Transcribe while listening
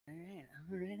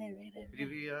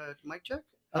Mic check.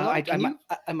 Hello. I Can you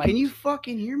mic can you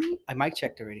fucking hear me? I mic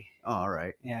checked already. Oh, all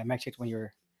right. Yeah, I mic checked when you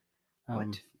were. What?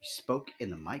 You spoke in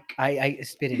the mic? I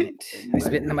spit in it. I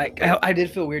spit in the mic. I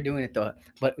did feel weird doing it though,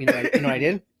 but you know what I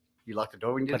did? You locked the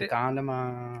door when you Put did a it. condom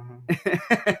on.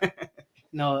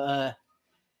 No,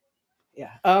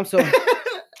 yeah. So,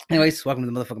 anyways, welcome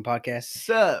to the motherfucking podcast.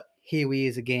 Sup? Here we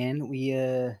is again. We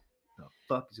The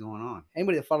fuck is going on?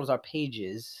 anybody that follows our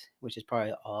pages, which is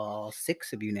probably all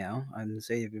 6 of you now, and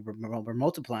say we're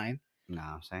multiplying.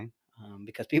 Nah, I'm saying.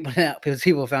 Because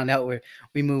people found out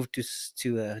we moved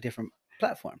to a different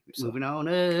platform. So, Moving on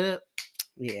up.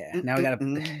 yeah, now we gotta.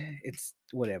 It's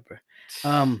whatever.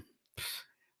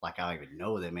 Like I don't even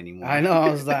know them anymore. I know. I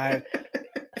was like,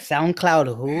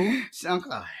 SoundCloud who?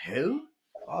 SoundCloud who?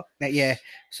 Fuck that. Yeah.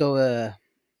 So I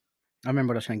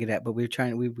remember what I was trying to get at, but we were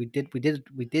trying. We did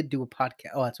do a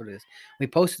podcast. Oh, that's what it is. We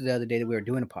posted the other day that we were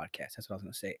doing a podcast. That's what I was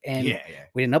gonna say. And Yeah.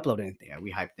 we didn't upload anything. Yeah,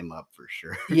 we hyped them up for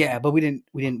sure. Yeah, but we didn't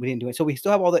do it. So we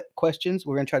still have all the questions.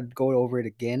 We're gonna try to go over it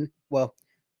again. Well,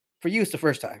 for you it's the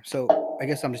first time, so I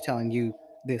guess I'm just telling you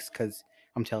this because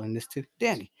I'm telling this to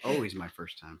Danny. Always my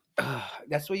first time.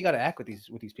 That's what you got to act with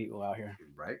these people out here.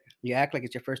 Right? You act like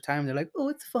it's your first time. They're like, oh,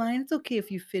 it's fine. It's okay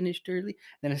if you finished early.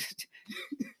 Then it's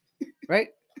right.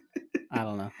 I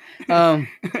don't know.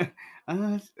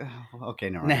 Okay,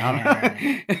 no.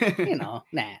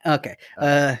 Nah. Okay.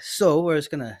 So we're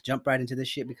just gonna jump right into this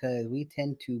shit because we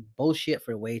tend to bullshit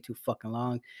for way too fucking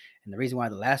long. And the reason why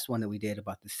the last one that we did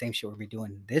about the same shit we'll be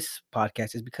doing this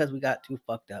podcast is because we got too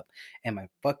fucked up, and my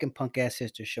fucking punk ass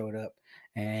sister showed up,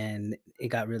 and it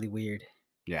got really weird.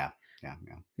 Yeah.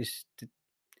 Just,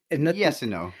 nothing, yes and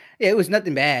no. Yeah, it was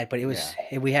nothing bad, but it was.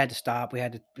 We had to stop. We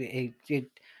had to.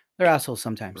 They're assholes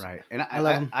sometimes. Right. And I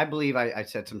love them. I believe I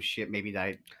said some shit maybe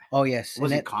that I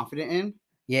wasn't confident in.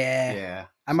 Yeah. Yeah.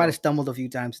 I might have stumbled a few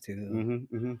times too.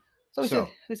 So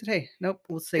we said, hey, nope,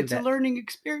 we'll save it's that. a learning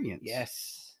experience.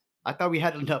 Yes. I thought we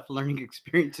had enough learning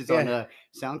experiences on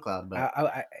SoundCloud, but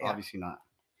obviously not.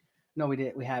 No, we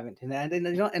didn't. We haven't. And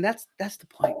that's the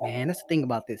point, man. That's the thing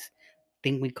about this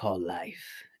thing we call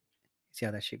life. See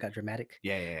how that shit got dramatic?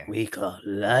 Yeah. We call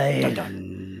life. Dun,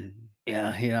 dun. Yeah.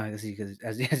 As you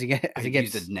get, I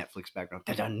use the Netflix background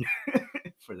dun, dun,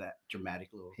 for that dramatic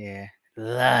little. Yeah.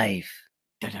 Life.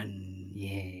 Dun, dun.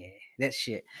 Yeah. That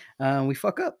shit. We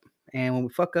fuck up, and when we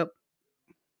fuck up,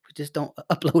 we just don't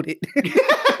upload it.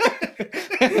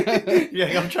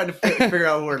 Yeah, I'm trying to figure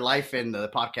out where life and the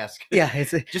podcast. Yeah,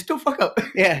 it's just don't fuck up.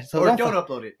 Yeah, so or don't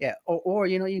upload it. Yeah, or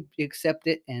you accept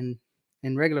it, and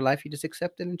in regular life you just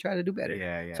accept it and try to do better.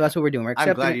 Yeah. So that's what we're doing.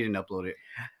 I'm glad you didn't upload it.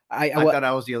 I thought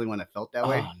I was the only one that felt that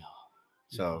way. Oh no.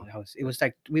 So it was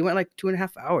like we went like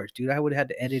 2.5 hours, dude. I would have had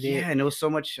to edit it. Yeah, and it was so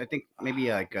much. I think maybe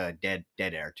like dead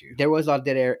air too. There was a lot of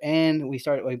dead air, and we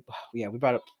started. We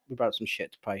brought up some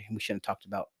shit probably we shouldn't have talked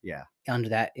about. Yeah. Under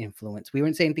that influence, we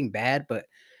wouldn't say anything bad, but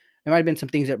there might have been some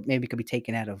things that maybe could be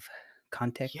taken out of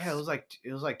context. Yeah, it was like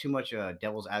too much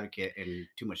devil's advocate and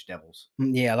too much devils.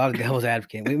 Yeah, a lot of devil's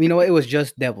advocate. You know what? It was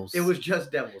just devils. It was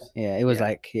just devils. Yeah, it was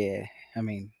like I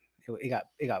mean, it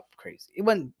got crazy. It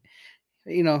wasn't.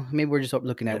 Maybe we're just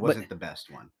looking at it. It wasn't the best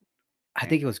one. I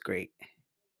think it was great.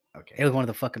 Okay. It was one of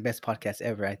the fucking best podcasts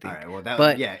ever, I think. All right. Well,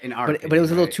 in our opinion, but it was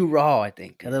a little too raw, I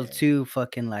think. A little too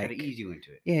fucking like. Gotta ease you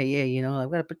into it. Yeah. I've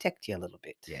got to protect you a little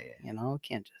bit. Yeah. It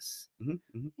can't just.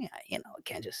 Mm-hmm. Yeah, it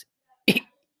can't just.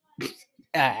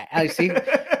 I see. We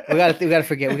gotta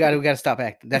forget. We gotta stop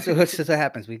acting. That's what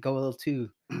happens. We go a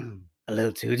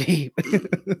little too deep.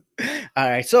 All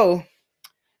right. So,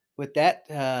 with that,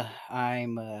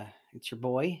 it's your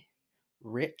boy,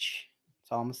 Rich.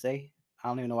 That's all I'm gonna say. I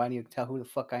don't even know why I need to tell who the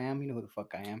fuck I am. You know who the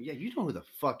fuck I am. Yeah, you know who the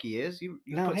fuck he is. You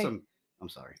put some. I'm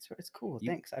sorry. It's cool.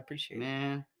 Thanks. I appreciate it.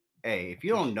 Man, hey, if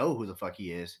you don't know who the fuck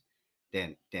he is,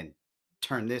 then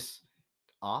turn this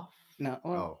off.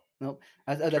 No. Nope.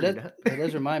 That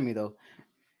does remind me though.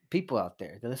 People out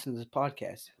there that listen to this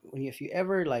podcast, if you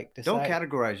ever decide, don't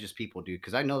categorize just people, dude,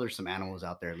 because I know there's some animals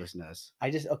out there listening to us.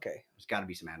 There's got to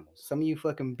be some animals. Some of you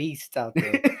fucking beasts out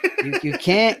there. you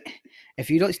can't if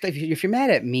you're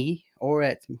mad at me or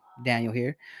at Daniel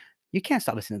here, you can't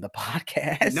stop listening to the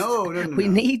podcast. No. We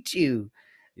need you.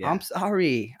 Yeah. I'm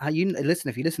sorry. Listen.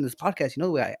 If you listen to this podcast, you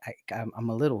know I'm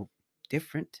a little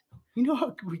different. You know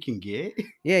how we can get.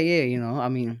 Yeah. I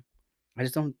mean. I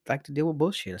just don't like to deal with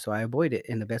bullshit, so I avoid it.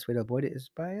 And the best way to avoid it is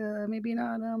by maybe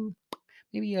I don't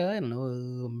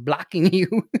know, blocking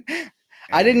you.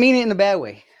 I didn't mean it in a bad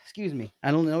way. Excuse me.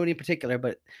 I don't know any in particular,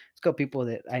 but it's got people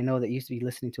that I know that used to be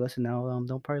listening to us and now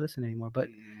don't probably listen anymore. But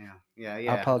yeah.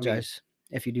 I apologize.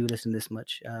 if you do listen this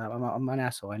much. I'm an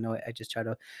asshole. I know it. I just try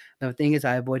to. The thing is,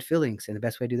 I avoid feelings, and the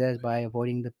best way to do that is by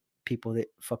avoiding the people that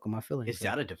fuck with my feelings. Is So,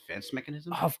 that a defense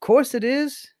mechanism? of course it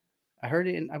is. I heard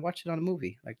it. I watched it on a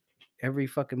movie. Like every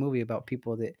fucking movie about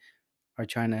people that are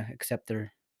trying to accept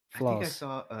their I think I flaws.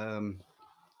 saw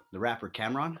the rapper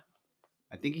Cameron.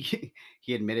 I think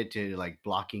he admitted to like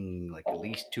blocking like at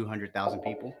least 200,000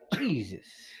 people. Jesus.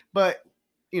 But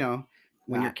you know,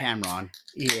 when you're Nah. Cameron,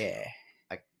 Yeah.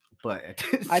 like, but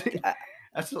I th- I,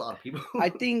 that's a lot of people. I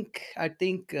think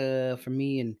for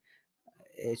me, and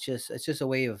it's just a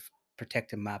way of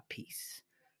protecting my peace.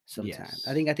 Sometimes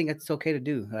I Yes. think I think it's okay to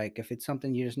do. Like if it's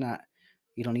something you're just not,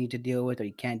 you don't need to deal with or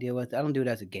you can't deal with. I don't do it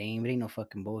as a game. It ain't no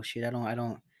fucking bullshit. I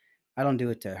don't do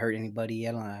it to hurt anybody.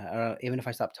 I don't even if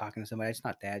I stop talking to somebody. It's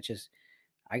not that. It's just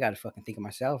I gotta fucking think of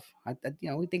myself.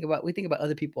 We think about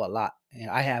other people a lot, and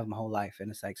I have my whole life.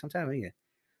 And it's like sometimes we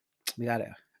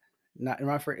gotta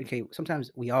not for okay.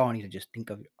 Sometimes we all need to just think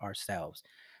of ourselves,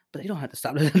 but you don't have to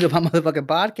stop listening to my motherfucking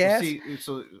Well, podcast. see,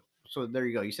 so there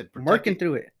you go. You said I'm working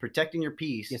through it. protecting your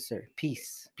peace, Yes, sir.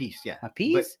 Peace. peace, yeah, My but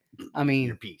peas? I your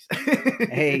mean, peace.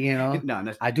 hey, No,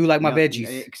 that's, I do like my no,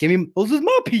 veggies. Give me those is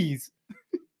my peas.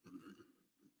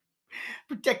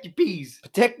 protect your peas,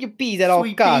 Protect your peas at all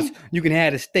sweet costs. pea. You can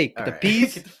have the steak, but All the right,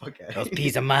 peas, get the fuck out. those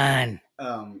peas are mine.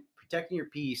 Protecting your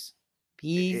peace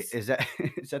Peas. is that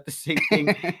is that the same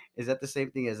thing? Is that the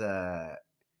same thing as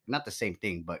not the same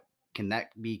thing, but can that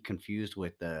be confused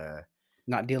with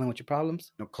Not dealing with your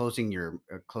problems. closing your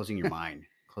mind,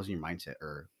 closing your mindset,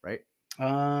 or right?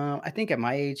 I think at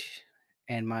my age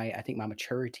and I think my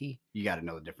maturity. You got to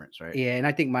know the difference, right? Yeah, and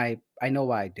I know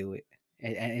why I do it,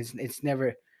 and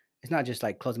it's not just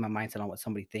like closing my mindset on what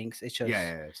somebody thinks. It's Yeah, just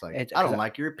yeah, it's like it's I because don't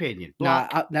like your opinion. nah,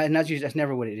 Block. that's usually that's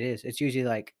never what it is. It's usually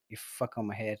like you fuck on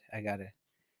my head. I got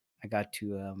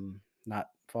to not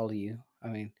follow you. I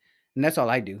mean, and that's all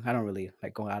I do. I don't really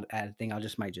like go out at a thing. I'll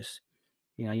just might just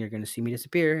you're gonna see me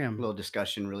disappear. A little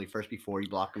discussion really first before you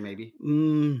block them, maybe.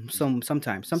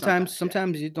 Sometimes Sometimes, yeah.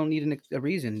 sometimes you don't need a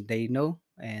reason. They know,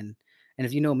 and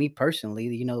if you know me personally,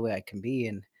 you know the way I can be,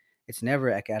 and it's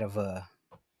never like out of a.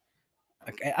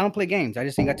 Like, I don't play games. I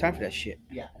just ain't got time for that shit.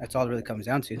 Yeah. That's all it really comes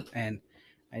down to, and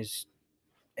I just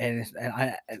and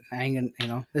I ain't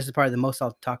gonna this is probably the most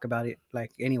I'll talk about it.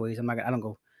 Like anyways, I'm not gonna I don't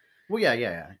go Well, yeah, yeah,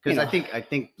 yeah. you Because know. I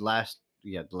think the last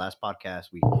podcast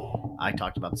I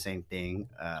talked about the same thing.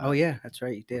 Oh yeah, that's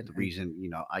right. You With did. the And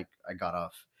reason, I got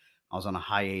off. I was on a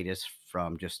hiatus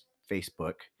from just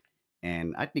Facebook,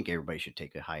 and I think everybody should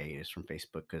take a hiatus from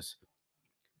Facebook because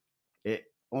it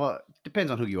well it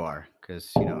depends on who you are because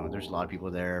there's a lot of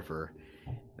people there for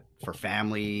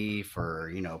family,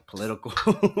 for political,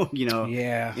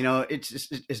 yeah, it's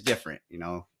just it's different.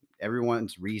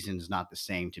 Everyone's reason is not the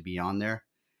same to be on there,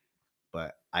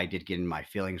 but I did get in my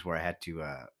feelings where I had to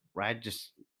where I had to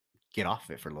just get off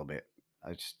of it for a little bit.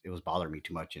 It was bothering me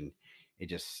too much, and it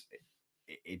just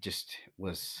it just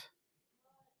was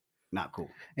not cool.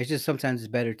 it's just sometimes it's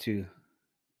better to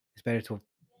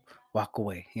walk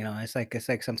away. It's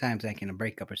like sometimes like in a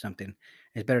breakup or something,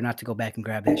 it's better not to go back and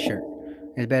grab that shirt.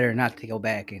 It's better not to go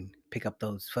back and pick up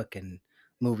those fucking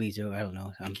movies or I don't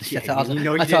know. Yeah, you That's get all.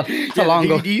 That's how yeah the long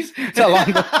ago. DVDs. That's how long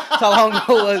ago. That's how long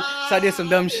ago it was. So I did some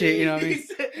dumb shit. You know what I mean?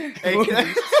 Hey,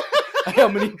 Movies. I'm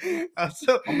gonna need,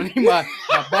 so, I'm gonna need my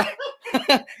back.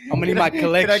 I'm gonna need my Can I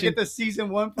collection. get the season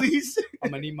 1, please?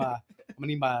 I'm gonna need my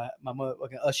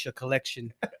motherfucking Usher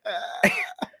collection.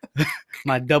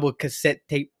 My double cassette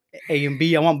tape A and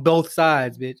B. I want both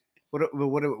sides, bitch.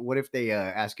 What if they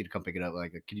ask you to come pick it up?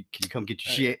 Like, can you come get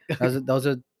your shit? Those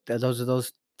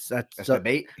that's That's the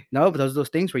bait. no, but those are those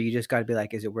things where you just got to be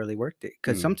like, is it really worth it?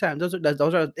 Because Mm. sometimes those are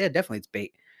yeah, definitely it's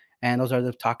bait, and those are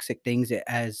the toxic things that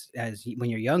when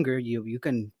you're younger, you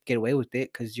can get away with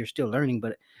it because you're still learning.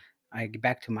 But I get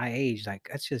back to my age, like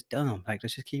that's just dumb. Like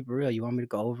let's just keep it real. You want me to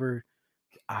go over?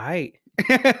 All right,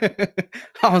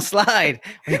 on slide.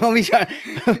 You want me try?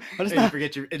 But it's not.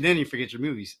 And then you forget your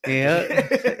movies. Yeah,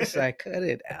 it's like cut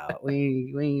it out.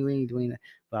 We ain't doing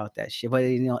about that shit. But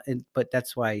but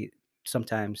that's why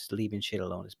sometimes leaving shit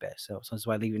alone is best. So that's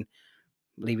why on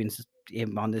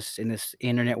this in this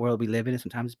internet world we live in.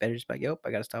 Sometimes it's better just like,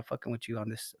 I gotta stop fucking with you on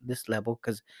this level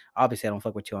because obviously I don't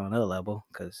fuck with you on another level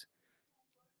because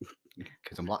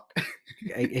Because I'm locked.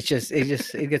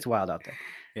 it gets wild out there.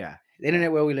 Yeah. The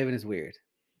internet world we live in is weird.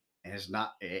 And it's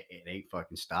not. It ain't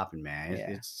fucking stopping, man.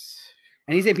 Yeah. It's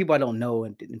And these ain't people I don't know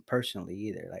personally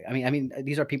either. Like, I mean,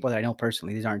 these are people that I know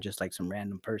personally. These aren't just like some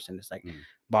random person that's like Mm.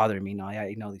 bothering me. No,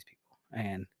 I know these people,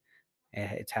 and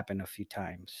it's happened a few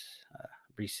times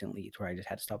recently to where I just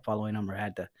had to stop following them or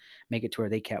had to make it to where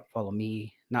they can't follow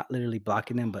me. Not literally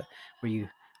blocking them, but where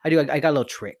I do. I got a little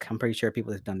trick. I'm pretty sure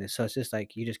people have done this. So it's just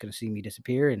like you're just gonna see me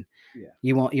disappear, and Yeah.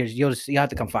 you won't. You have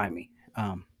to come find me.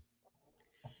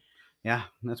 Yeah,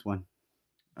 that's one.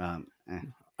 Eh.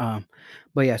 Um,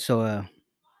 but yeah. So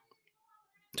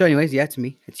anyways, yeah, it's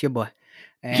me. It's your boy,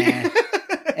 and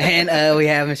we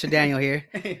have Mr. Daniel here.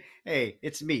 Hey,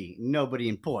 it's me. Nobody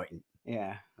important.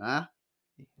 Yeah. Huh?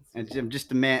 And I'm just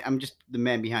the man. I'm just the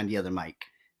man behind the other mic.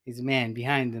 He's the man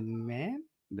behind the man.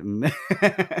 The man,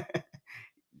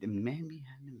 the man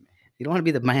behind the man. You don't want to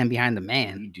be the man behind the You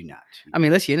man. do not. I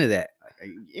mean, let's get into that.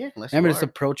 Yeah, unless Remember, you it's a are.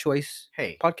 pro-choice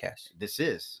Hey, podcast. this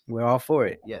is. We're all for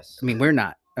it. Yes. I mean, we're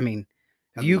not. I mean,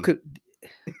 if I you mean- could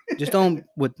just don't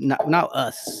with not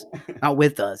us, not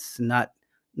with us, not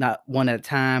one at a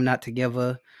time, not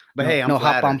together. But no, hey, I'm no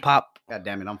hop on flattered. pop. God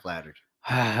damn it, I'm flattered.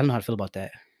 I don't know how to feel about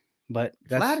that, but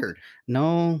that's Flattered.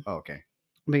 no. Oh, okay.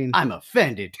 I mean, I'm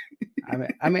offended. I mean,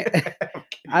 I'm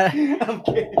kidding. I'm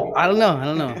kidding. I don't know. I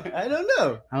don't know. I don't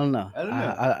know. I don't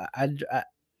know.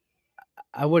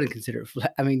 I wouldn't consider it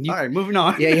flat. I mean, All right, moving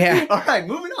on. Yeah. All right,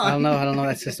 moving on. I don't know.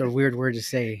 That's just a weird word to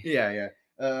say. Yeah.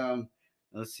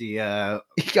 Let's see. How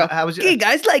was Gay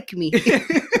guys like me.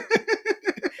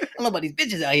 I don't know about these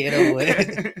bitches out here though.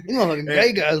 You motherfucking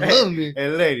gay guys love me. Hey,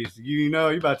 ladies, you know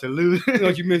you're about to lose. You know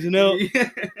what you missing out?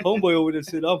 Homeboy over there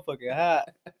said I'm fucking hot.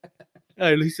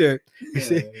 Hey, he said.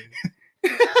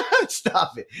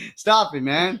 Stop it,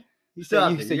 man. He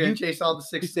Stop said, it. You're gonna chase all the he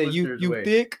six said, listeners you away.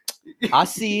 thick. I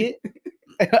see it.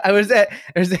 I was that.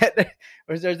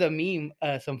 There's a meme.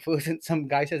 Some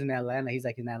guy says in Atlanta. He's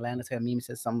like in Atlanta. So a meme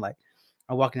says something like,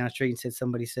 "I'm walking down the street and said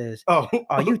somebody says, Oh,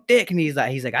 you thick?" And he's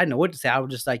like, I know what to say. I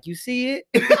was just like, you see it?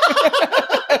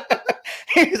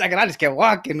 He's like, and I just kept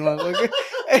walking. Motherfucker.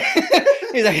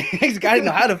 He's like, I didn't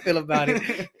know how to feel about it.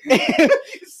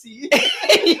 You see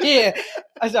it? Yeah,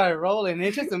 I started rolling.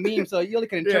 It's just a meme, so you only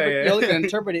can interpret. You only can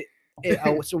interpret it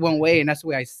one way, and that's the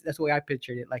way I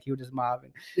pictured it. Like he was just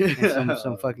mobbing, and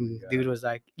some fucking dude was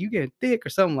like, "You getting thick" or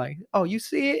something like, "Oh, you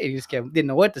see it?" And he just didn't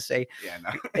know what to say. Yeah, no.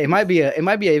 It might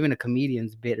be even a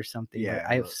comedian's bit or something. Yeah,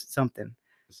 I have something.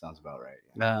 That sounds about right.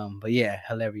 Yeah. But yeah,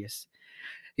 hilarious.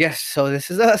 Yes, so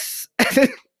this is us.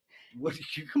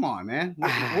 Come on, man.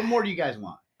 What more do you guys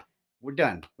want? We're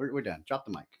done. We're done. Drop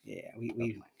the mic. Yeah,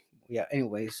 yeah.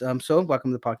 Anyways, so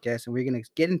welcome to the podcast, and we're gonna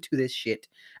get into this shit.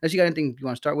 Unless you got anything you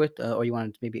want to start with, or you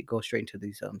want to maybe go straight into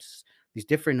these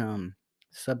different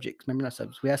subjects. Remember, not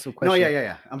subjects. We asked some questions. No,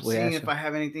 yeah. I'm seeing if I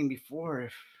have anything before.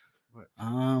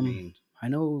 I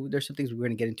know there's some things we're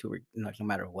gonna get into, like no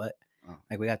matter what. Oh.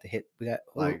 Like we got.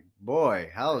 Like, boy,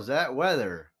 how's that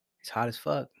weather? It's hot as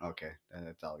fuck. Okay,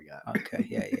 that's all we got. Okay,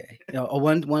 yeah.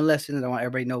 One lesson that I want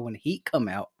everybody to know: when the heat come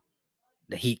out,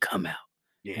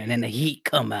 Yeah. and then the heat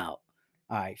come out.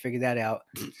 All right, figure that out.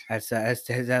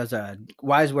 That was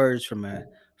wise words from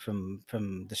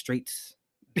the streets.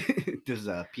 This is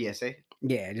a PSA.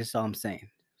 Yeah, just all I'm saying.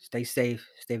 Stay safe,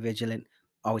 stay vigilant,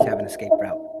 always have an escape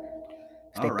route.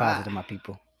 Stay positive, my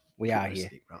people. We out here.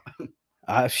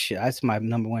 Shit, that's my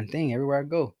number one thing everywhere I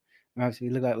go. Obviously,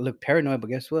 look paranoid, but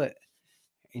guess what?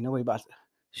 Ain't nobody about to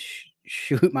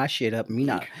shoot my shit up and me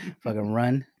not fucking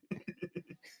run.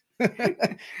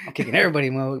 I'm kicking everybody.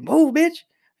 Move, bitch.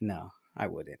 No, I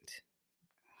wouldn't.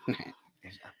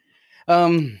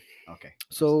 Okay.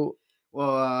 So.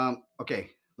 Well.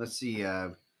 Okay. Let's see.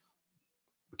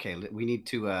 Okay. We need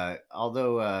to.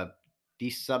 Although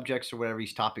these subjects or whatever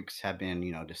these topics have been,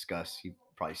 discussed, you've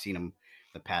probably seen them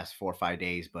the past 4 or 5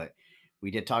 days, but we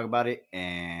did talk about it,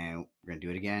 and we're gonna do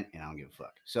it again, and I don't give a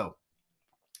fuck. So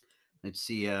let's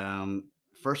see.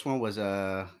 First one was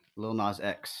Lil Nas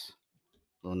X,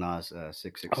 Lil Nas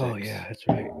 666. Oh yeah, that's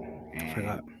right. And I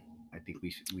forgot. I think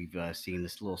we've seen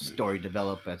this little story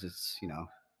develop as it's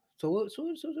So what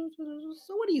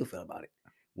do you feel about it?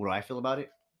 What do I feel about it?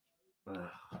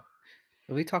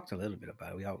 We talked a little bit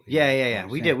about it. Yeah.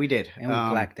 We did. And we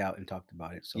blacked out and talked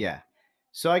about it. So yeah.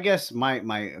 So I guess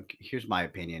here's my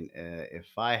opinion. If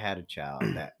I had a child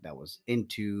that was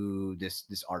into this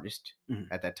artist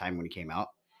at that time when he came out,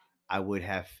 I would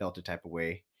have felt a type of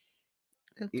way.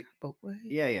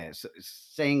 Yeah. So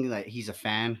saying that he's a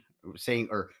fan, saying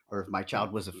or if my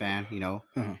child was a fan,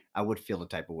 I would feel the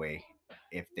type of way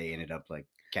if they ended up like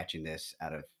catching this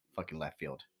out of fucking left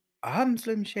field. I'm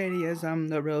Slim Shady as I'm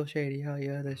the real Shady. Oh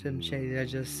yeah, the Slim Shady that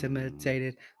just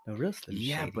imitated the real Slim Shady.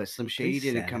 Yeah, but Slim Shady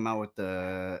didn't come out with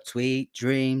the sweet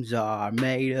dreams are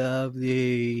made of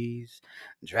these.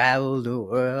 Travel the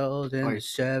world in the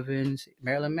sevens.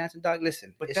 Marilyn Manson, dog.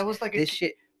 Listen, but that was like this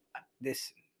shit.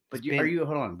 This. But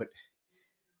hold on? But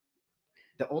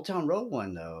the Old Town Road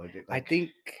one though. I think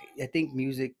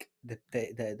music,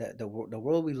 the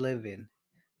world we live in,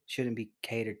 shouldn't be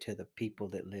catered to the people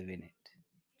that live in it.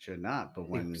 Should not. But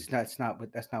when It's not,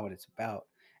 but that's not what it's about.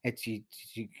 It's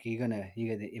you're gonna.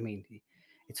 I mean,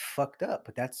 it's fucked up.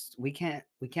 But that's we can't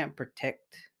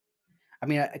protect. I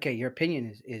mean, okay, your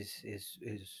opinion yeah,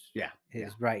 yeah,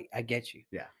 is right. I get you.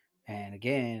 yeah. And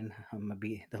again, I'm gonna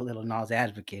be the little Nas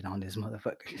advocate on this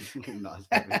motherfucker. Not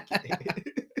advocate.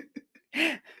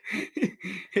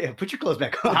 Yeah, put your clothes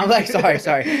back on. I'm like, sorry.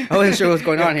 I wasn't sure what's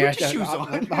going Yeah, on here. put your shoes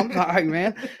on. I'm sorry,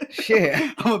 man. Shit.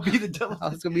 I'm gonna be the devil. I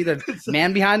was gonna be the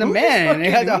man behind the Who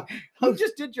man. who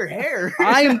just did your hair?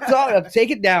 I am sorry.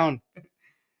 Take it down.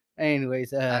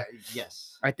 Anyways,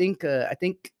 yes. I think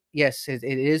yes, it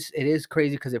is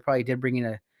crazy because it probably did bring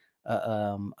in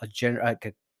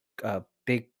like a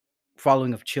big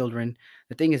following of children.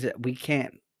 The thing is that we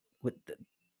can't with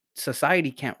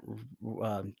society can't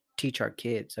teach our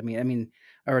kids. I mean,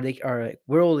 or they are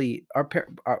we're only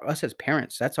us as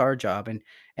parents. That's our job,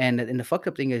 and the fucked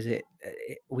up thing is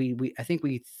we I think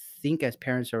we think as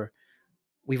parents, or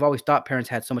we've always thought parents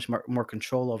had so much more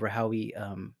control over how we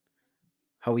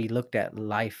looked at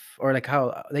life, or like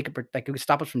how they could like it would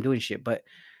stop us from doing shit. But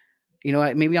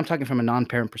maybe I'm talking from a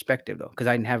non-parent perspective though, because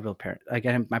I didn't have real parents. Like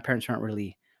my parents weren't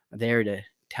really there to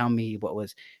tell me what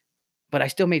was, but I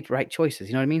still made right choices.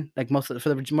 You know what I mean? Like for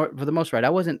the most part, I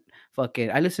wasn't fucking.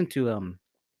 I listened to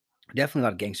definitely a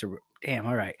lot of gangster. Damn,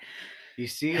 all right. You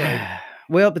see, like,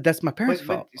 Well, but that's my parents'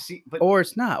 but fault, see, but or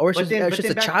it's not, or but it's just a back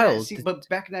in that, child. see, but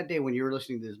back in that day when you were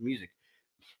listening to this music,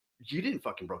 you didn't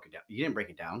fucking broke it down. You didn't break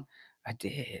it down. I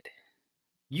did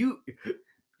You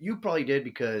you probably did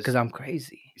because because I'm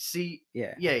crazy. see,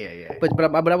 Yeah, yeah.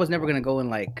 but I was never gonna go and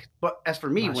like. But as for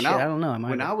me, Oh, shit, I don't know.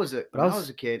 when I was a But I when I was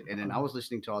a kid, and then I uh, was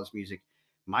listening to all this music,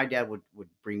 my dad would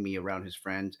bring me around his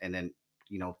friends, and then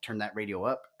turn that radio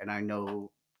up, and I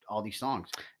know all these songs.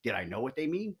 Did I know what they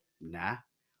mean? Nah.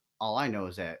 All I know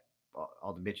is that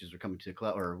all the bitches were coming to the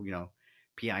club, or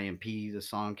PIMP. The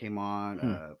song came on.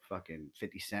 hmm. Fucking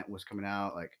 50 Cent was coming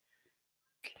out. Like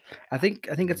I think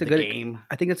it's a the good. game.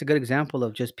 I think it's a good example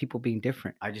of just people being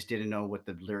different. I just didn't know what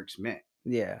the lyrics meant.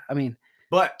 Yeah, I mean,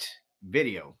 But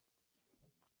video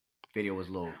was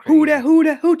a little who crazy.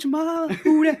 that hooch mom?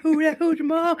 Who that hooch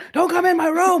mom? Don't come in my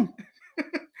room.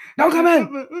 Don't come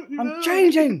in. I'm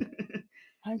changing.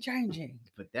 I'm changing.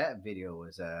 But that video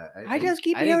was I just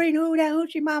keep hearing who that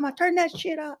hoochie mama. Turn that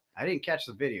shit up. I didn't catch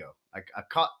the video. I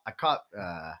caught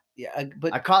Yeah,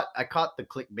 but I caught the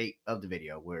clickbait of the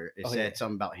video where it said yeah.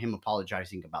 something about him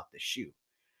apologizing about the shoe.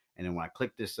 And then when I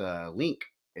clicked this link,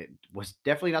 it was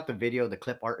definitely not the video, the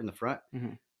clip art in the front,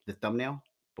 Mhm. the thumbnail.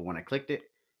 But when I clicked it,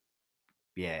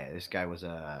 yeah, this guy was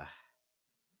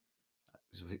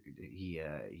he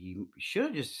should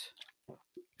have just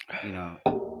you know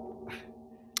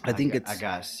I think I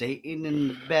got Satan in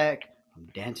the back. I'm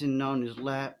dancing on his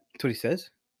lap. that's what he says.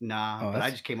 Nah, Oh, but I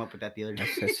just came up with that the other day.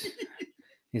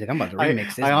 He's like, I'm about to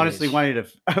remix this. I honestly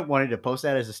bitch. wanted to post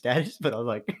that as a status, but I was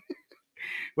like,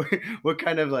 what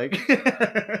kind of like?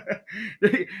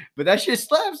 But that shit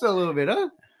slaps a little bit, huh?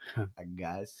 I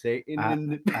got Satan in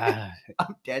the.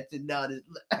 I'm dancing down his.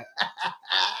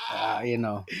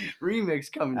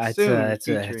 Remix coming soon,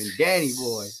 featuring Danny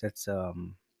Boy. That's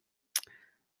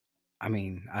I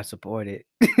mean, I support it.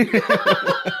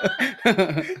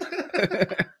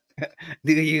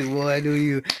 Do you, boy? Do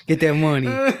you get that money?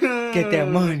 Get that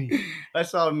money. I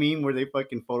saw a meme where they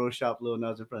fucking photoshopped Lil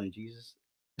Nas in front of Jesus.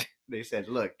 They said,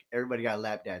 "Look, everybody got a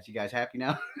lap dance. You guys happy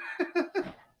now?"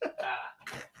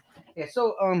 Yeah.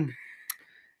 So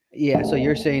yeah. So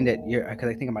you're saying that because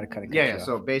I think I might have cut it. Yeah.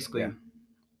 So basically,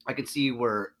 I could see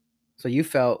where. So you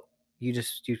feel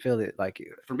it like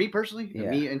you. For me personally,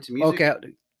 Yeah. me into music. Okay.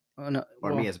 Oh, no,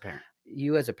 or me as a parent.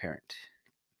 You as a parent.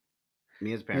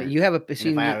 Me as a parent. You have a.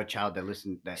 If I had a child that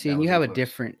listened, you have a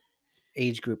different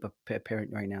age group of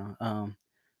parent right now.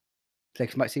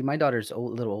 Like my daughter's a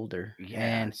little older. Yeah.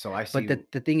 And so I see.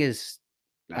 But the thing is,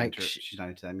 like she's not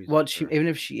into that music. Well, even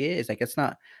if she is, like, it's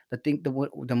not the thing.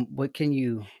 What can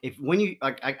you? When you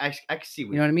like, I can see.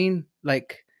 You know what I mean?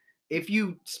 Like, if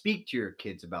you speak to your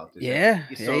kids about this, yeah,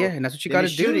 and that's what you got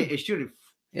to do. It shouldn't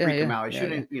freak them out. It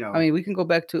shouldn't, I mean, we can go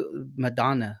back to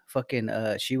Madonna. Fucking,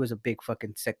 she was a big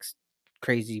fucking sex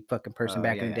crazy fucking person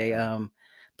back in the day.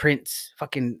 Prince,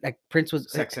 fucking, like, Prince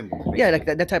was sex symbol. Yeah, like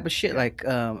that type of shit. Yeah. Like,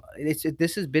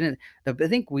 this has been. I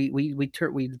think we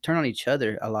turn on each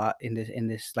other a lot in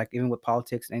this like, even with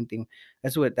politics and anything.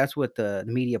 That's what the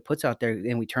media puts out there,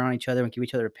 and we turn on each other and give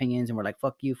each other opinions, and we're like,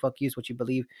 fuck you, is what you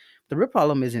believe. The real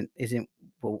problem isn't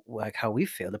like how we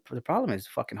feel. The problem is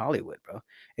fucking Hollywood, bro.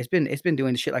 It's been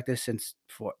doing shit like this since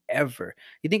forever.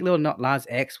 You think Lil Nas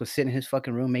X was sitting in his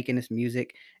fucking room making this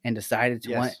music and decided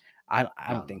to want? I don't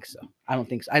No, no. think so. I don't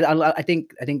think so. I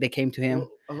think they came to him.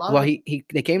 Well, a lot of Well, the he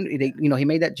they came. They he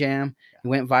made that jam. yeah. He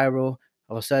went viral.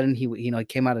 All of a sudden, he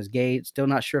came out as gay. Still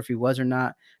not sure if he was or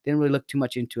not. Didn't really look too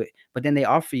much into it. But then they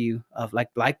offer you of like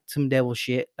some devil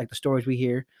shit, like the stories we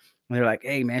hear. And they're like,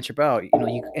 "Hey man, trip out."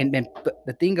 You and then but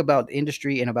the thing about the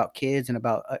industry and about kids and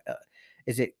about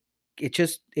is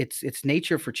it's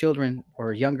nature for children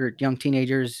or young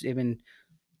teenagers, even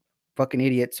fucking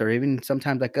idiots, or even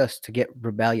sometimes like us, to get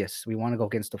rebellious. We want to go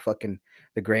against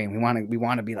the grain. We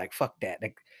want to be like, fuck that.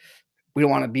 Like, we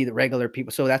don't want to be the regular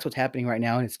people. So that's what's happening right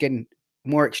now, and it's getting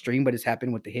more extreme. But it's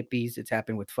happened with the hippies. It's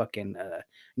happened with fucking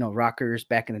rockers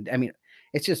back in the. I mean,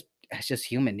 it's just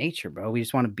human nature, bro. We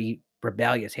just want to be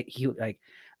rebellious. Like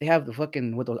they have the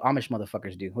fucking what those Amish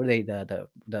motherfuckers do. What are they?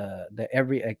 The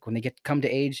every like when they come to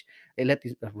age, they let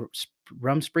these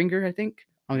rum springer. I think.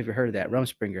 I don't know if you heard of that rum Mm,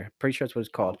 springer. Pretty sure that's what it's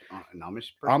called. an Amish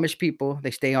person? Amish people,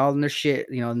 they stay all in their shit,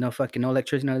 no fucking no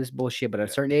electricity, none of this bullshit. But at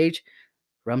a Yeah. certain age,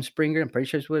 Rumspringer, I'm pretty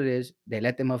sure that's what it is. They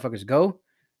let them motherfuckers go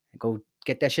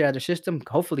get that shit out of their system.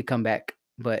 Hopefully come back.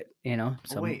 But Oh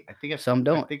some wait, I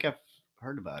don't. think I've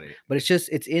heard about it. But it's just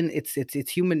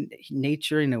it's human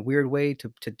nature in a weird way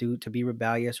to be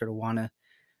rebellious or to want to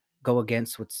go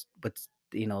against what's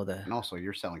the And also,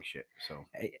 you're selling shit, so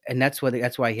and that's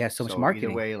why he has so much either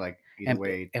marketing. way, like either and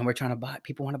way, and we're trying to buy.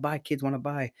 People want to buy. Kids want to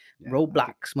buy yeah. I think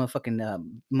Roblox,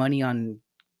 motherfucking money on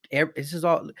air. This is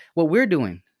all what we're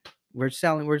doing. We're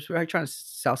selling. We're trying to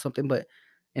sell something, but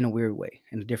in a weird way,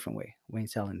 in a different way. We ain't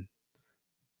selling.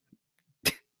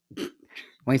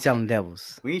 We ain't selling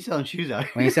devils. we ain't selling shoes out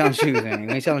We ain't here. selling shoes. Man.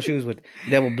 We ain't selling shoes with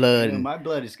devil blood and My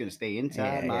blood is gonna stay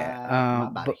inside yeah, yeah. my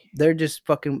But body. they're just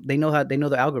fucking. They know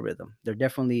the algorithm. They're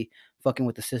definitely fucking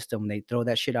with the system. They throw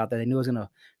that shit out there. They knew it was gonna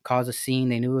cause a scene.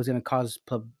 They knew it was gonna cause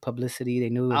publicity. They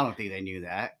knew. I don't think they knew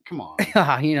that. Come on,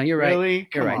 You're right. really?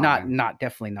 You're Come right. on,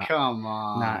 Definitely not. come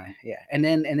Not on. yeah. And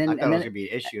then and I then thought and it was then gonna be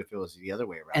an issue if it was the other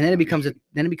way and around. then You it know what I becomes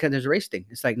mean? there's a race thing.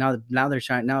 It's like now they're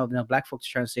trying now black folks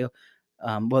are trying to say,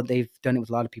 well, they've done it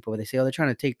with a lot of people where they say, oh, they're trying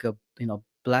to take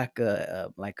black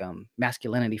like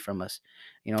masculinity from us,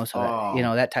 so that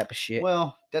Oh, that type of shit.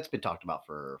 well, that's been talked about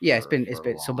Yeah, it's for a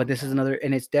been so, but long this is time. another,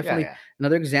 and it's Yeah, definitely yeah,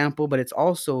 another example, but it's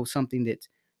also something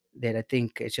that I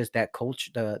think it's just that culture,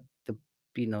 the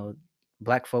you know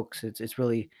black folks, it's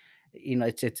really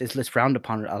it's frowned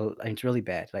upon. It's really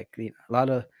bad. Like a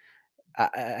lot of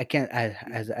I can't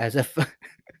as if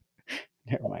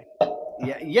never mind.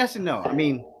 yeah. Yes and no. I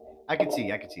mean, I could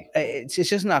see. I could see. It's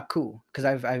just not cool because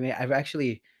I've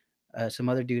actually some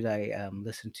other dude I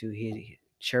listened to.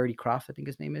 Charity Croft, I think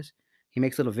his name is. He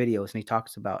makes little videos and he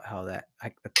talks about how that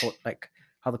like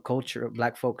how the culture of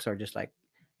black folks are just like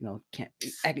can't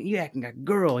you acting like a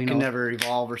girl. Can never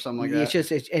evolve or something like It's that.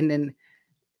 just and then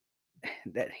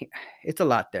it's a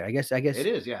lot there. I guess It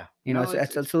is. Yeah. No,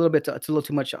 it's a little bit it's a little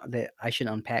too much that I should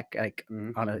unpack like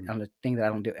mhm, on a mhm. on a thing that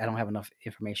I don't have enough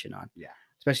information on, Yeah.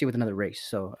 especially with another race.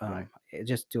 So Right.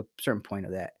 just to a certain point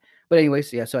of that. But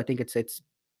anyways, yeah. So I think it's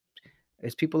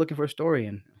people looking for a story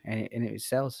and it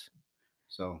sells.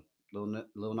 So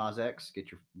Lil Nas X,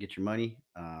 get your money.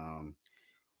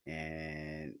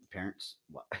 And parents,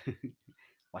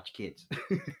 watch your kids.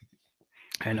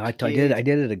 I know Watch I your did kids. I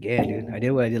did it again, dude. I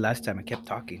did what I did last time. I kept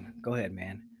talking. Go ahead,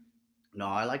 man. No,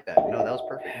 I like that. No, that was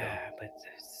perfect though.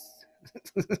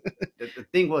 But The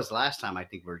thing was last time I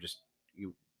think we are just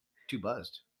you too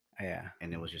buzzed, yeah,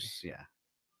 and it was maybe. just yeah.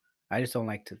 I just don't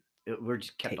like to We're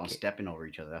just kept on take it. stepping over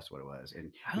each other. That's what it was,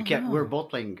 and I don't we were know. both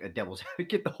playing a devil's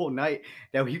advocate the whole night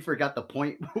that we forgot the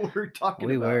point we were talking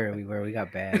about. We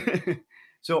got bad.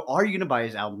 So, are you gonna buy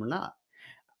his album or not?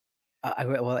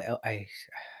 I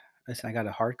listen. I got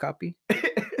a hard copy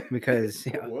because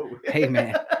Whoa. hey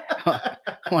man, I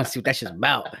want to see what that shit's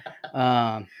about.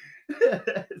 Um,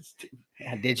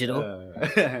 yeah, digital,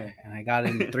 and I got it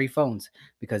in 3 phones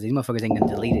because these motherfuckers ain't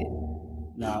gonna delete it.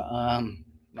 No,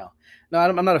 no, no.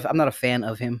 I'm not a fan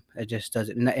of him. It just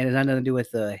doesn't. And it has nothing to do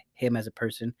with him as a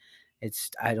person.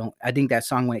 I don't. I think that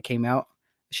song when it came out,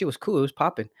 shit was cool. It was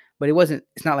popping, but it wasn't.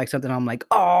 It's not like something I'm like,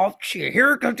 oh shit,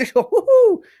 here it comes.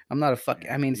 Woohoo! I'm not a fuck.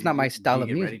 I mean, it's not my Do style you of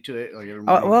get music. ready to it like every Oh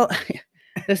morning? well,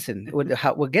 listen.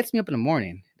 What gets me up in the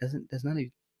morning doesn't. There's none of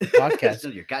you It's podcasts.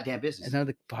 none of your goddamn business.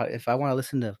 If I want to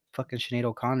listen to fucking Sinead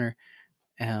O'Connor,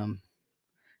 um,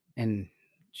 and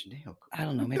Janelle, I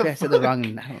don't know, what maybe the I said the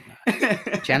wrong. I don't know.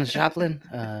 fuck? Janis Joplin.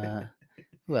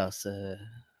 Who else?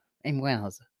 Amy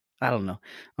Winehouse. I don't know.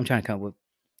 I'm trying to come up with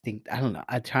think. I don't know.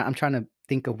 I'm trying to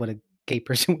think of what a gay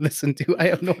person would listen to. I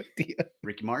have no idea.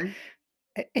 Ricky Martin?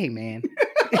 Hey man,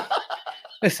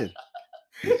 listen.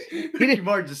 Ricky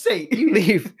Martin's a saint. You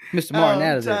leave Mr. Martin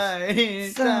out I'm of this.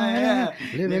 tired, Son, tired,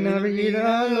 living living over a you vida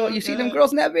alone. You see them loca.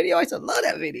 girls in that video? I used to love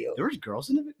that video. There was girls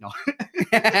in it. No.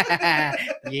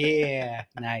 Yeah,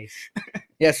 nice.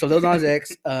 Yeah, so Lil Nas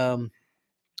X, I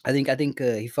think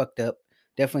he fucked up.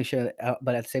 Definitely should,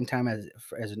 but at the same time,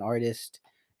 as an artist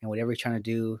and whatever he's trying to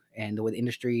do, and the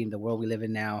industry and the world we live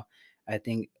in now, I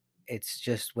think it's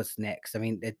just what's next. I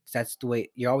mean, that's the way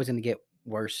you're always going to get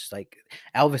worse. Like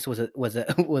Elvis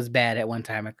was bad at one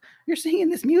time. Like, you're singing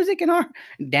this music and our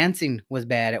dancing was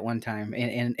bad at one time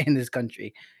in this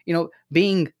country.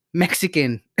 Being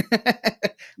Mexican was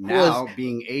Now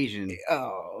being Asian,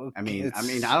 oh, I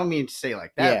don't mean to say it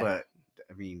like that, yeah, but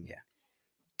I mean, yeah.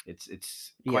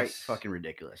 it's quite Yes, fucking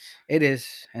ridiculous. it is,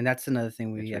 and that's another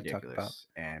thing we It's have to talk about. ridiculous.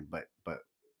 And but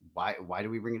why do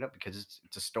we bring it up? Because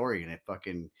it's a story and It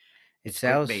it's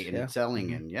sells, clickbait and yeah, it's selling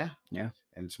hmm and yeah, yeah,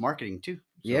 and it's marketing too.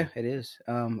 yeah. So It is,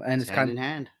 and it's it's hand in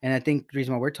hand. and I think the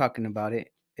reason why we're talking about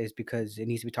it is because it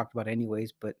needs to be talked about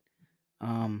anyways. But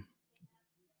um,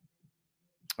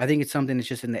 I think it's something that's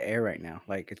just in the air right now.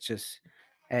 Like it's just,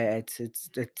 it's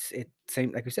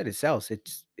same like we said. It sells.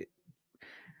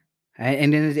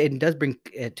 And then it does bring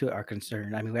it to our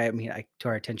concern. To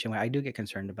our attention. I do get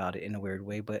concerned about it in a weird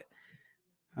way, but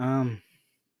um,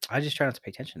 I just try not to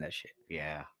pay attention to that shit.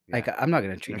 Yeah, Like yeah. I'm not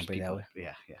gonna treat There's nobody that people. way.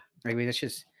 Yeah, yeah. I mean, that's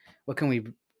just what can we,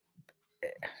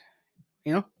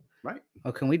 you know, Right.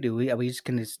 what can we do? We just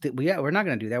can we're not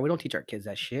gonna do that. We don't teach our kids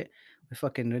that shit. We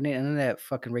fucking none of that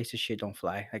fucking racist shit don't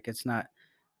fly. Like it's not.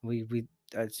 We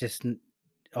it's just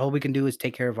all we can do is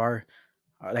take care of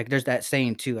like. There's that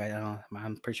saying too. I don't know.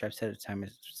 I'm pretty sure I've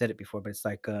said it before, but it's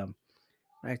like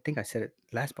I think I said it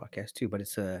last podcast too. But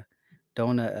it's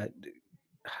don't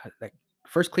like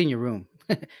first clean your room,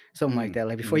 something like Mm, that.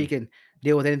 Like before you mhm. can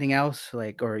deal with anything else,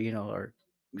 like or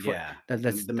before Yeah.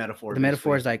 that's The metaphor the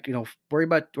metaphor basically. is like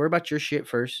worry about your shit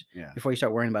first Yeah. before you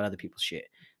start worrying about other people's shit.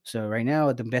 So right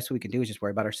now, the best we can do is just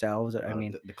worry about ourselves. I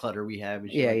mean, The clutter we have and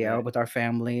shit yeah, like yeah, that. with our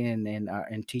family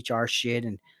and teach our shit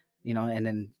and and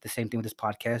then the same thing with this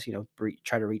podcast.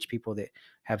 Try to reach people that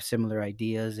have similar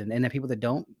ideas and the people that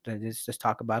don't, just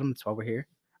talk about them. That's why we're here.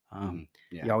 Mhm.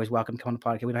 Yeah. You're always welcome to come on the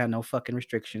podcast. We don't have no fucking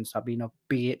restrictions. Stop being a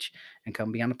bitch and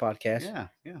come be on the podcast. Yeah.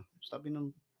 Yeah. Stop being a.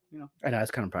 I know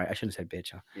it's kind of I shouldn't have said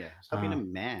bitch. Huh? Yeah. Stop being a Uh,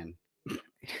 man.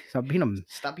 stop being a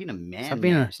Stop being a stop man,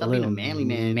 being man. a Stop being a little manly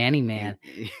man. manny And man.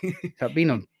 Stop being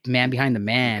a man behind the and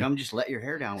man. come just let your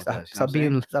hair down with Stop us. You know what stop I'm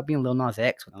saying? being Lil Nas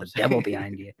X with You know the what I'm devil saying?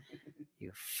 behind you.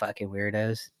 You fucking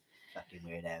weirdos. Fucking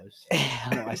weirdos. I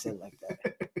don't know why I said it like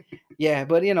that. Yeah,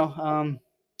 but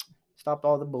stop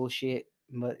all the bullshit.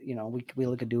 But we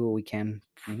look to do what we can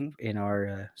Hmm. in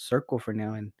our circle for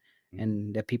now, and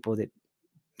Hmm. the people that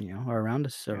are around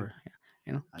us, Yeah. or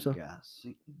I so. got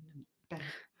sitting in the back,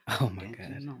 Oh my god.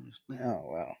 dancing on his back.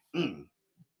 Oh wow. Mm,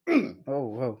 mm, Oh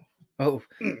whoa. Oh,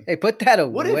 mm. hey, put that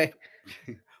What if, away.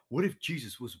 what if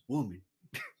Jesus was a woman?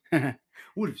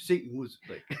 What if Satan was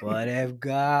like, What if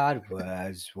God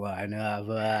was one of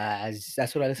us?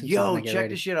 That's what I listen to when yo, I get check this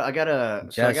ready. shit out. I got a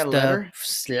Just a letter.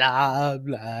 slob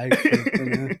like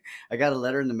I got a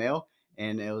letter in the mail,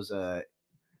 and it was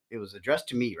addressed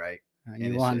to me, right? and And you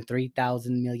it said, won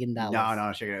 $3,000,000.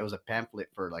 no, check it out. It was a pamphlet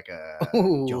for like a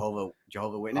Oh,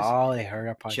 Jehovah Witness. oh, they heard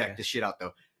our Check this podcast. shit out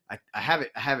though. I have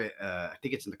it. I have it. I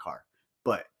think it's in the car,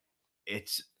 but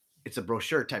it's it's a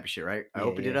brochure type of shit, right? I Yeah,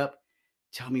 opened it yeah. up.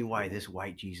 Tell me why this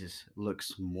white Jesus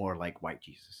looks more like white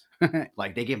Jesus.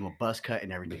 Like they gave him a buzz cut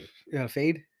and everything. You got a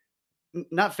fade?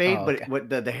 Not fade, Oh, but okay. what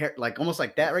the hair, like almost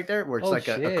like that right there, where it's Oh like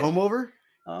a shit. comb over.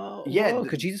 Oh, Yeah, whoa,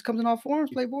 because Jesus comes in all forms,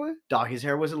 Playboy. dog. His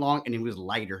hair wasn't long and he was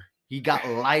lighter. He got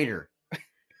lighter.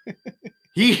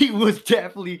 He was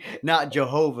definitely not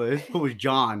Jehovah. It was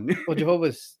John. Oh,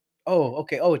 Jehovah's. Oh,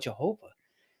 okay. Oh, Jehovah.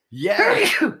 Yeah,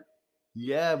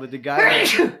 yeah. But the guy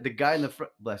in the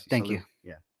front. Bless you. Thank Salute.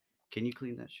 you. Yeah. Can you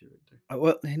clean that shit right there?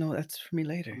 Well, that's for me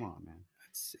later. Come on, man.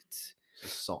 It's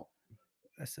It's salt.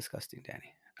 that's disgusting,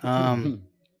 Danny. Um,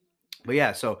 But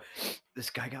yeah, so this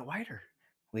guy got whiter.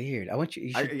 weird. I want you.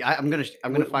 You should. I'm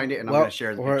gonna find it and I'm Well, gonna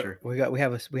share the picture. we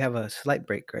have a slight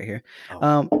break right here.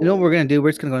 Oh, You know what we're gonna do?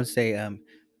 We're just gonna go and say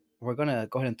we're gonna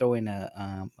go ahead and throw in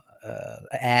a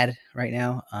ad right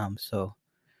now. So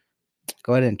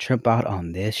go ahead and trip out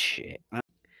on this shit. All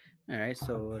right,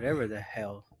 so whatever the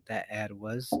hell that ad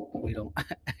was, we don't I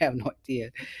have no idea,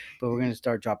 but we're gonna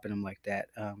start dropping them like that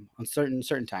on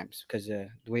certain times because the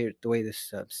way this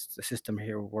the system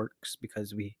here works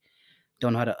because we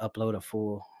don't know how to upload a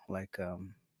full like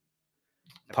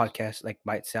podcast like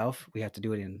by itself. We have to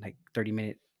do it in like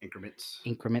 30-minute increments.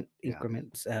 Yeah.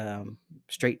 increments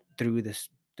straight through this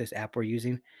app we're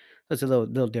using. So it's a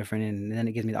little different, and then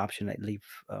it gives me the option to leave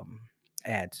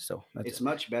ads. So that's It's it.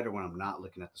 much better when I'm not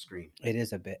looking at the screen. It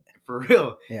is a bit. For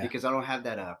real, Yeah. because I don't have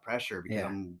that pressure because Yeah.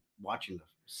 I'm watching the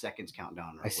seconds count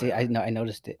down I or see. I whatever. know. I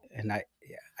noticed it, and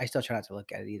yeah, I still try not to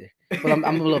look at it either. But I'm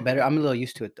a little better. I'm a little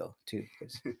used to it though too,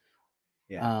 because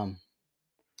Yeah, um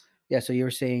yeah. So you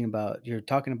were saying about you're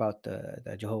talking about the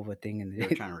Jehovah thing, and they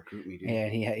were trying to recruit me, dude.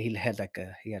 and he had like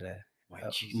White a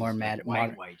more Jesus, like white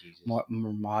modern white Jesus. more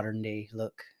modern day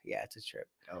look. Yeah, it's a trip.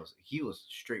 He was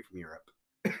straight from Europe,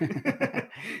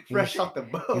 he was fresh off the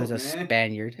he was boat, a man.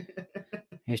 Spaniard.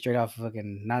 He was straight off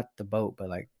fucking not the boat, but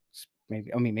like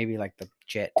maybe maybe like the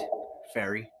jet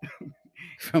Ferry.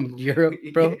 from Europe,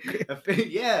 bro.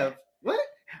 Yeah. What?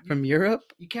 You, From Europe.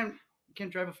 you can't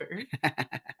drive a ferry?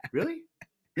 Really?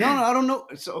 No, no, I don't know.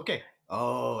 So okay.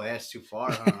 Oh, that's too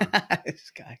far, huh?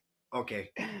 This guy.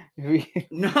 Okay. We-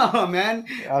 No, man.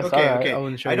 I'm Okay, sorry, I okay.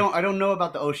 wasn't sure. I don't know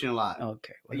about the ocean a lot.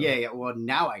 Okay, Yeah, whatever. yeah. Well,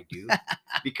 now I do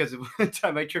because of one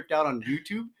time I tripped out on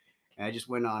YouTube and I just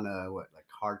went on what like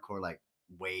hardcore like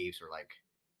waves or like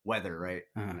weather, right?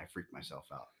 Uh-huh. And I freaked myself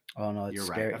out. Oh no, it's You're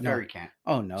right. scary. A No. ferry can't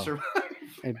Oh no. survive.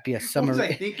 It'd be a What was I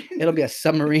submarine. thinking? It'll be a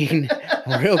submarine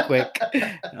real quick.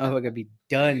 Oh, it could be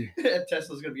done.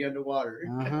 Tesla's gonna be underwater.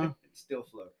 Uh huh. Still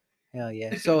float. Hell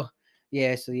yeah. So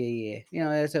yeah. So yeah. You know,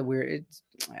 that's a weird. It's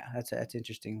yeah. That's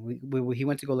interesting. He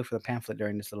went to go look for the pamphlet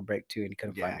during this little break too, and he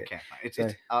couldn't Yeah, find I it. can't find So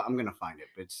I'm gonna find it,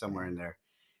 but it's somewhere in there.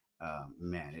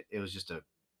 Man, it was just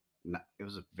it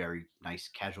was a very nice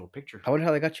casual picture. I wonder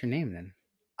how they got your name then.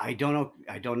 I don't know.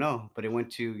 I don't know, but it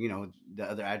went to the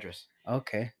other address.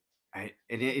 Okay. And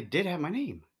it did have my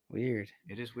name. Weird.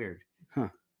 It is weird. Huh.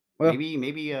 Well.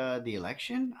 Maybe the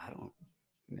election. I don't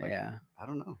like. Yeah. I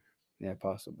don't know. Yeah.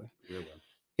 Possibly. Real well.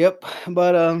 Yep.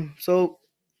 But so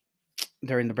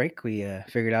during the break, we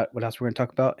figured out what else we're gonna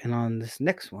talk about, and on this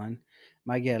next one,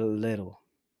 might get a little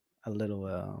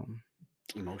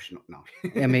Emotional. No.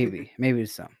 yeah, maybe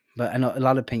it's some, but I know a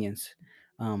lot of opinions.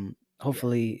 Yeah.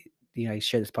 Hopefully, you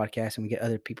share this podcast and we get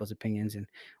other people's opinions. And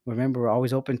remember, we're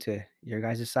always open to your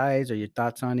guys' sides or your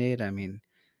thoughts on it. I mean,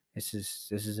 this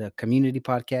is a community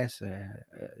podcast.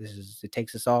 It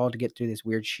takes us all to get through this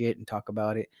weird shit and talk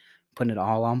about it, putting it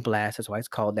all on blast. That's why it's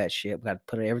called that shit. We got to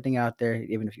put everything out there,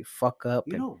 even if you fuck up.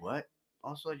 You And know what?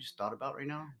 Also, I just thought about right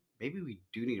now. Maybe we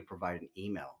do need to provide an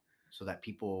email so that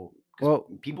because well,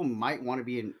 people might want to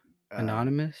be in.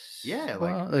 anonymous. Yeah, like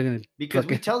Well, they're gonna because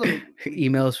we fucking tell them.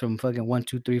 emails from fucking 1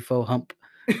 2 3 4 hump,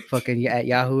 fucking at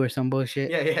Yahoo or some bullshit.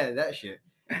 Yeah, yeah, that shit.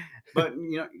 But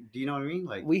do you know what I mean?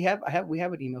 Like, We have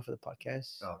an email for the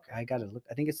podcast. okay. I gotta look.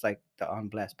 I think it's like the On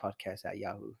Blast podcast at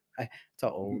Yahoo. It's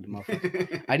all old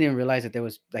motherfucker. I didn't realize that there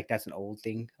was like that's an old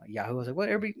thing. Like Yahoo. I was like, what?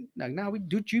 Everybody like now we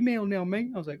do Gmail now,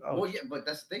 man. I was like, oh Well, yeah, but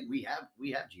that's the thing. We have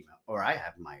Gmail, or I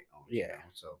have my own yeah.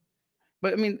 Gmail. So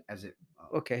But I mean, as it,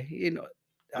 okay,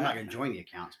 I'm not uh, gonna join the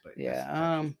accounts, but yeah,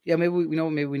 that's just yeah. Maybe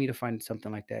maybe we need to find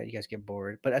something like that. You guys get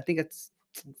bored, but I think I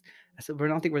said, I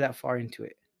don't think we're that far into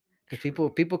it because true.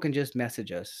 people can just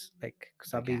message us like They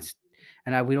stop being,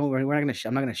 can. and we don't we're not gonna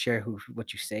I'm not gonna share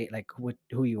what you say like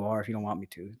who you are if you don't want me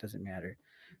to. It doesn't matter.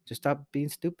 Just stop being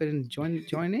stupid and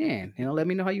join in. Let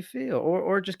me know how you feel,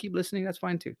 or just keep listening. That's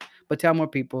fine too. But tell more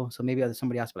people so maybe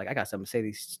somebody else will be like I got something to say to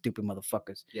these stupid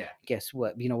motherfuckers. Yeah, Guess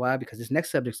what? You know why? Because this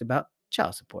next subject's about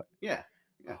child support. yeah,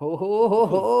 yeah. Ho ho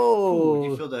ho Ooh, did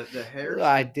you ho! feel the hairs?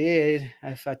 I did.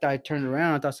 I thought I turned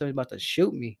around. I thought somebody was about to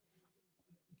shoot me.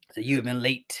 So you've been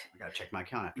late. I gotta check my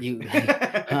account after. You,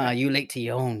 you late to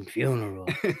your own funeral.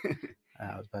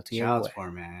 I was about to give Child away.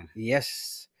 support, man.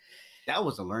 Yes, That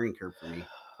was a learning curve for me,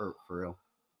 for real.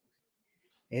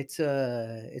 it's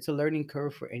a learning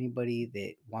curve for anybody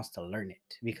that wants to learn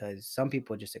it because some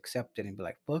people just accept it and be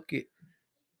like, "Fuck it,"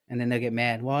 and then they get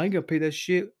mad. Well, I ain't gonna pay that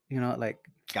shit. Like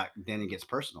Then it gets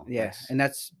personal. yeah,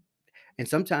 and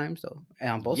sometimes though,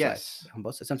 and Yes. on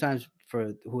both sides. Sometimes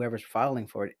for whoever's filing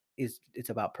for it, it's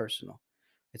about personal.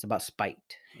 It's about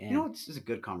spite. And This is a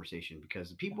good conversation because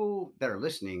the people that are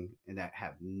listening and that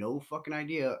have no fucking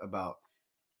idea about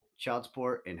child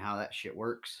support and how that shit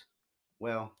works,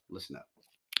 well, listen up.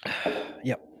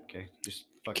 yep, Okay, just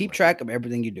fucking keep listen. track of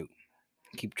everything you do.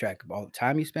 Keep track of all the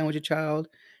time you spend with your child.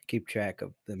 Keep track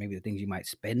of maybe the things you might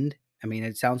spend. I mean,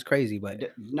 it sounds crazy,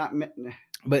 Not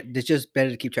but it's just better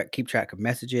to keep track of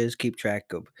messages, keep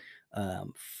track of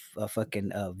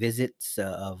fucking visits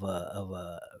of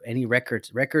any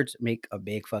records. Records make a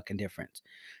big fucking difference.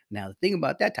 Now the thing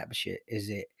about that type of shit is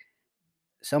that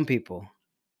some people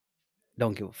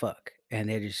don't give a fuck and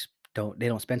they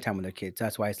don't spend time with their kids.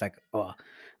 That's why it's like, oh,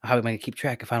 how am I gonna keep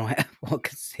track if I don't have one?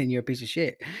 Because then you're a piece of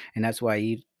shit, and that's why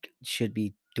you should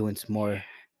be doing some more.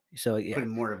 So yeah, Put in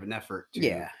more of an effort to.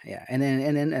 yeah. And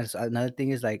then as another thing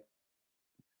is like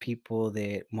people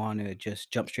that want to just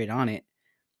jump straight on it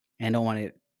and don't want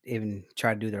to even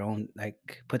try to do their own,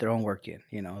 like put their own work in,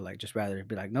 like just rather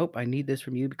be like, nope, I need this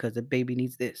from you because the baby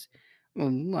needs this.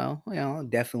 Well,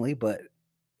 definitely, but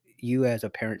you as a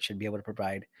parent should be able to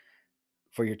provide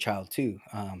for your child too.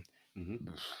 Hmm. I You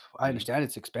know. understand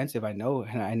it's expensive, I know,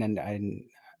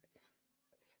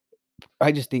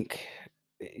 I just think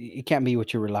it can't be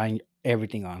what you're relying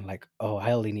everything on. Like, oh,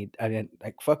 I only need, I didn't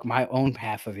like fuck my own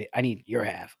half of it. I need your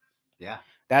half. Yeah.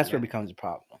 That's where it Yeah. becomes a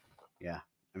problem. Yeah.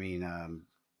 I mean,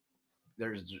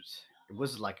 it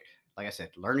was like I said,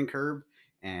 learning curve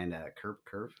and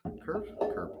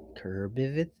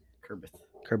Curbitive, curve.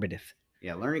 curbitive.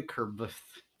 Yeah, learning curve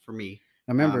for me.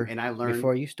 Now remember, And I learned.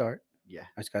 before you start, Yeah.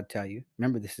 I just got to tell you.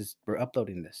 Remember, we're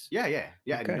uploading this. Yeah. Yeah.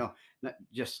 Yeah. Okay. Not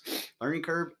just learning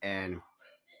curve, and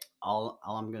all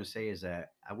I'm gonna say is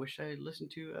that I wish I listened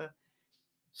to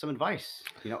some advice.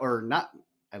 Or not.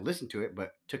 I listened to it,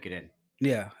 but took it in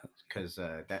Yeah. because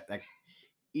that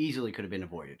easily could have been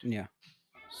avoided. Yeah.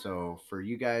 So for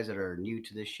you guys that are new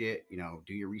to this shit,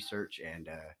 do your research and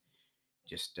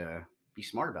just be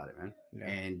smart about it, man. Yeah.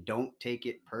 And don't take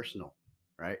it personal,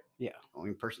 right? Yeah.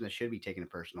 Only person that should be taking it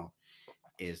personal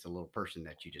is the little person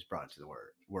that you just brought into the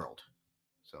world.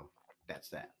 So that's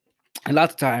that. And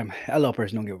lots of time, a little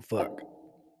person don't give a fuck.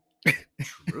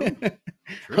 True. A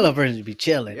little True. person should be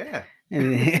chilling. Yeah.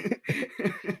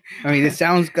 I mean, it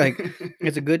sounds like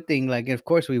it's a good thing. Like, of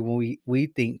course, we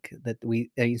think that I mean,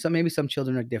 maybe some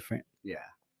children are different, Yeah.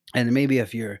 and maybe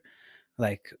if you're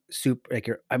like super, like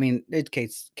you're, I mean, it's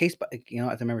case by,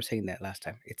 I remember saying that last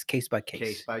time. It's case by Case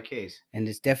case, by case. and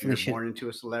it's If definitely you're should. born into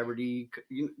a celebrity,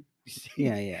 you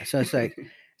Yeah, see. yeah.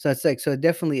 So it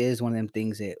definitely is one of them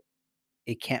things that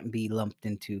it can't be lumped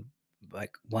into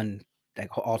like one,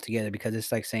 like all together, because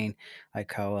it's like saying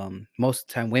like how most of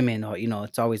the time women, or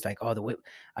it's always like, oh,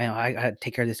 I gotta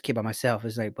take care of this kid by myself.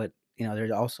 It's like, but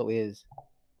there also is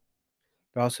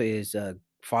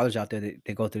fathers out there that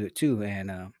they go through it too,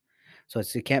 and so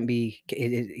it can't be,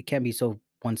 it can't be so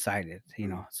one sided,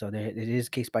 Mm, so there it is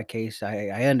case by case. I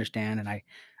understand, and I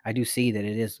do see that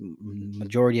it is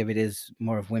majority of it is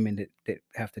more of women that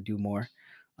have to do more.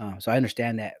 So I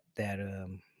understand that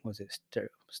was it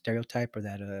stereotype, or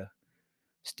that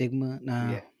stigma? No,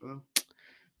 yeah. Well,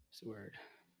 what's the word?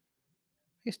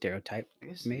 I guess stereotype, I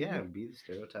guess yeah, maybe. it'd be the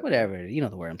stereotype. Yeah. Whatever, you know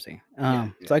the word I'm saying. Yeah.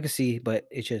 So Yeah. I can see, but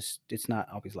it's not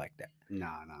always like that. No.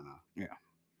 No. No. Yeah.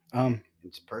 And Um.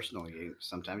 it's personal.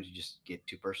 Sometimes you just get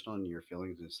too personal in your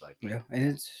feelings. And it's like, Yeah,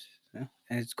 and yeah,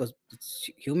 it's because it's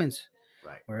humans.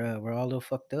 right. We're all a little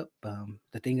fucked up.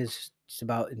 The thing is, it's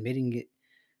about admitting it.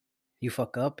 You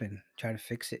fuck up and try to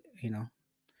fix it.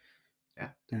 Yeah.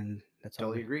 And that's all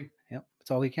Totally we. agree. Yep, that's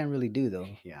all we can really do, though.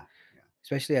 Yeah. Yeah.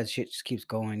 Especially as shit just keeps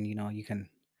going. You can.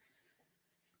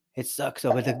 It sucks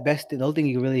though, but the only thing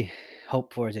you really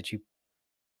hope for is that you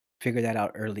figure that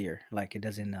out earlier. Like it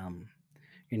doesn't.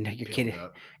 Your Build kid,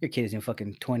 up. your kid isn't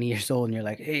fucking 20 years old, and you're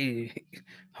like, hey,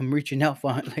 I'm reaching out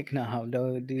for it. Like, no,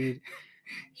 no, dude.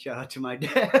 Shout out to my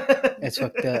dad. It's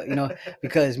fucked up,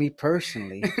 because me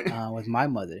personally, with my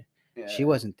mother, she Yeah.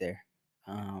 wasn't there,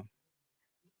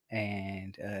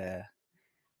 and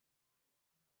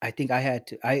I think I had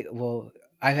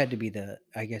to be the,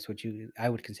 I guess what I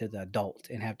would consider the adult,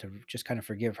 and have to just kind of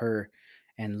forgive her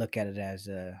and look at it as,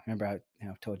 remember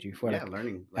I've told you before, Yeah. like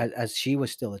Learning. Like. as she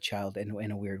was still a child in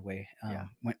a weird way, Yeah.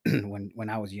 when when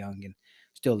I was young and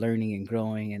still learning and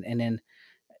growing, and then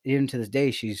even to this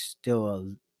day, she's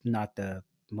still not the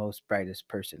most brightest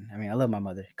person. I mean, I love my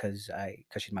mother because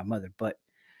she's my mother, but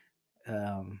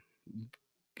um,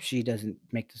 she doesn't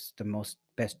make the most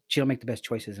best. She don't make the best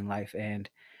choices in life, and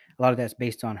a lot of that's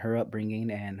based on her upbringing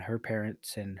and her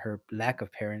parents and her lack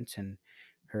of parents, and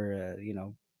her,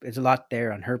 there's a lot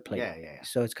there on her plate. Yeah. Yeah. Yeah.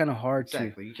 So it's kind of hard to.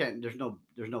 Exactly. You can't. There's no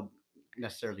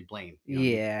necessarily blame.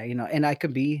 Yeah, and I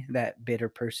could be that bitter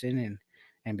person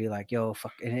and be like, "Yo,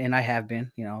 fuck," and I have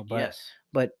been, Yes.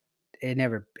 but it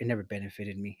never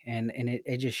benefited me, and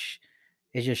it just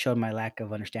showed my lack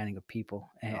of understanding of people,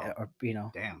 Oh, or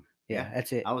damn. Yeah. yeah,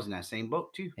 that's it. I was in that same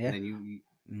boat too. And Yeah, then you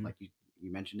mm, like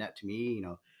you mentioned that to me.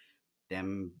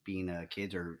 Them being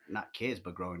kids or not kids,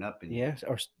 but growing up and yeah,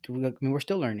 I mean, we're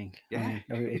still learning. I yeah,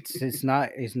 mean, it's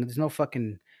not, there's no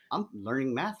fucking. I'm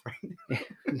learning math right now.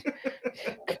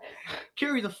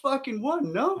 Carry the fucking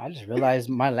one, no? I just realized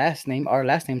our last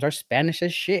names are Spanish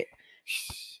as shit,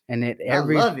 and it I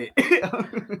every love it.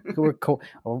 we're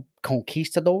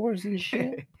conquistadors and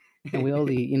shit. And we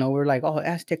only, we're like, oh,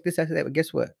 Aztec, this, Aztec that. But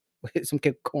guess what? some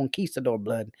conquistador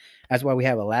blood. That's why we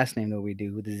have a last name that we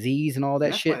do with the Z's and all And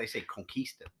that that's why shit. they say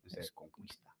conquista instead of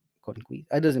conquista.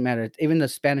 It doesn't matter. Even the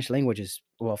Spanish language is,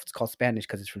 well, it's called Spanish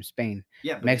because it's from Spain.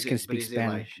 Yeah, but Mexicans speak is it like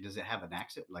Spanish. does it have an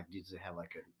accent? Like does it have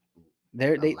like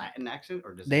They're a they Latin accent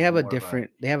or does it they have have a more of a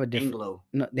different. They have a different. Anglo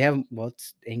No, they have, well,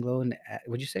 it's Anglo and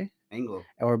what'd you say? Anglo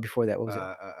Or before that, what was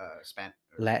it? span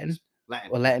or Latin.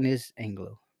 Latin Well, Latin Latin is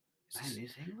Anglo. Latin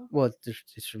is Anglo. Well,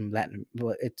 it's from Latin.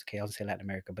 Well, it's okay. I'll say Latin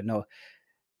America, but no.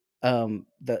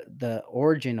 The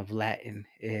origin of Latin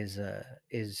is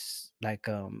like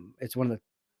it's one of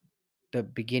the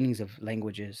beginnings of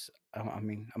languages. I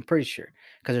mean, I'm pretty sure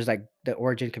because there's like the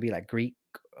origin could be like Greek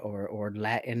or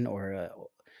Latin or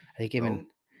I think even Rome,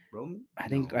 Rome? I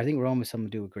No. think Rome has something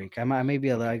to do with Greek. I might be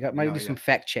a little, I Okay. got You might know, do yeah. some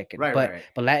fact checking, Right, right, right.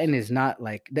 but Latin So is not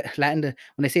like Latin. When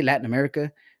they say Latin America,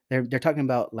 they're talking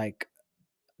about like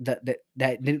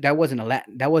that wasn't a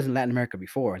Latin, that wasn't Latin America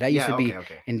before. That used to yeah, okay, be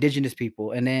okay. indigenous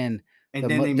people, and then And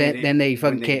then they made it then they when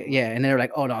fucking they came, yeah, and they're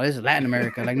like, oh no, this is Latin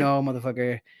America. Like, no,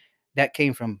 motherfucker, that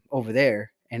came from over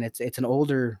there, and it's an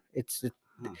older,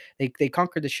 huh. they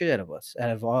conquered the shit out of us, out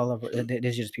of all of the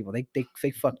indigenous people.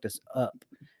 They fucked us up.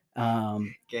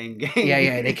 Um, Gang yeah, gang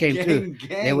yeah, they came through.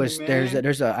 There gang was man.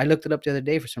 there's a I looked it up the other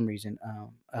day for some reason,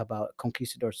 about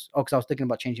conquistadors. Oh, because I was thinking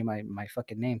about changing my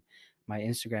fucking name, my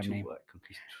Instagram To name. what?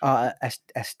 Conquistador.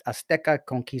 Azteca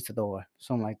Conquistador,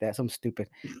 something like that, something stupid.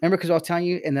 Remember, because I was telling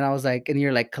you, and then I was like, and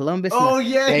you're like Columbus, and Oh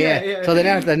yeah, yeah, yeah, yeah. yeah. So then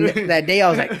after that day, I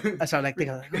was like, I started like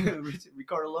thinking, like,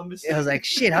 Ricardo Lumbus. I was like,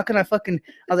 shit, how can I fucking?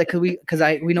 I was like,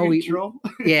 because we know You we, troll.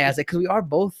 yeah, I was like, because we are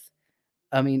both.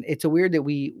 I mean, it's a weird that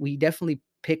we definitely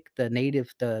pick the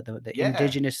native, the Yeah.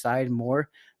 indigenous side more,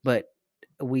 but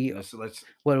we Let's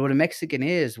what a Mexican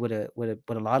is, what a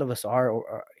lot of us are,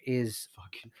 or is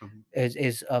fucking from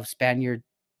is of Spaniards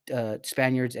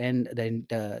and then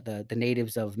the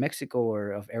natives of Mexico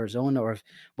or of Arizona or of,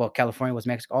 well, California was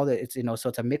Mexico. All that, it's, so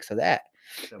it's a mix of that,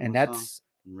 that and one song that's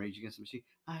from Rage Against the Machine.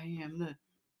 I am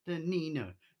the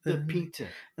Nina, the the Pinta,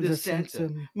 the the sense Santa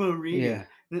of, yeah, Maria.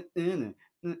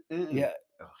 yeah.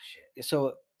 Oh shit.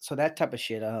 So that type of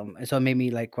shit, and so it made me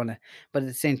like want to, but at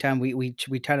the same time we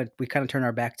kind of turn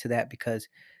our back to that because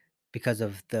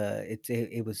of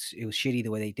it was shitty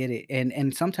the way they did it,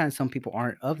 and sometimes some people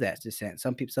aren't of that descent.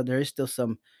 Some people, so there is still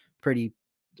some pretty,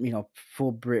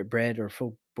 full bred or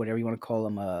full whatever you want to call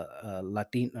them,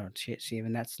 Latin or shit. See,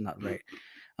 even that's not right.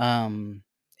 Um,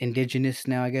 Indigenous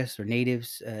now, I guess, or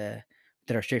natives,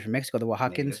 that are straight from Mexico, the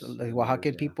Oaxacans, Natives, the natives, Oaxacan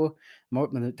yeah. people. More,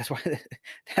 that's why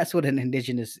that's what an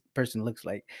indigenous person looks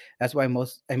like. That's why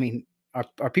most, I mean,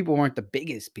 our people weren't the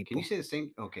biggest Can you people. say the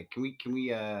same? Okay, can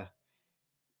we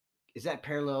is that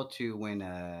parallel to when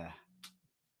nah,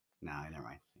 never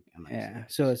mind. I'm not gonna say Yeah.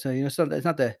 that. So so it's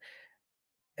not the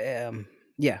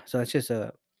yeah. So it's just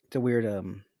it's a weird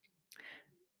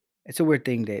it's a weird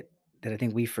thing that I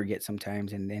think we forget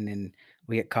sometimes, and then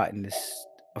we get caught in this.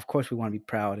 Of course, we want to be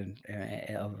proud and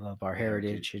of our The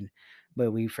heritage, heritage.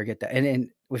 but we forget that, and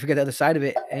we forget the other side of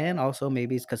it, and also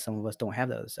maybe it's because some of us don't have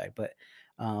the other side. But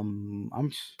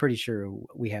I'm pretty sure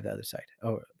we have the other side.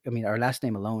 Or I mean, our last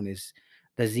name alone is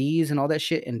the Z's and all that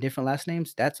shit, and different last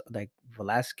names. That's like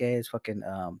Velasquez, fucking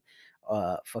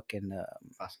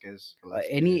Vasquez,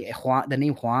 any Velasquez. Juan, the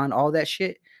name Juan, all that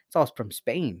shit, it's all from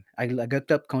Spain. I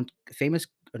looked up famous,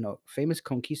 no, famous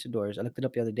conquistadors. I looked it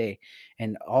up the other day,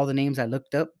 and all the names I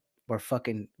looked up were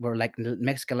like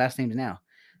Mexican last names now.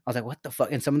 I was like, what the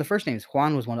fuck? And some of the first names,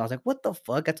 Juan was one. I was like, what the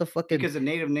fuck? That's a fucking, Because the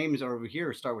native names over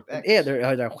here start with yeah. X. They're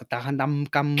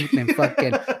and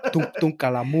fucking tung And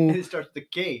kalamu. it starts with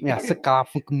K. Yeah,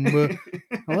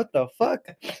 what the fuck?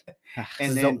 Ah,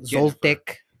 And then Jennifer.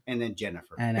 Zoltek And then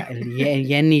Jennifer. and And then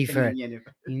Jennifer,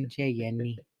 Jennifer.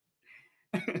 Jenny,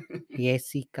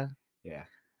 Jessica. Yeah.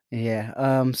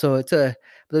 Yeah. So it's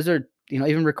those are,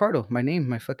 even Ricardo, my name,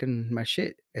 my fucking my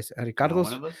shit. It's Not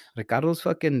one of us. Ricardo's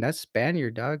fucking, that's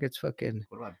Spaniard, dog. It's fucking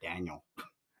What about Daniel?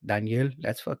 Daniel.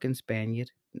 That's fucking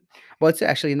Spaniard. Well, it's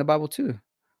actually in the Bible too.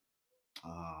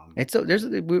 It's so there's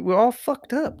we're all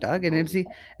fucked up, dog. And Oh, see,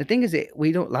 the thing is that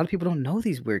we don't. A lot of people don't know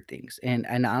these weird things, and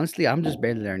honestly, I'm just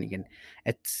barely learning, and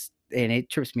it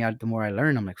trips me out. The more I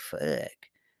learn, I'm like, fuck. you want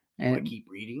to And keep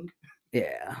reading?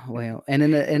 yeah, well, and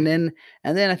then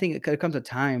I think it comes a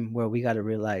time where we got to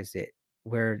realize that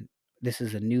where this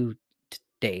is a new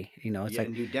day. It's Yeah, a like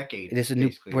new decade, this is new.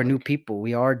 basically. We're new Like people.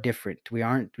 We are different. We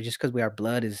aren't just because we our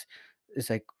blood is. It's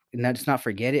like, not just not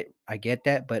forget it. I get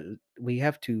that, but we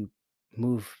have to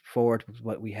move forward with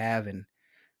what we have and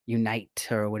unite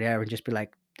or whatever, and just be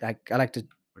like I like to.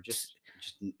 or just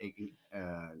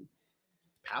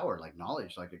power, like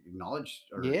knowledge, like acknowledge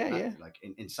or Yeah, not yeah, like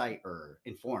insight or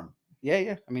inform. yeah,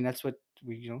 yeah. I mean, that's what.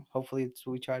 we hopefully it's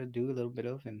what we try to do a little bit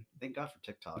of. And Thank God for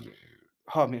TikTok.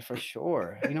 oh, I mean, for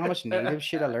sure. You know how much native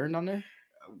shit I learned on there.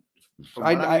 From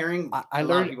I what I'm I hearing, I a lot of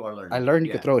learned people are I learning. learned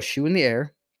you could Yeah. throw a shoe in the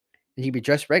air and you be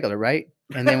dressed regular, right?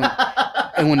 And then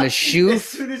when the shoe As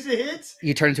soon as it hits,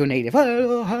 you turn into a native. you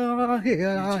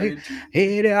turn into.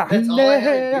 Yeah, That's all I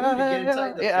had to do to get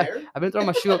inside the fair. I've been throwing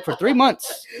my shoe up for 3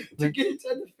 months. To get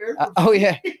inside the fair for Oh free.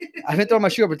 yeah, I've been throwing my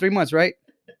shoe up for 3 months, right?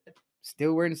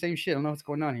 Still wearing the same shit. I don't know what's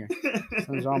going on here.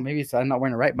 Something's wrong. Maybe I'm not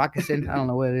wearing the right moccasin. I don't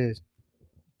know what it is.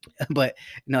 But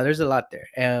no, there's a lot there.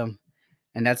 And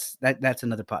that's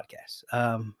another podcast.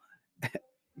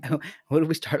 What did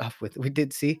we start off with? We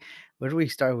did see. Where did we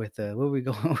start with? Where are we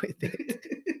going with it?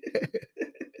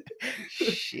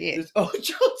 Shit. Just, oh,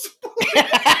 child support.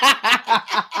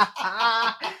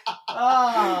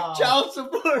 Oh, Child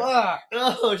support. fuck.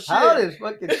 Oh shit. How does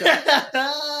fucking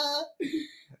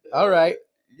all right.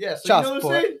 Yeah, so Child you know what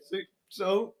I'm support. saying?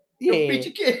 So Yeah. don't beat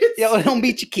your kids. Yeah, don't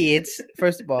beat your kids.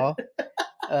 First of all,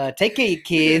 take care of your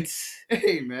kids.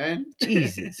 Hey man.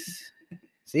 Jesus.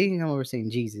 See, I'm over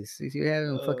saying Jesus. See,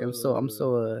 I'm fucking. Was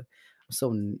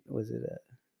it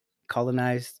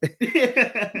colonized?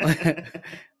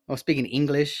 I'm speaking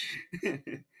English.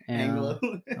 Anglo.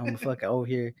 I'm fucking over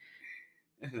here.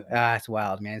 It's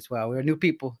wild, man. It's wild. We're new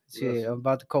people. Shit, I'm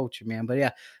about the culture, man. But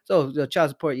yeah, so the child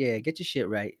support, yeah, get your shit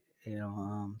right.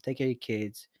 Take care of your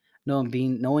kids.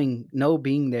 Being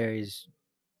there is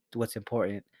what's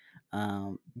important.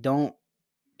 Don't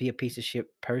be a piece of shit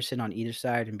person on either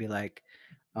side and be like,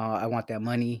 I want that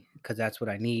money because that's what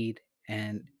I need,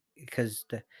 and because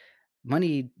the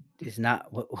money is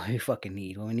not what we fucking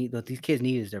need. What these kids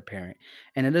need is their parent,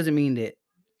 and it doesn't mean that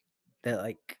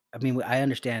like I mean I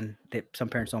understand that some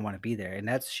parents don't want to be there, and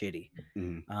that's shitty.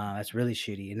 Mhm. That's really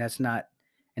shitty, and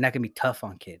and that can be tough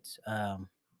on kids.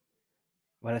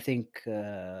 But I think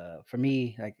for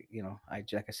me, like I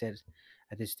said,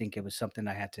 I just think it was something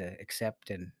I had to accept,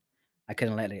 and I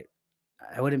couldn't let it.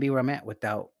 I wouldn't be where I'm at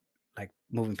without like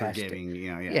moving past it. Forgiving,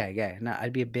 yeah. Yeah, yeah. No,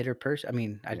 I'd be a bitter person. I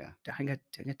mean, Yeah. I got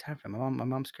time for my mom. My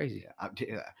mom's crazy.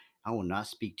 Yeah. I will not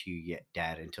speak to you yet,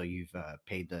 Dad, until you've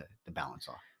paid the balance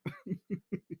off.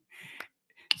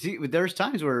 See, there's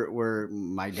times where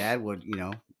my dad would,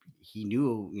 he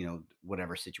knew,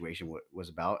 whatever situation was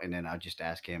about, and then I'd just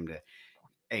ask him to,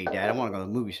 hey, Dad, I want to go to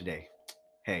the movies today.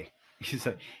 Hey, he's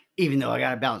like, even though I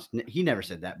got a balance, he never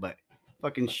said that, but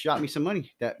fucking shot me some money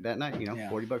that night, Yeah.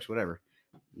 $40, whatever,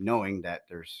 knowing that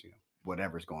there's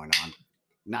whatever's going on.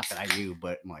 Not that I knew,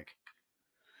 but I'm like,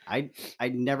 I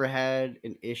never had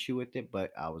an issue with it,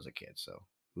 but I was a kid, so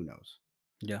who knows?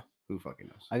 Yeah. Who fucking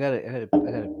knows? I gotta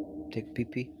take a pee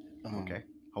pee. Okay,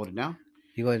 hold it down.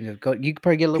 You go ahead and go. You could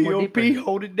probably get a little more Pop, deeper.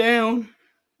 hold it down.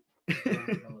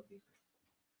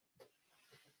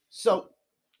 So,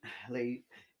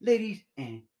 ladies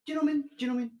and gentlemen.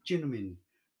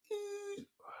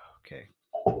 Okay,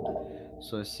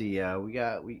 so let's see.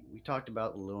 We talked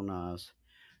about Lil Nas.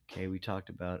 Okay, we talked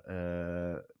about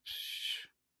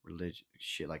religion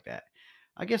shit like that.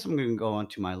 I guess I'm gonna go on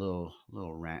to my little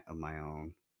rant of my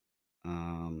own.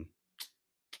 Um,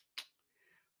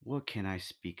 what can I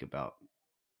speak about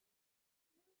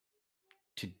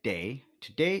today?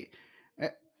 Today, uh,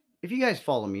 if you guys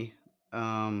follow me,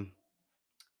 um,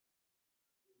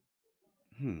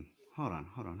 hmm, hold on.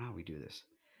 How we do this?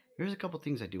 Here's a couple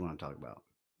things I do want to talk about.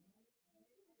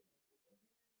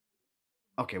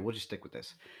 Okay, we'll just stick with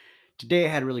this. Today I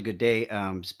had a really good day.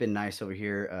 It's been nice over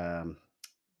here.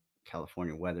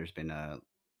 California weather's been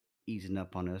easing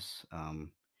up on us.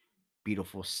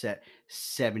 Beautiful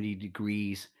 70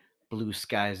 degrees, blue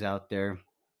skies out there.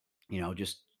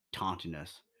 Just taunting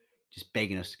us, just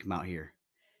begging us to come out here.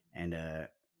 And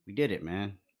we did it, man.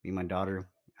 Me and my daughter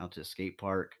out to the skate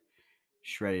park,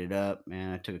 shredded it up,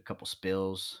 man. I took a couple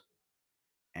spills,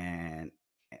 and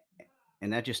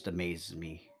and that just amazes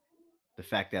me. The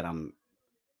fact that I'm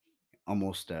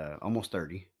almost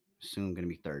 30, soon gonna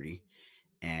be 30,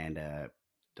 and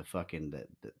the fucking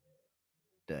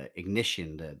the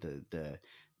ignition,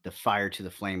 the fire to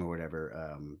the flame or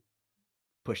whatever,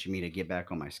 pushing me to get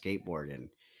back on my skateboard and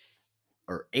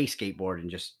or a skateboard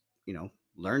and just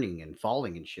learning and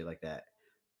falling and shit like that.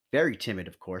 Very timid,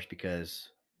 of course, because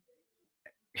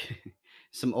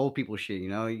some old people shit.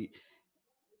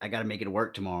 I got to make it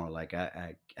work tomorrow. Like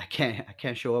I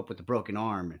can't show up with a broken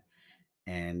arm,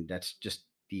 and that's just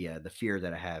the fear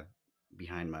that I have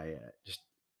behind my just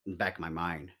in the back of my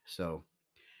mind. So,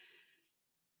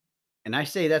 and I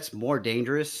say that's more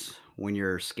dangerous when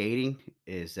you're skating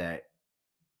is that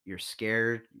you're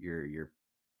scared, you're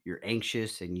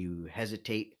anxious, and you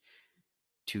hesitate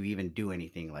to even do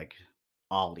anything like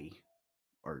ollie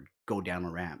or go down a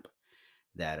ramp.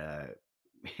 that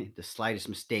the slightest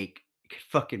mistake could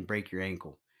fucking break your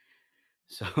ankle.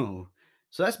 So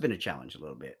so that's been a challenge a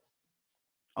little bit.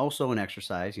 Also, an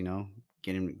exercise,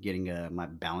 getting my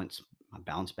balance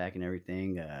back and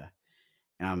everything.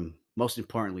 And most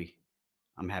importantly,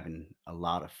 I'm having a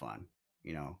lot of fun.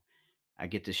 You know, I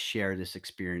get to share this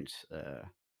experience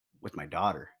with my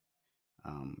daughter.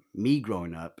 Me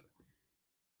growing up,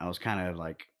 I was kind of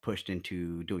like pushed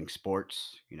into doing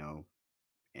sports,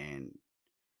 and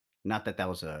not that that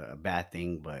was a bad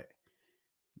thing, but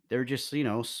there are just,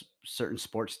 certain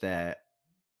sports that,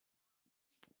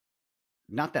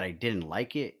 not that I didn't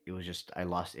like it, it was just I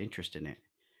lost interest in it.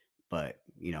 But,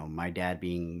 my dad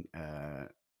being, a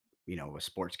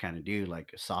sports kind of dude,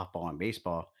 like softball and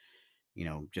baseball,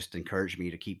 just encouraged me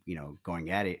to keep,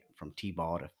 going at it from T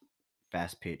ball to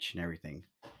fast pitch and everything.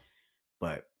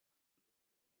 But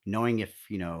knowing if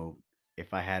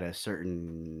I had a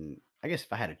certain, I guess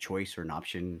if I had a choice or an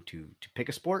option to pick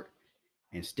a sport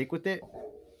and stick with it,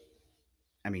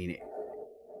 I mean,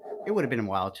 it would have been a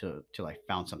while till I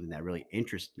found something that really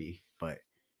interested me. But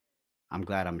I'm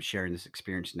glad I'm sharing this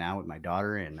experience now with my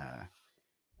daughter and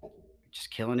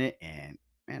just killing it. And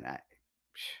man,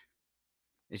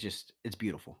 it's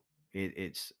beautiful.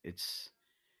 It's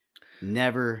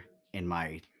never in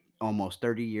my almost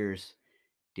 30 years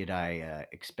did I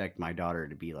expect my daughter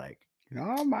to be like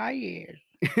Oh my ears.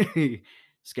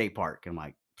 skate park. I'm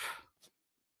like,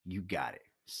 you got it.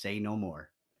 Say no more.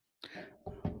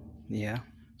 Yeah,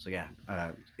 So yeah,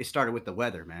 it started with the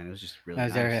weather, man. It was just really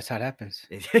that's there. nice. That's how it happens.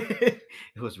 It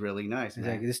was really nice, It's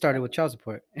like man. this started with child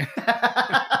support.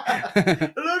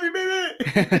 I love you,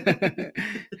 baby.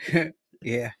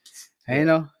 Yeah, I Yeah.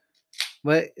 know,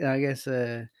 but I guess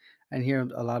I didn't hear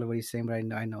a lot of what he's saying, but I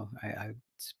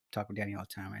talk with Danny all the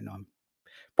time. I know him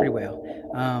pretty well.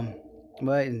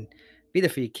 But and be there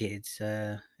for your kids,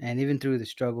 and even through the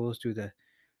struggles, through the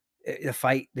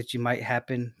fight that you might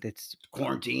happen. That's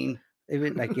Quarantine.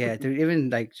 even like yeah, through even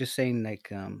like just saying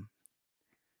like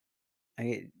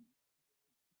I,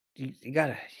 you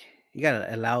gotta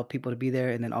allow people to be there,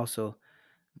 and then also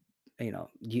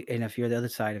and if you're the other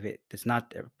side of it that's not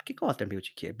there, you go out there and be with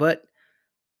your kid. But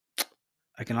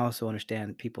I can also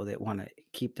understand people that want to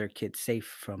keep their kids safe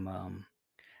from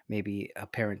maybe a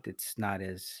parent that's not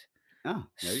as Oh,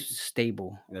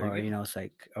 stable, there you or go. it's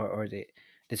like or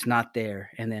that's not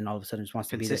there, and then all of a sudden just wants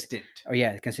to be there, Consistent. or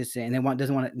yeah, consistent, and then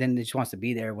doesn't want to, then it just wants to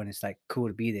be there when it's like cool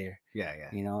to be there. Yeah, yeah,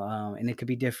 And it could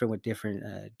be different with different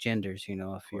genders.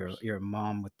 of If you're course. a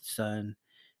mom with the son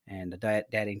and the dad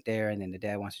ain't there, and then the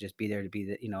dad wants to just be there to be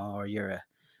the, or you're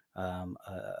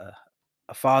a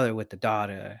father with the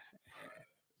daughter,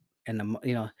 and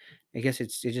I guess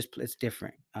it's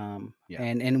different. Yeah.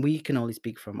 And we can only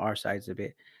speak from our sides of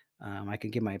it. I can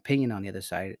give my opinion on the other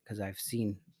side because I've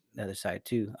seen the other side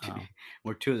too.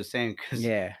 We're two of the same because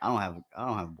Yeah, I don't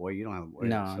have a boy. You don't have a boy,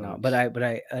 no, so no,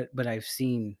 it's but I've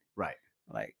seen, right.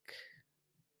 like,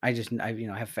 have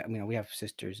we have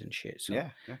sisters and shit, so Yeah,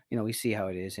 yeah. we see how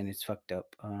it is, and it's fucked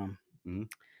up. Hmm.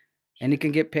 And it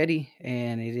can get petty,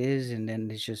 and it is, and then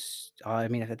it's just, I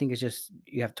mean, I think it's just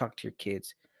you have to talk to your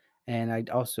kids. And I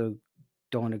also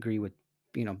don't agree with,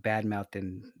 bad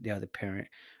mouthing the other parent,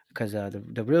 because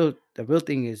the real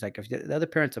thing is, like, if the other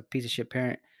parent's a piece of shit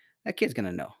parent, that kid's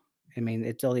gonna know. I mean,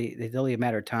 it's only a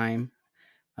matter of time,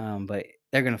 but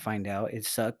they're gonna find out. It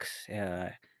sucks,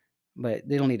 but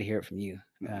they don't need to hear it from you.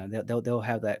 No. They'll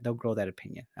have that, they'll grow that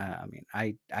opinion. I mean,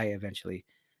 I eventually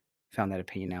found that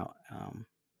opinion out,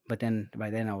 but then by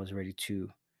then I was already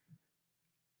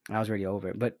over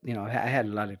it. But I had a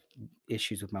lot of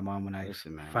issues with my mom when I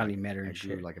Listen, man. finally met her I and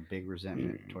grew shit. like a big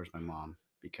resentment Mm. towards my mom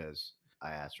because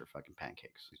I asked for fucking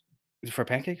pancakes. For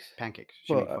pancakes? Pancakes.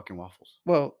 She Well, made fucking waffles.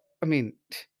 I mean,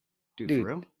 Dude, for dude,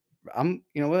 real?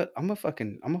 you know what? I'm a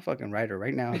fucking writer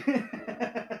right now.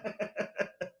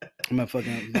 I'm a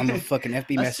fucking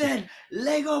FB I message. said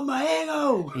Lego my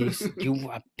ego. You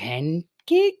want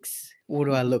pancakes? What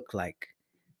do I look like?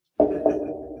 I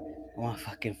want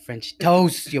fucking French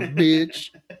toast, you bitch.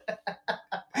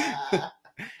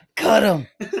 Cut them.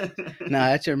 Nah,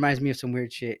 that shit reminds me of some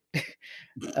weird shit.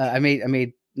 I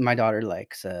made my daughter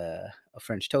likes a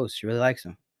French toast. She really likes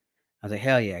them. I was like,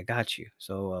 hell yeah, I got you.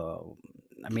 So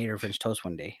I made her French toast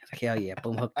one day. I was like, hell yeah,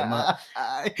 boom, hooked them up.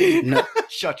 No,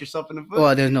 Shot yourself in the foot.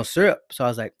 well, there's no syrup, so I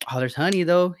was like, oh, there's honey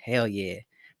though. Hell yeah,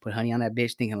 put honey on that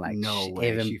bitch, thinking like, No way.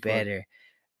 even She fucked. better.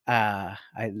 I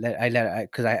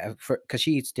let because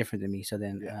she eats different than me. So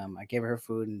then Yeah. I gave her her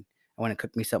food, and I went to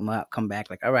cook me something up. Come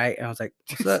back like, all right, and I was like,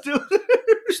 what's up? Still.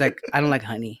 She's like, I don't like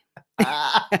honey.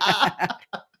 I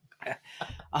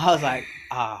was like,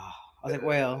 I was like,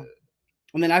 well,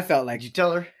 and then I felt Did like, you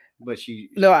tell her? But she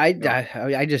No, oh,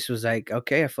 I just was like,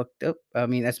 okay, I fucked up. I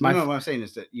mean, that's no, my no, what I'm saying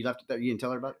is that you left it there, you didn't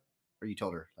tell her about it? Or you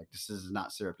told her, like, "This is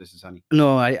not syrup, this is honey."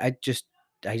 no, I just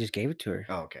gave it to her.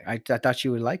 Oh, okay. I thought she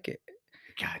would like it.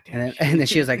 God And damn then and then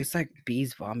she was like, shit. "It's like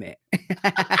bees vomit."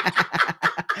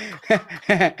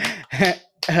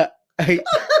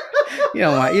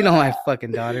 You know my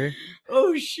fucking daughter.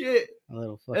 Oh, shit. A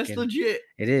little That's fucking legit.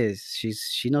 it is.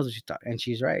 She knows what she's talking, and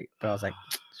she's right. But I was like,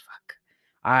 "Fuck."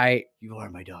 I You are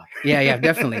my daughter. Yeah,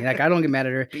 definitely. Like I don't get mad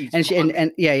at her, Beats and she vomit.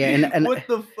 and yeah, and What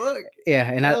the fuck? yeah,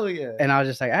 Hell yeah. and I was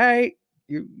just like, "All right,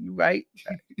 you right,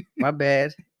 my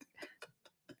bad."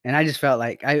 And I just felt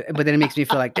like but then it makes me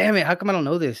feel like, damn it, how come I don't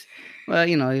know this? Well,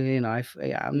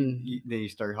 yeah, Then you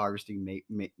start harvesting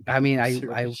I mean, maple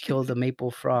syrup I and shit. killed a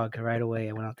maple frog right away.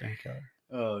 I went out there and killed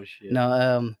her. Oh, shit.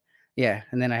 No, yeah,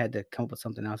 and then I had to come up with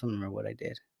something else. I don't remember what I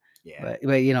did, Yeah. but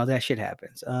that shit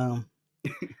happens.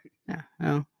 Yeah,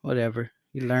 well, whatever.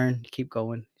 You learn, you keep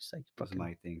going. It's like This is fucking.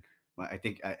 my thing. I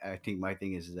think my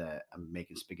thing is that I'm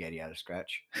making spaghetti out of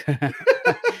scratch.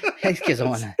 These kids don't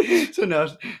wanna. so now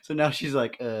so now she's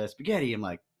like, spaghetti. I'm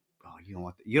like, oh,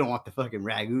 you don't want the fucking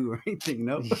ragu or anything,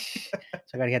 no? So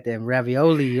I gotta get them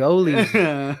ravioli, olies.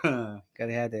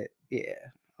 Gotta have that, yeah,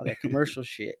 all that commercial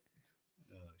shit.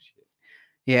 Oh shit.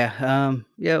 Yeah,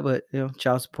 yeah, but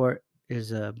child support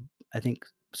is I think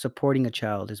supporting a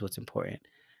child is what's important.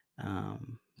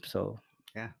 So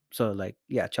Yeah. like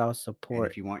yeah, child And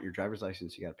support. if you want your driver's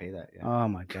license, you got to pay that. Yeah. Oh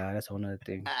my god, that's a whole nother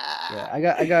thing. Yeah,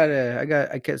 Ah,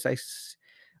 I guess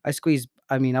I squeezed.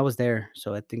 I mean, I was there,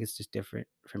 so I think it's just different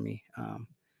for me.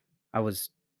 I was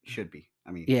should be.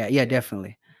 I mean, yeah, yeah.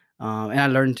 definitely. And I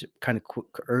learned kind of quick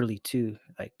early too.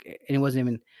 Like, and it wasn't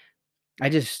even. I I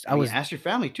mean, was ask your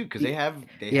family too, because Y they yeah,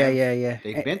 have yeah.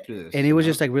 they've been through And this. it You was know.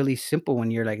 just, like, really simple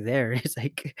when you're, like, there. It's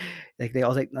like, they I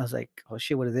was like, "Oh,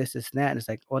 shit, what is this, and that?" And it's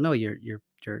like, "Oh, no, you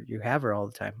have her all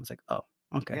the time." It's like, "Oh,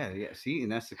 okay." Yeah, yeah. See,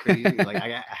 and that's the crazy. Like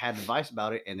I had advice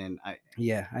about it, and then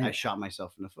Yeah, I shot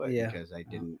myself in the foot yeah, because I uh,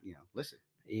 didn't, listen.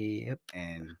 yep,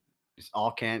 And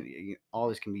all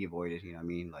this can be avoided. You know what I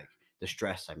mean? Like the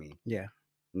stress. I mean, yeah,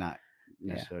 not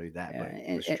yeah, necessarily that, yeah,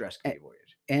 but the stress can be avoided.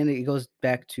 and it goes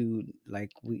back to,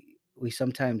 like, we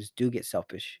sometimes do get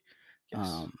selfish,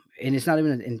 Yes. and it's not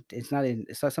even it's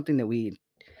not something that we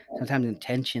sometimes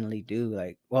intentionally do.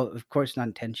 Like, well, of course not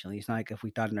intentionally. It's not like if we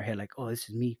thought in our head like, oh, this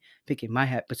is me picking my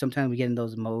hat, but sometimes we get in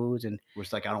those modes and Where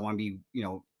it's like I don't want to be,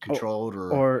 or controlled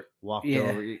or or walked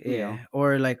yeah, over.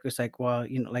 or like it's like, well,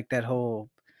 like that whole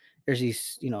there's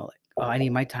these, like, oh, I need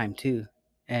my time too,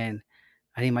 and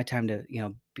I need my time to,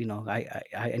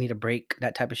 I need a break,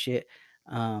 that type of shit.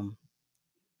 um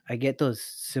I get those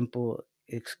simple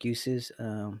excuses,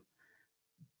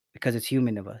 because it's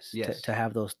human of us Yes. to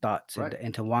have those thoughts Right.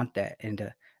 and to want that and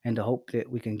to hope that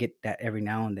we can get that every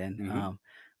now and then. Mm-hmm.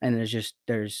 And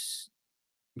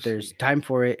there's time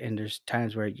for it, and there's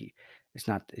times where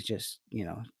it's just,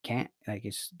 can't, like,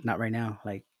 it's not right now,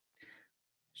 like,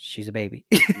 she's a baby.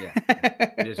 Yeah.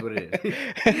 Yeah. It is what it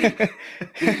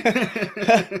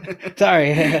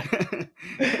Sorry. is.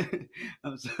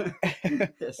 I'm sorry.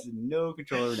 There's no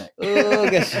control over Oh,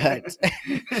 guess what?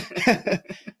 that.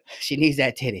 She needs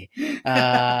that titty.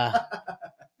 I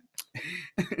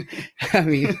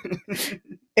mean,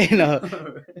 you know,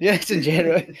 just in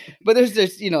general. But there's,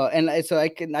 and so I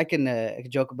can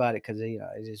joke about it because, it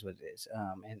is what it is.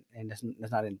 And that's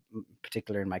not in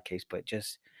particular in my case, but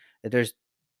just that there's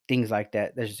things like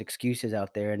that. There's excuses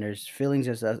out there, and there's feelings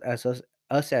us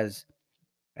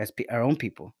our own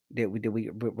people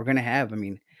we're gonna have. I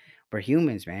mean, we're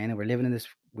humans, man, and we're living in this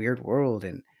weird world,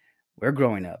 and we're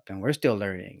growing up, and we're still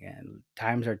learning, and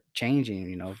times are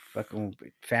changing. Fucking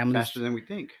Faster families. than we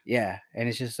think. Yeah, and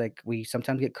it's just like we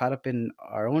sometimes get caught up in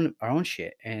our own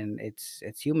shit, and it's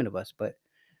human of us. But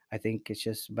I think it's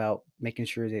just about making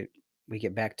sure that we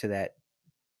get back to that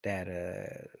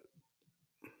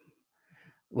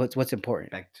what's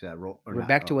important. Back to that role or We're not?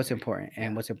 back to Oh, what's okay. important,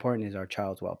 and Yeah. what's important is our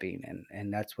child's well-being,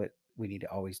 and that's what we need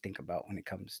to always think about when it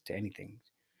comes to anything.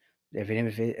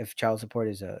 If child support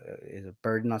is a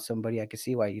burden on somebody, I can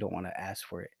see why you don't want to ask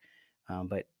for it.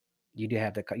 But you need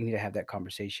to have that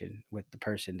conversation with the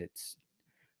person and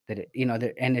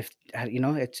if I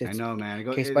it's know, man.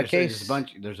 case by There's a case.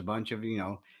 bunch. There's a bunch of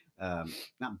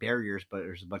not barriers, but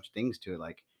there's a bunch of things to it.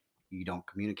 Like you don't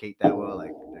communicate that well.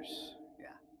 Like yeah,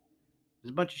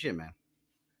 there's a bunch of shit, man.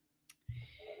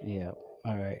 Yeah.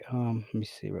 All right. Let me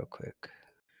see real quick.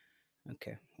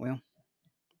 Okay. Well.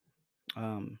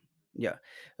 Um. Yeah.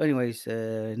 Anyways,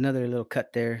 another little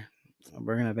cut there.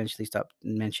 We're gonna eventually stop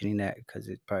mentioning that because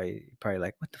it probably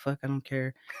like, what the fuck, I don't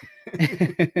care.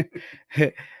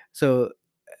 So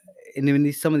and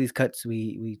then some of these cuts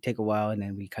we take a while and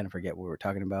then we kind of forget what we're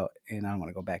talking about, and I don't want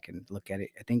to go back and look at it.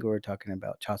 I think we were talking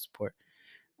about child support,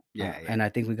 Yeah, yeah. and I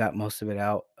think we got most of it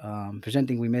out. If there's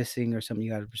anything we missing or something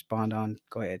you got to respond on,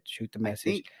 go ahead, shoot the I message.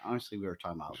 think honestly we were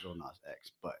talking about Lil Nas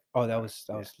X, but Oh, that yeah. was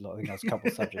I think that was a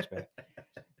couple subjects, man.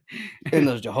 And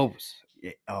those Jehovah's.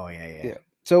 Yeah. Oh yeah, yeah. Yeah.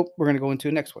 So we're gonna go into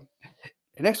the next one.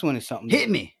 The next one is something Hit that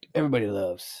me. everybody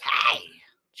loves. Hey.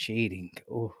 Cheating.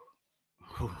 Oh,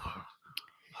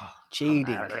 cheating.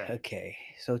 Okay.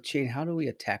 So cheating. How do we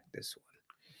attack this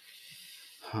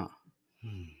one?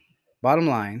 Huh. Bottom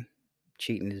line,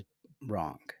 cheating is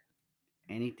wrong.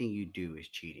 Anything you do is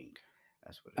cheating.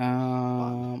 That's what it is.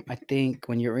 Bottom line. I think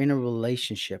when you're in a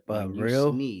relationship, When you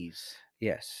real sneeze,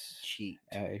 yes, cheat.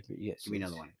 yes, Give me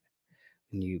another yes.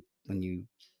 one. When you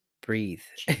breathe,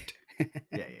 Cheat. Yeah,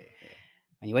 yeah, yeah.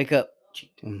 when you wake up,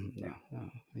 Cheat. no, no.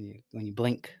 When you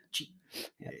blink, Cheat.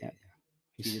 yeah, Yeah,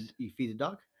 yeah, yeah. You feed the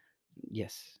dog?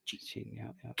 yes, Cheat. cheating.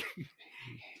 Yeah, yeah.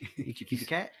 Did you feed the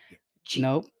cat? Yeah. Cheat.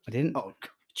 Nope, I didn't. Oh,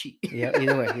 cheat. Yeah,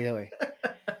 either way, either way.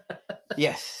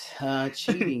 Yes,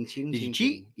 cheating, cheating, Did you cheating, cheat?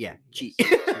 cheating. Yeah, cheat.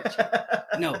 Yes,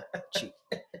 cheat. No, cheat.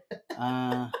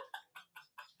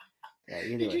 Yeah,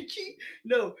 either Did way. you cheat?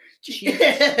 No, Cheat.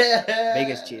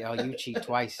 Vegas cheat. Oh, you cheat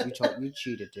twice. You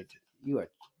cheated. You are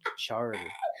charity.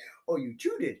 Oh, you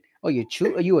cheated. Oh, you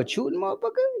cheat? Are you a cheating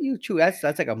motherfucker? You cheat? That's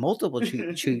like a multiple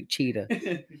cheetah.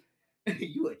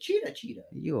 You a cheetah.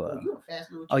 You Oh, a you a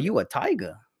fast little oh, cheetah. you a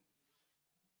tiger.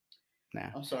 Nah.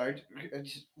 I'm sorry.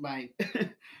 My.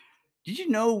 Did you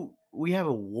know we have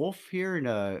a wolf here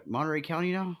in Monterey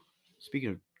County now? Speaking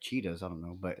of cheetahs, I don't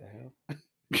know, but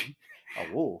The hell?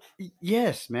 A wolf.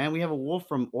 yes, man, we have a wolf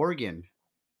from Oregon.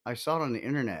 I saw it on the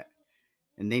internet,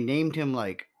 and they named him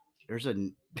like there's a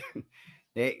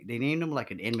they named him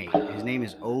like an inmate. His name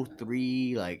is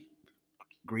O3 like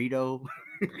Greedo,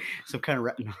 some kind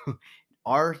of no,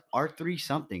 R3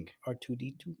 something.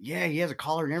 R2D2. Yeah, he has a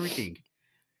collar and everything.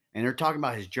 And they're talking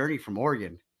about his journey from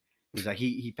Oregon. He's like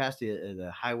he passed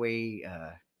the highway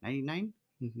 99.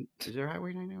 Mm-hmm. Is there a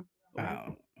highway 99?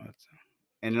 Oh,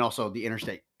 And then also the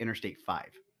Interstate 5.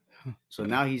 So yeah.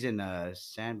 now he's in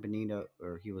San Benito,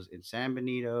 or he was in San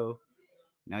Benito.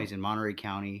 Now he's in Monterey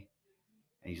County,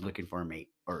 and he's looking for a mate,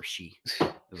 or she is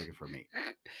looking for a mate.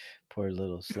 Poor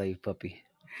little slave puppy.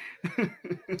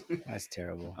 That's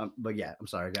terrible. But yeah, I'm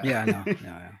sorry, guys. Yeah, I know.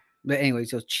 Yeah. But anyway,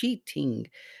 so cheating.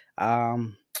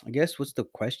 I guess what's the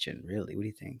question really? What do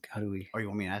you think? How do we? Or you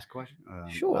want me to ask a question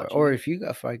Sure. about Or cheating? if you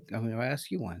got, I mean, I'll ask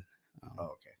you one. Oh,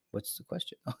 okay. What's the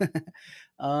question?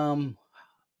 um.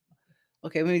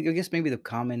 Okay. I guess maybe the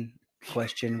common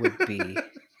question would be,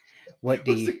 what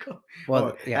do What's you? it called? Well,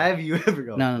 Oh, yeah. have you ever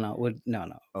go? No, no, no.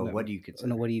 No. Oh, what do you No.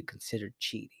 consider? What do you consider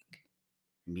cheating?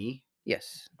 Me?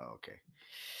 Yes. Oh, okay.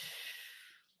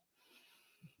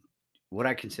 What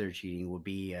I consider cheating would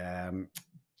be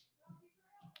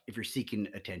if you're seeking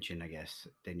attention, I guess,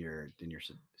 then your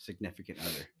significant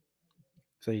other.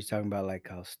 So you're talking about like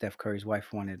how Steph Curry's wife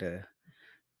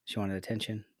she wanted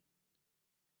attention.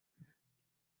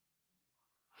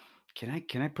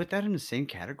 Can I put that in the same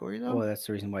category though? Well, that's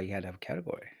the reason why you had to have a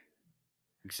category.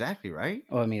 Exactly right.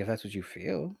 Well, I mean, if that's what you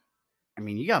feel. I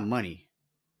mean, you got money,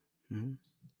 Mhm.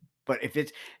 but if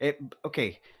it's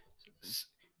okay,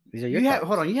 These are your you have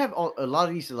hold thoughts. on. You have a lot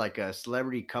of these like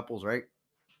celebrity couples, right?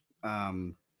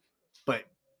 But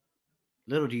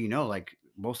little do you know, like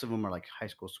most of them are like high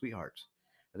school sweethearts.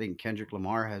 I think Kendrick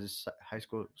Lamar has a high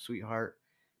school sweetheart.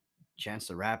 Chance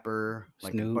the Rapper,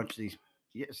 like a bunch Snoop, of these.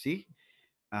 Yeah, see.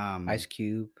 Ice Um,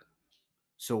 Cube,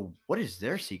 so what is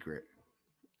their secret?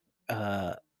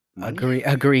 uh, Money,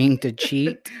 agreeing to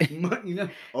cheat. money,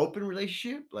 open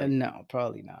relationship. Like No,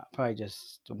 probably not. Probably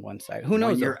just one side. Who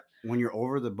knows though? when you're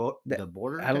over That the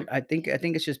border I don't. type. I think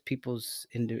it's just people's.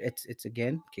 It's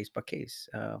again case by case.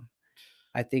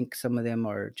 I think some of them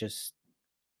are just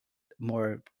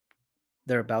more.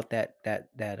 They're about that.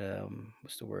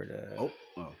 What's the word? Oh,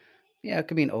 Yeah, it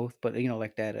could be an oath, but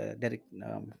like that I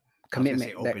was gonna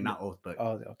say commitment. open, not oath, but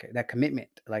Oh, okay, that commitment,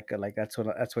 like that's what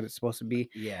it's supposed to be.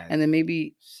 yeah, And then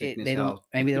maybe sickness, they don't health.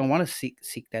 maybe they don't want to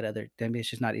seek that other. Maybe it's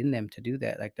just not in them to do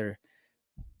that. Like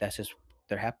that's just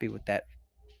they're happy with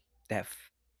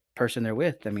person they're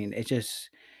with. I mean,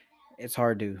 it's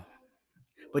hard to.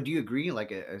 But do you agree,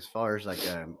 like as far as like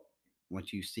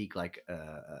once you seek like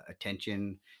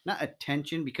attention, not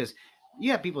attention, because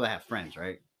you have people that have friends,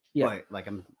 right? Yeah, But like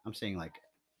I'm saying like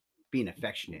being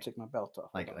affectionate, take my belt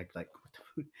off. Hold like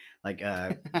like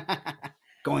on.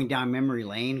 going down memory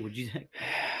lane. Would you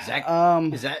is that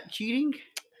um, is that cheating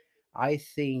I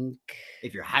think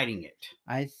if you're hiding it?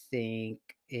 I think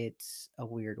it's a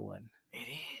weird one.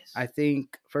 It is. I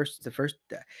think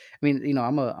I mean,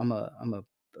 I'm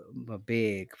a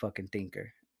big fucking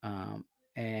thinker. Um,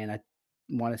 and I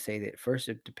want to say that first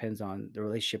it depends on the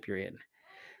relationship you're in,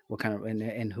 what kind of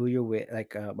and who you're with.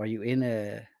 Like, are you in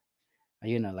a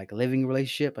like a living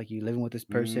relationship? Like you living with this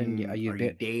person? Are you Are you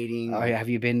been? dating? Or Like, have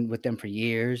you been with them for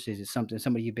years? Is it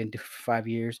somebody you've been to for 5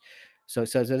 years? So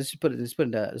let's put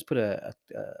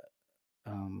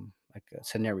like a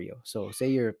scenario. So say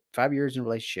you're 5 years in a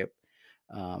relationship,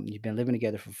 you've been living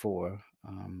together for four.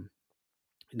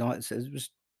 No, it says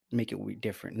just make it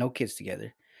different. No kids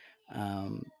together.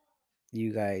 Um,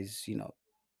 you guys,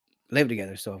 live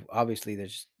together. So obviously,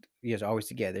 there's you guys are always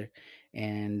together,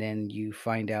 and then you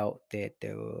find out that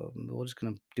we're just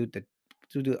gonna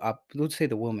let's say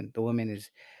the woman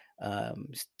is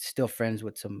still friends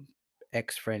with some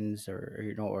ex friends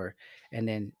or and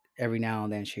then every now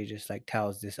and then she just like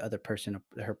tells this other person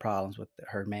her problems with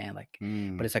her man, like, but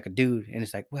mm, it's like a dude, and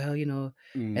it's like, well, and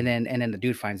mm, then the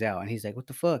dude finds out, and he's like, what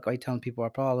the fuck? Why are you telling people our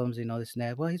problems? This and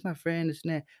that. Well, he's my friend, this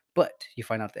and that. But you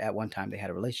find out that at one time they had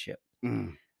a relationship.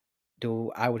 mm.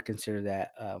 Do I would consider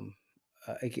that,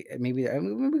 maybe I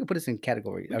mean, maybe we could put this in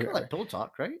category We call that pillow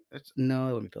talk, right? That's no,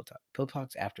 it wouldn't be pill talk. Pill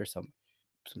talk's after some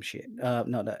shit.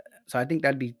 No, that so I think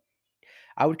that'd be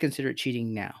I would consider it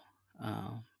cheating now.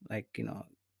 Like,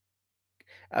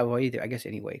 well, either I guess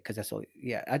anyway, because that's all.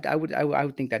 Yeah, I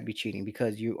would think that'd be cheating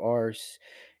because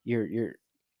you're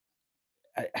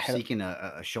I have seeking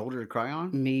a shoulder to cry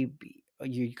on. maybe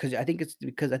you because I think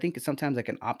it's sometimes like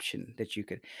an option that you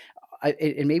could.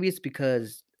 And maybe it's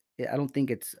because I don't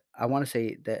think it's. I want to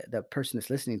say that the person that's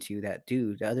listening to you, that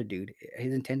dude, the other dude,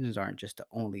 his intentions aren't just to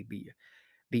only be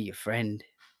your friend.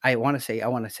 I want to say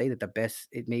that the best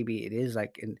it maybe it is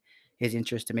like in his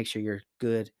interest to make sure you're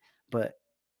good, but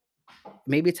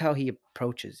maybe it's how he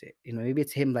approaches it. Maybe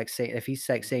it's him like saying if he's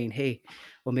like saying, "Hey,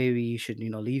 well maybe you should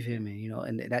leave him,"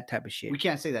 and and that type of shit. We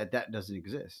can't say that that doesn't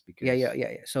exist Yeah, because yeah, yeah,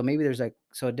 yeah. So maybe there's like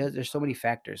so it does. There's so many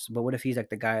factors. But what if he's like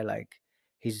the guy like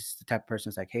he's the type of person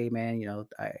that's like, "Hey man,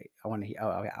 I want to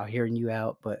I'll hearing you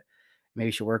out, but maybe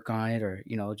you should work on it, or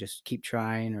just keep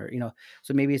trying, or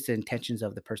so maybe it's the intentions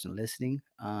of the person listening.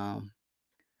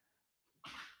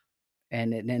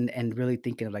 And really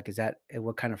thinking of like, is that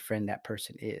what kind of friend that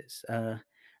person is?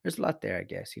 There's a lot there, I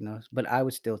guess, but I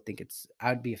would still think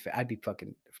I'd be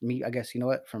fucking for me, I guess, you know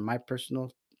what? From my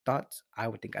personal thoughts, I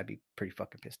would think I'd be pretty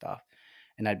fucking pissed off.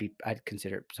 And I'd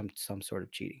consider it some sort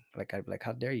of cheating. Like I'd be like,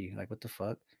 how dare you? Like, what the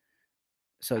fuck?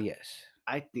 So yes.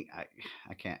 I think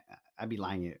I can't. I'd be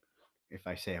lying if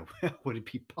I say I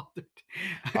wouldn't be bothered.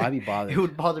 Oh, I'd be It bothered.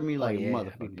 would bother me Oh like a yeah,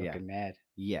 I'd be motherfucker. Yeah, fucking mad.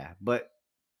 yeah. But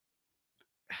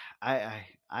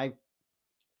I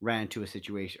ran into a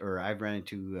situation, or I've ran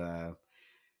into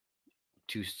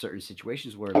to certain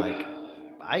situations where like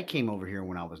I came over here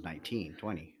when I was 19,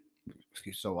 20.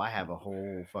 Excuse So I have a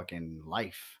whole fucking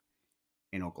life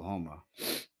in Oklahoma me.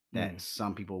 that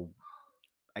some people,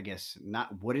 I guess,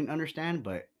 not wouldn't understand,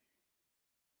 but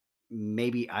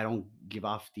maybe I don't give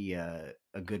off the a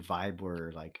good vibe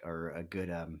or like or a good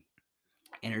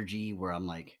energy where I'm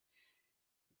like,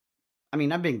 I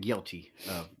mean, I've been guilty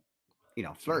of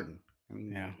flirting. I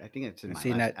mean, Yeah. I think it's in I my see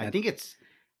last. that I that. think it's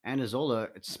Anazola.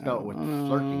 It's spelt with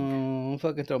flirting. Oh,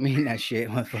 fucking throw me in that shit,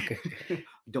 motherfucker.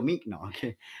 Dominic, no,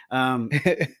 okay. Um,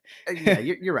 yeah,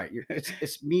 you're right.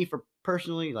 It's me for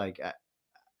personally like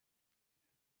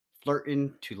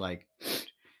flirting to like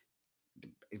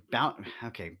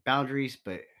boundaries,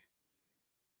 but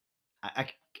I, I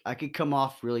I could come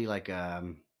off really like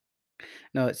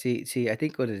No, see, I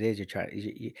think what it is, you're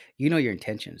trying, you know your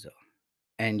intentions though,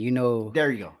 and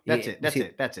there you go. That's yeah, it. but That's see,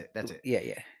 it. That's it. That's it. yeah,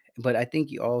 yeah, but I think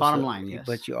Bottom line,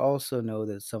 yes. you also know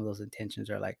that some of those intentions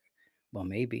are like, well,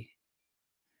 maybe,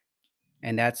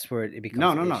 and that's where it becomes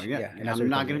No, an no, no. issue. Yeah, Yeah, and that's where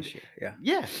I'm it not becomes an gonna. Do, issue. Yeah,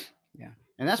 yeah, yeah,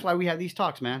 and that's why we have these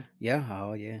talks, man. yeah,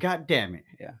 oh yeah, God damn it.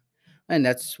 yeah, and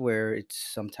that's where it's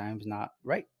sometimes not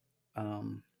right.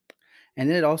 Um, and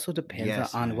then it also depends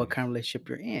Yes, on what man. kind of relationship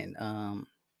you're in.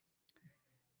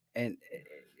 And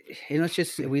it's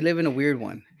just we live in a weird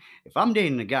one. If I'm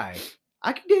dating a guy,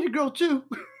 I can date a girl too.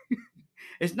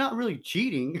 It's not really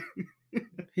cheating.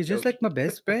 He's just Joke. like my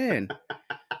best friend.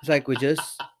 It's like we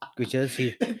just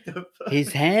The his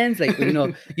fuck? hands like you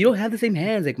don't have the same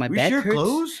hands. Like my We back share hurts.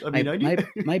 clothes. I mean, I do.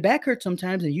 My back hurts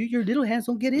sometimes, and your little hands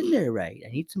don't get in there right.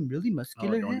 I need some really Oh,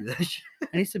 muscular don't hands. do that shit.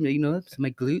 I need some some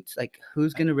my glutes. Like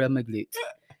who's gonna rub my glutes?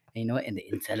 And you know what? In the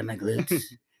inside of my glutes,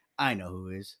 I know who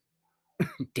is.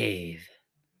 Dave.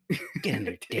 Get in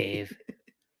there, Dave.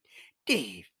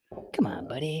 Dave. Come on,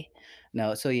 buddy.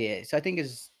 No, so yeah, so I think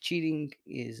is cheating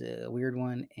is a weird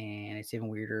one, and it's even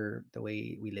weirder the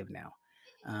way we live now.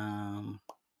 Um,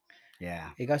 Yeah.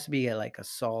 It has to be like a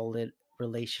solid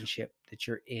relationship that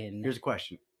you're in. Here's a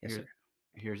question. Yes, sir.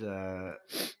 Here's a,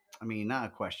 I mean, not a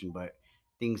question, but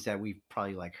things that we've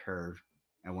probably like heard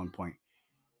at one point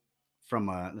from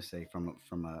let's say from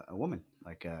a woman.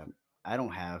 Like, I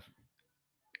don't have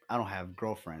I don't have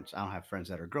girlfriends. I don't have friends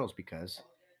that are girls because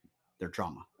they're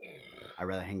drama. I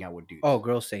rather hang out with Oh, dudes.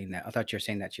 girls saying that. I thought you were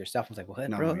saying that to yourself. I was like, what,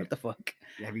 No, bro? no. What the fuck?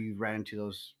 Have you ran into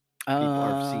those people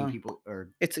or seen Uh, people or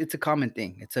it's a common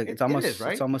thing. it is It's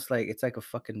right? almost like it's like a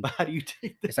fucking But how do you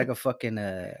take it's like that? a fucking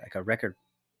like a record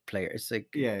player. It's like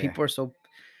Yeah, yeah. people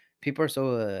are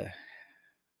so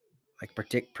like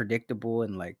predictable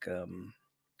and like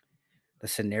the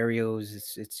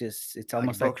scenarios. It's just it's Like a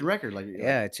almost like broken record.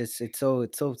 yeah. It's just it's so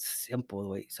simple. The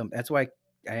way some that's why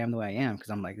I am the way I am because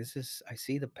I'm like this is I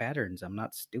see the patterns. I'm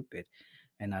not stupid,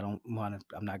 and I don't want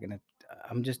to. I'm not gonna.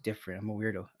 I'm just different. I'm a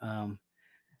weirdo.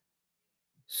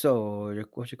 So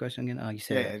what's your question again? You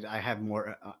said yeah. I have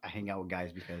more. I hang out with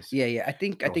guys because yeah, yeah.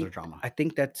 girls are drama. I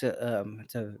think that's a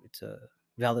it's a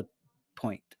valid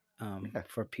point Yeah,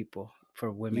 for people for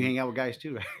you women. hang out with guys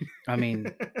too, I mean,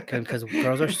 right? because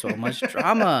girls are so much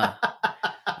drama.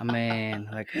 I mean,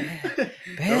 like,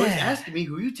 They're always babe, asking me,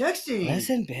 "Who are you texting?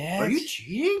 listen, Are you bitch.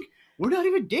 cheating? We're not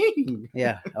even dating."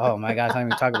 Yeah. Oh my God, I don't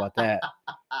even talk about that.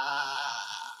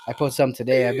 I posted something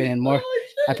today. I've been in more. Oh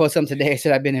I posted something today. I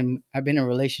said I've been in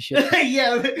relationships shit!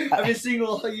 Yeah, I've been I,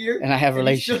 single all year, and I have and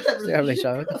you still relationship. have Still have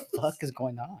relationship. What the relationships. fuck is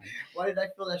going on? Why did I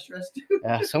feel that stress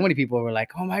too? So many people were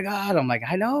like, "Oh my God!" I'm like,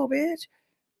 "I know, bitch."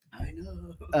 I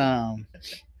know. Um,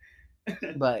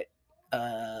 but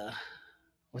uh,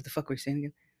 what the fuck were you saying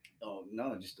again? Oh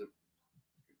no, just the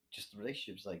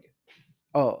relationships, like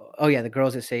Oh yeah, the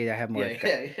girls that say I have more. yeah,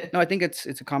 yeah, yeah. No, I think it's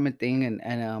a common thing,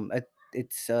 and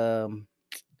it's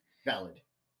Valid.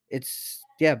 it's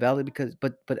yeah valid because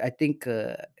but I think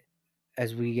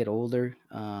as we get older,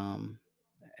 and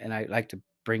I like to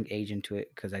bring age into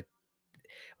it because I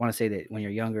want to say that when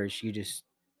you're younger, you just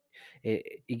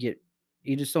you get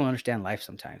you just don't understand life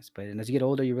sometimes. But and as you get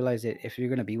older, you realize that if you're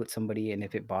gonna be with somebody and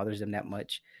if it bothers them that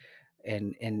much,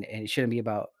 and it shouldn't be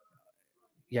about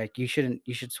yeah, like, you should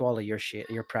swallow your shit,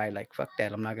 your pride. Like fuck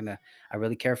that. I'm not gonna. I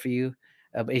really care for you.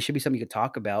 But it should be something you could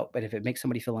talk about. But if it makes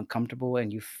somebody feel uncomfortable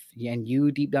and and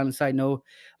you deep down inside know,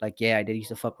 like yeah, I did used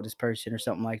to fuck with this person or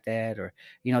something like that, or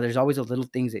there's always those little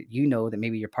things that you know that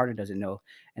maybe your partner doesn't know.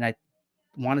 And I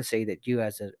want to say that you a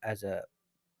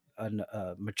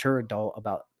mature adult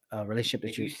about a relationship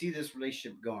that If you you see this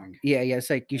relationship going yeah, yeah, it's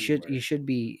like anywhere, you should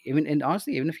be even and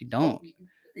honestly even if you oh, don't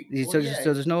well, yeah,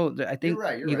 so there's no I you're think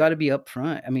right. You're you got right. to be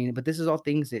upfront. I mean, but this is all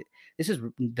things that this is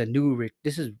There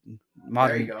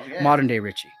you go. Yeah, modern day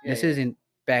Richie. yeah, This yeah. isn't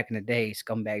back in the day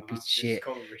scumbag piece of This is shit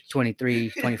Code Rich.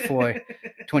 23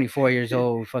 24 years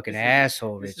old fucking this is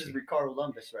asshole this is Richie. Ricardo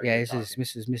Lumbus right Yeah, here this is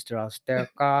talking. Mr.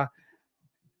 Azteca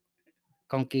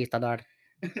Conquistador.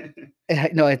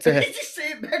 No, it's Did a you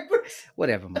say it backwards?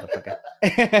 whatever, motherfucker.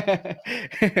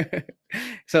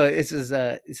 So this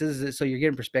is so you're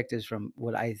getting perspectives from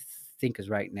what I think is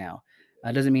right now.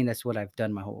 Doesn't mean that's what I've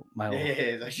done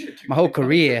Yeah, I should have my took whole that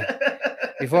career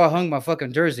comment. before I hung my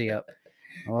fucking jersey up.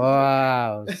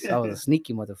 Wow, I was a It's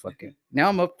sneaky motherfucker. Now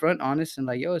I'm upfront, honest, and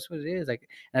like, yo, it's what it is. Like,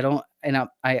 I don't, and I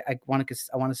want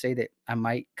to say that I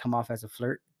might come off as a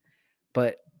flirt,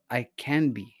 but I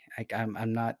can be. Like,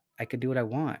 I'm not. I could do what I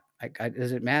want. Like, it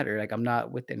doesn't matter. Like, I'm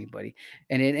not with anybody,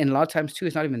 and a lot of times too,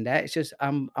 it's not even that. It's just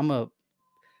like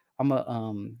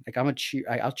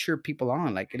I'll cheer people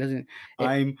on. Like, it doesn't. It,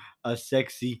 I'm a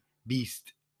sexy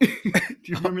beast. Do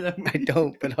you remember that I movie?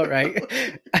 don't, but all right.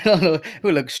 I don't know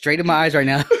who look straight in my eyes right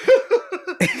now.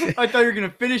 I thought you were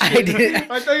gonna finish I it. did.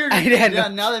 I thought you were I gonna. didn't Yeah,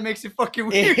 know. now that makes it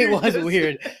fucking It weird. was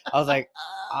weird. I was like,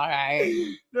 all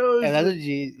right. No, And that's what it was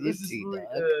you this see, movie.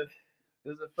 dog. It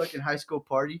was a fucking high school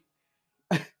party.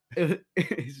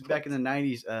 It's back in the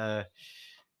 '90s.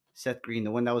 Seth Green, the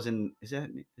one that was in, is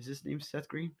his name Seth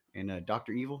Green in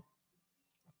Doctor Evil?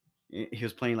 He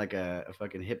was playing like a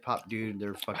fucking hip hop dude.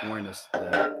 They're fucking wearing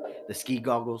the ski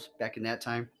goggles back in that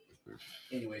time.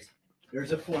 Anyways,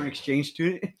 there's a foreign exchange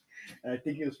student, and I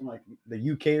think he was from like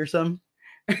the UK or something.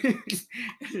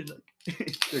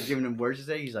 They're giving him words to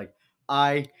say. He's like,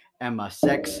 "I am a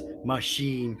sex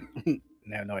machine.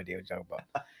 I have no idea what you're talking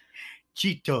about.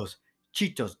 Cheetos,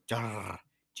 Cheetos."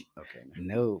 Okay,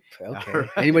 Nope. all Okay. right.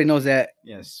 Anybody knows that?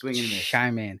 Yeah, swing and a miss.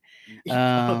 Chime in. Oh,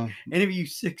 Um. interview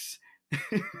six.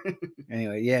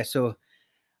 Anyway, yeah. So,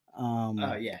 um.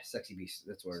 Yeah, sexy beast.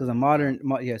 That's So where the modern,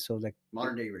 yeah. So like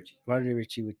modern day Richie. modern day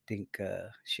Richie would think,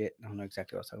 shit. I don't know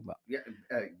exactly what I was talking about. Yeah,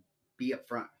 be up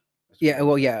front. That's what Yeah. you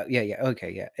Well, said. yeah, yeah, yeah.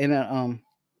 Okay, yeah. And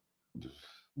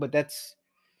but that's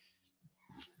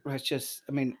just.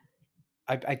 I mean,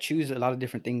 I choose a lot of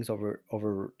different things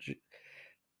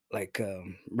like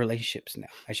relationships now.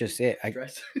 That's just it.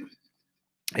 Stress.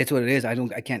 It's what it is. I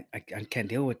can't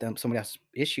deal with them somebody else's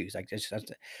issues. Like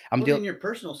I'm Well, deal then your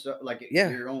personal stuff, like yeah.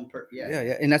 your own, yeah, Yeah, yeah,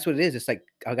 yeah, and that's what it is. It's like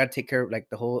I got to take care of like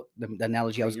the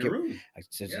analogy I clean was your giving. room. I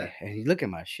says, Yeah. and you look at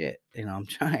my shit. I'm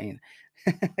trying.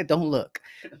 Don't look.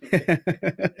 Okay.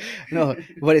 No,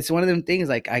 but it's one of them things.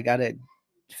 Like I gotta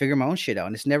figure my own shit out,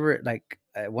 and it's never like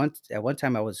at one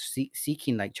time I was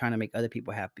seeking like trying to make other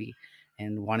people happy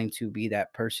and wanting to be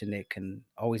that person that can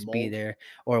always be Mold. there,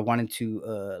 or wanting to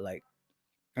like.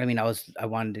 I mean, I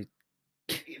wanted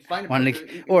Find a wanted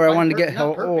to, or I find wanted to get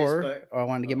not purpose, but or I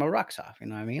wanted to get oh, my rocks off. You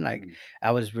know what I mean? Like mm,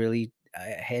 I was really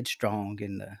headstrong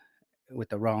in the with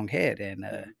the wrong head,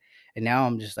 mhm. and now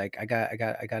I'm just like I Well,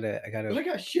 gotta I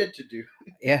got shit to do.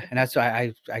 yeah, and that's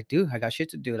why I do I got shit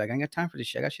to do. Like I ain't got time for this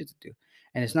shit. I got shit to do,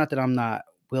 and it's Yeah. not that I'm not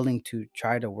willing to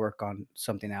try to work on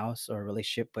something else or a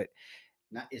relationship, but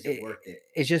Not is it it, worth it,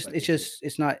 but it's is it just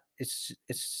it's not it's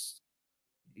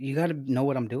you got to know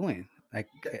what I'm doing. Like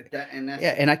that and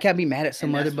yeah, and I can't be mad at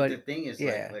some other that's what the buddy. thing is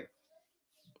Yeah, like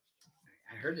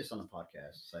I heard this on a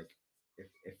podcast. It's like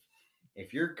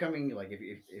if you're coming like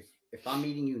if I'm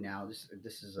meeting you now,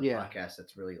 this is a yeah, podcast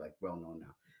that's really like well known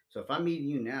now. So if I'm meeting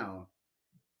you now,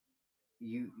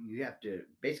 you have to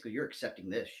basically you're accepting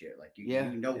this shit. Like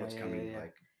yeah, you know yeah, what's yeah, yeah, coming. yeah.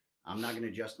 Like I'm not gonna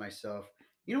adjust myself.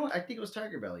 You know what? I think it was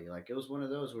Tiger Belly. Like it was one of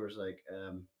those where it's like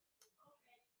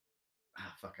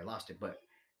fuck I lost it, but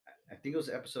I think it was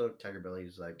the episode of Tiger Belly.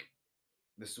 Is like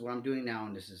this is what I'm doing now,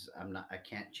 and this is I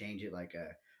can't change it. Like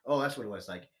oh that's what it was.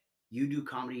 Like you do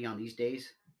comedy on these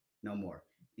days, no more.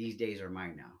 These days are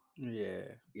mine now. Yeah.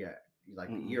 Yeah, like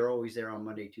Mm-mm. you're always there on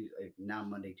Monday, Tuesday. Now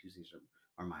Monday, Tuesdays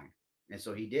are mine, and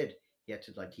so he did. He had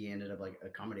to like he ended up like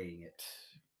accommodating it.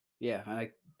 Yeah,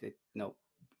 nope,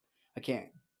 I can't.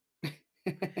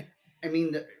 I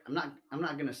mean, I'm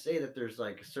not gonna say that there's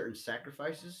like certain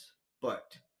sacrifices,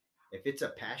 but if it's a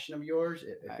passion of yours,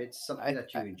 if I, it's something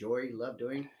that you enjoy, love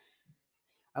doing,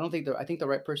 I don't think I think the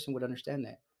right person would understand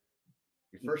that.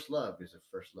 your first love is a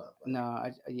first love. Like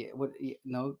No, yeah, what? Yeah,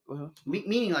 no,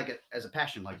 meaning like as a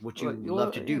passion, like what you love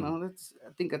well, to you do. know, that's.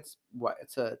 I think that's what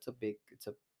it's a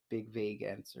big vague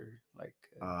answer. Like,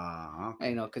 you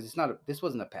Okay, know, because it's not. This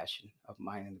wasn't a passion of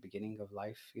mine in the beginning of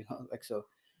life. You know, like so.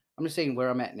 I'm just saying where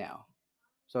I'm at now.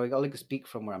 So I got like to speak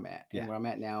from where I'm at, and yeah, where I'm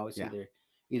at now is yeah.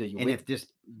 either you And with if this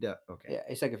the okay, yeah,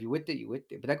 it's like if you with it, you with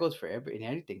it. But that goes for every in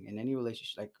anything, in any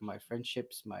relationship. Like my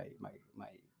friendships, my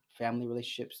family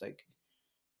relationships. Like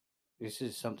this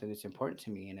is something that's important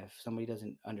to me, and if somebody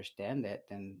doesn't understand that,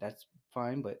 then that's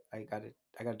fine. But I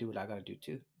gotta do what I gotta do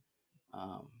too.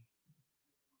 Um,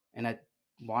 and I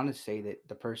want to say that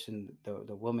the person,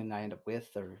 the woman I end up with,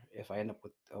 or if I end up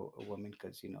with a woman,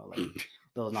 because you know, like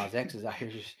those Nas X's out here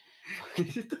just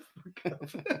shut the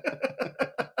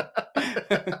fuck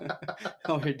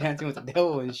over here dancing with the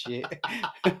devil and shit.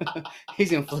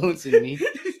 He's up. influencing me.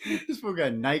 This fool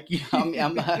got Nike. I'm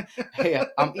hey,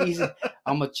 I'm easy.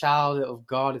 I'm a child of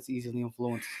God. It's easily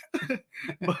influenced.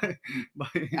 by, by,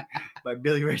 by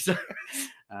Billy Ray Cyrus.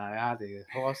 I got the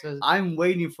horses. I'm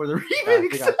waiting for the I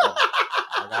remix. got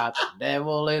I got the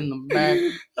devil in the back.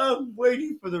 I'm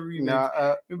waiting for the No,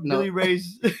 remix. no. Billy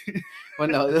Ray's. Well,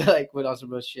 no, like with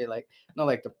some real shit. Like no,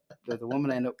 like the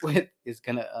woman I end up with is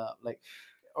gonna like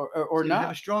or It's gonna have a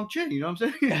not. strong chin. You know what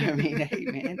I'm I saying? mean, hey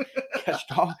man,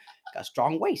 got got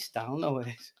strong waist. I don't know.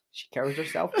 She carries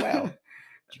herself well.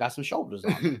 She got some shoulders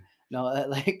on her. No,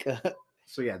 like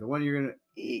So yeah, the one you're gonna.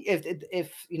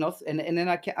 if you know, and then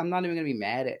I can't. I'm not even gonna be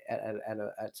mad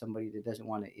at somebody that doesn't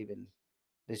want to even.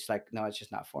 It's like no, it's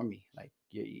just not for me. Like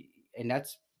and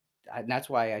that's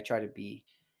why I try to be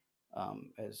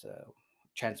as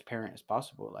transparent as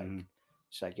possible. Like Mhm.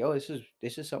 it's like yo, this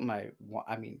is something I want.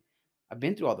 I mean, I've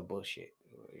been through all the bullshit.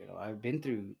 You know, I've been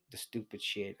through the stupid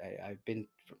shit. I've been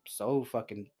from so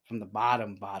fucking from the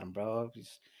bottom, bro.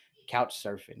 Just couch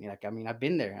surfing. Like I mean, I've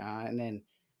been there, and then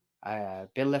I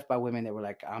been left by women that were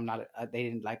like, I'm not. They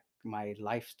didn't like my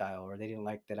lifestyle, or they didn't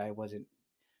like that I wasn't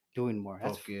doing more.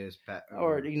 Focus,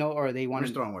 Or you know, or they I'm just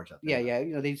wanted, throwing words out there, yeah, but yeah.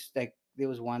 You know, they just like there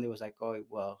was one that was like, oh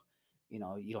well, you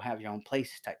know, you don't have your own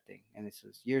place type thing, and this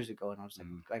was years ago, and I was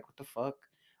mhm. like what the fuck,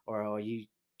 or oh you,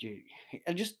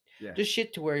 and Yeah, just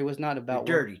shit to where it was not you're about work.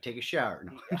 dirty. Take a shower.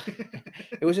 No.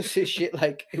 It was just shit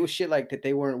like it was shit like that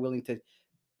they weren't willing to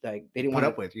like they didn't Put want to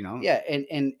up with, you know. yeah and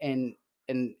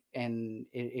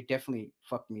it definitely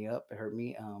fucked me up, it hurt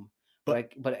me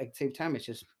But but at the same time it's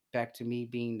just back to me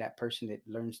being that person that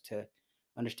learns to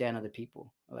understand other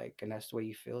people, like, and that's the way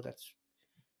you feel,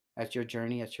 that's your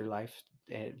journey, that's your life.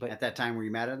 But at that time, were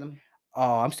you mad at them?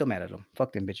 oh, I'm still mad at them,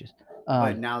 fuck them bitches.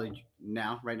 But um now,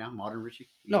 Now, right now, modern Richie.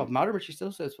 No, You, modern Richie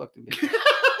still says fuck them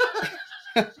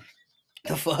bitches.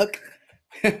 The fuck?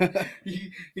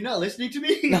 you're not listening to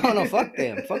me. No, no, fuck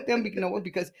them. Fuck them. You know what?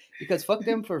 Because fuck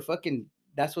them for fucking.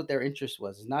 That's what their interest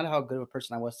was. It's not how good of a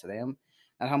person I was to them,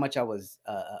 not how much I was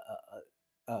uh,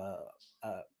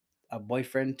 a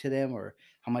boyfriend to them, or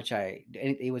how much I.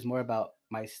 It was more about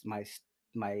my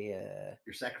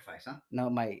Your sacrifice, huh? no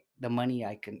my the money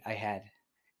I had,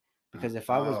 because if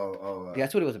I was, Oh,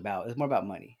 that's what it was about. It was more about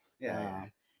money. yeah, yeah.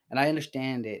 And I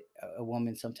understand that a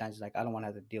woman sometimes is like, I don't want to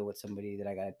have to deal with somebody that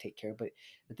I gotta take care of. But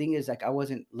the thing is, like, I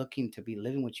wasn't looking to be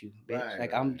living with you, bitch. Right,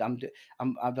 Like, right,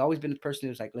 right. I've always been the person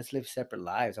who's like, let's live separate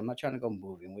lives. I'm not trying to go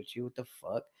moving with you. What the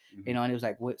fuck, you Hmm. know? And it was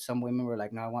like, what some women were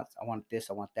like, no, I want this,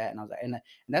 I want that, and I was like, and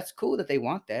that's cool that they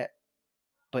want that,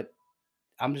 but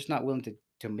I'm just not willing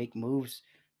to make moves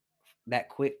that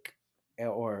quick,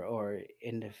 or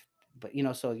in the, but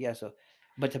so yeah, so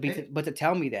but but to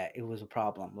tell me that it was a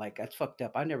problem, like, that's fucked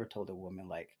up. I never told a woman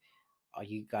like, oh,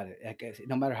 you got it. I guess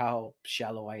no matter how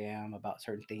shallow I am about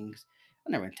certain things, I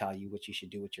never tell you what you should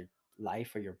do with your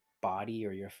life or your body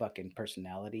or your fucking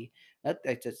personality.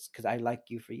 That's just because I like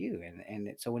you for you,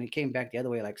 so when it came back the other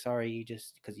way, like, sorry, you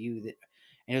just because and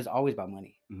it was always about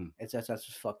money. Hmm. That's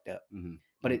just fucked up, Hmm.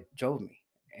 but Hmm. it drove me,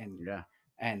 and Yeah,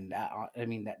 I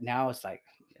mean that now it's like,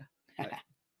 yeah. Like,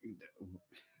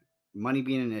 money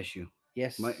being an issue,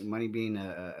 yes, money being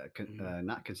mhm,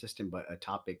 not consistent, but a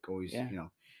topic always, yeah,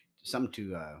 something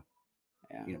to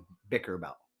yeah, bicker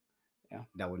about. yeah.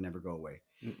 That would never go away.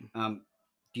 Mm-mm. Um,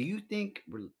 do you think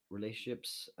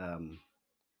relationships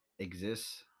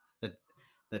exist? The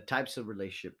the types of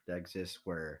relationship that exist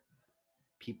where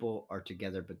people are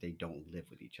together but they don't live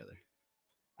with each other.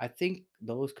 I think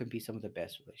those could be some of the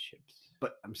best relationships.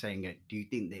 But I'm saying, do you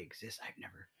think they exist? I've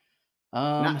never.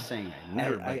 Um, Not saying I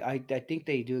never, but I think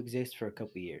they do exist for a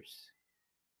couple years,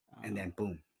 and uh, then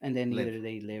boom, and then live. either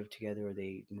they live together or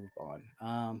they move on.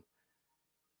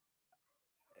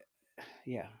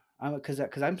 Yeah, because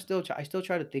I still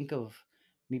try to think of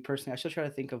me personally. I still try to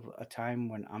think of a time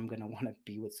when I'm gonna want to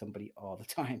be with somebody all the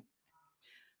time.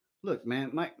 Look,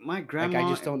 man, my Like, I grandma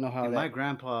just don't know how and my that.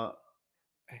 grandpa,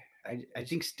 I I just,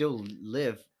 think still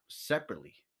live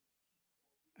separately,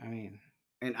 I mean,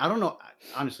 and I don't know.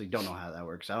 I honestly don't know how that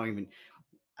works. I don't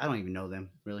even know them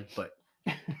really, but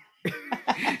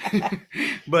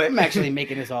but I'm actually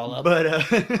making this all up. but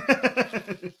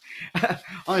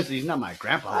honestly, he's not my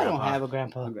grandpa. I don't Grandpa. have a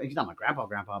grandpa. He's not my grandpa.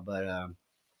 Grandpa, but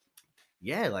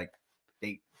yeah, like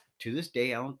they to this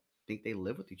day, I don't think they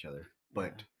live with each other.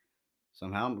 But Yeah.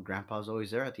 somehow, my grandpa's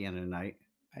always there at the end of the night.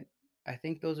 I I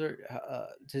think those are I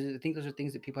think those are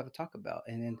things that people have to talk about,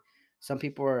 and then some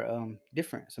people are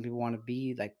different. Some people want to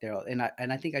be like they're, and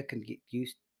I think I can get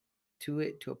used to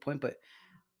it to a point, but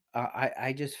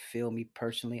I just feel, me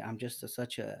personally, I'm just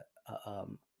such a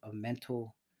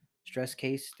mental stress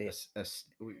case that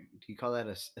Do you call that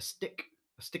a stick?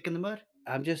 A stick in the mud?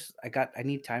 I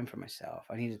need time for myself.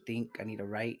 I need to think. I need to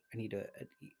write. I need to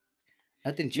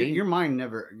nothing Your change. mind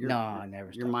never No, I never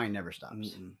your stops. mind never stops.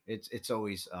 Mm-mm. It's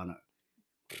always on a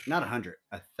not 100,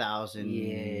 a Yeah, thousand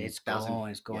it's thousand.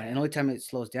 going, it's going. And Yeah, the only time it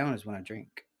slows down is when I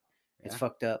drink. It's yeah.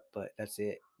 fucked up, but that's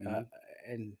it. Hmm.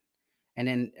 And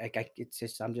then, like, it's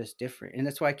just, I'm just different, and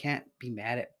that's why I can't be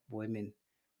mad at women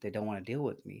that don't want to deal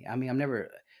with me. I mean, I'm never,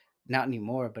 not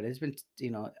anymore, but it's been,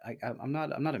 I'm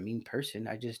not a mean person.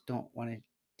 I just don't want to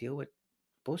deal with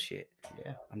bullshit.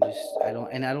 Yeah. I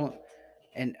don't,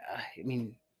 and I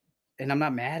mean, and I'm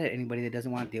not mad at anybody that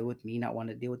doesn't want to deal with me, not want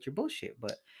to deal with your bullshit,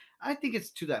 but I think it's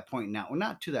to that point now. Well,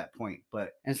 not to that point,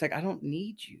 but and it's like, I don't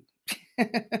need you.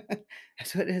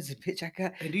 That's what it is, bitch. I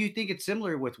got. do you think it's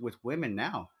similar with women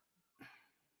now?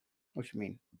 What you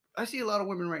mean? I see a lot of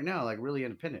women right now, like really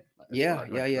independent, as Yeah, far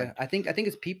yeah, yeah. like I think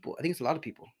it's people. I think it's a lot of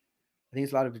people. I think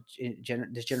it's a lot of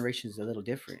this generation is a little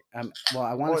different.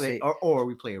 Well, or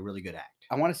we play a really good act.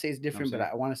 I want to say it's You know what I'm different, but saying?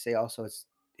 I want to say also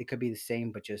it could be the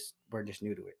same, but just we're just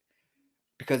new to it.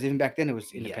 Because even back then it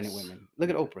was independent Yes. women. Look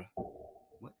at Yeah. Oprah.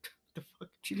 What the fuck?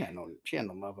 She had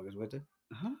no motherfuckers with her.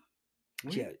 Huh? She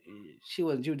What? had, she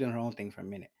was doing her own thing for a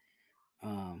minute.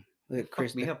 Look You at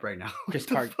fucked me up right now. What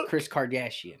the Chris fuck?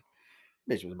 Kardashian.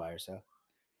 Bitch was by herself.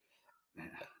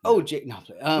 Oh, No. Jake. No,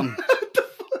 What the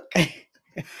fuck?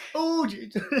 Oh,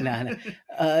 no,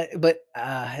 no. But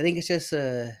I think it's just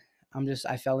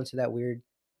I fell into that weird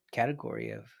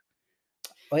category of.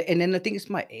 And then the thing is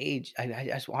my age.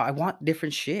 I want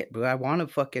different shit, bro. I want to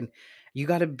fucking. You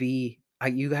got to be. I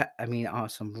mean, on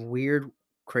some weird,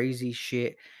 crazy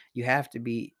shit. You have to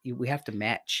be. We have to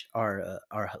match our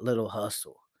little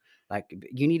hustle. Like,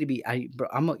 you need to be. I bro.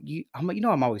 I'm a, you. I'm a, You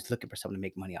know, I'm always looking for something to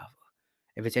make money off of.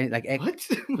 If it's any like, What?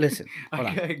 listen, hold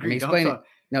on. I Let me agree. No, I'm explain it. sorry.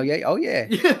 No, yeah, oh yeah,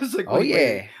 Yeah, it's like, oh wait.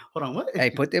 yeah. Hold on, what? Hey,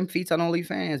 put them feet on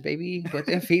OnlyFans, baby. Put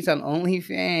them feet on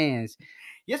OnlyFans.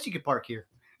 Yes, you could park here.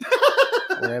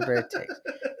 Whatever it takes.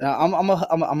 Now I'm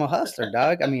a hustler,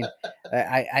 dog. I mean,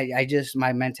 I just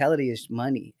my mentality is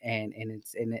money, and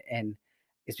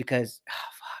it's because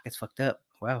fuck, it's fucked up.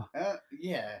 Wow.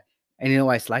 Yeah, And you know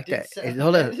why it's like didn't that? sound,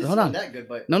 Hold yeah, on, it didn't hold sound on. that good,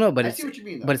 but No, no, I see what you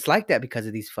mean but though. it's like that because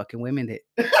of these fucking women that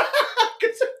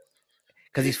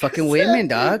because these fucking Cause, women,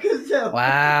 dog. cause,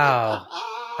 Wow.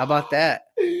 How about that?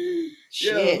 yo, look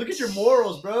Shit. at your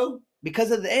morals, bro.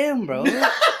 Because of them, bro.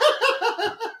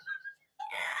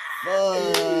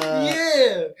 Fuck.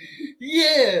 Yeah,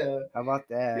 yeah, How about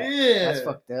that? That's yeah.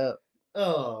 fucked up.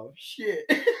 Oh shit.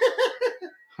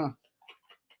 Huh.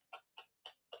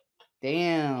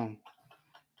 Damn.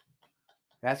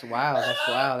 That's wild. That's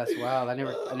wild. That's wild. I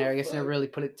Oh guess I never fuck. really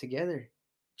put it together.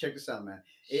 Check this out, man.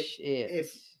 Shit.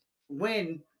 If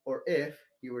when or if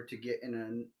you were to get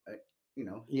in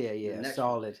Yeah, the yeah. next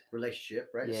Solid. relationship,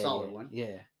 right, a Yeah, solid yeah, one,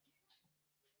 yeah.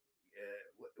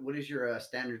 what is your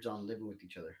standards on living with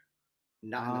each other?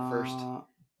 Not in the first, Uh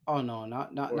oh no, or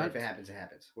if not it happens, it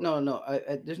happens. What? no, no.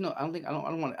 There's no. I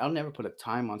don't want. I'll never put a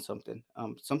time on something.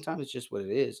 Sometimes it's just what it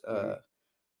is. Hmm.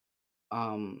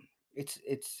 Um,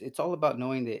 it's all about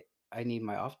knowing that I need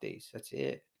my off days. That's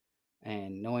it,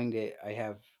 and knowing that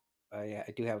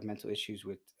I do have mental issues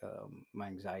with my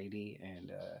anxiety,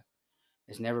 and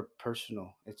it's never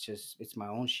personal. It's just it's my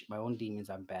own demons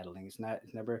I'm battling. It's not.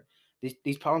 It's never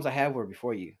these problems I have were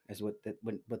before you. Is what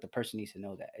the person needs to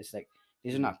know that it's like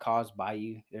these are Hmm. not caused by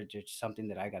you. They're just something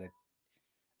that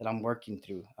I'm working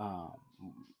through.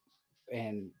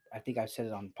 And I think I've said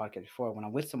it on the podcast before. When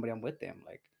I'm with somebody, I'm with them.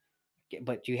 Like,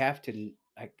 but you have to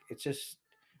like. It's just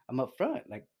I'm upfront.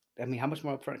 Like, I mean, how much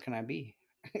more upfront can I be?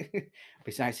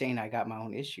 Besides saying I got my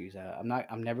own issues, I'm not.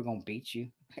 I'm never gonna beat you.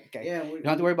 Okay, Yeah, you don't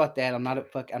have to worry about that. I'm not yeah. a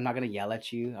fuck. I'm not gonna yell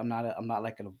at you. I'm not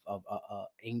like a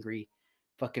angry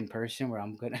fucking person where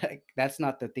I'm gonna. Like, that's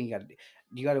not the thing.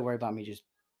 You got to worry about me just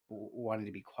wanting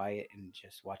to be quiet and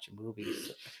just watching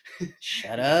movies. So,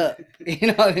 shut up. You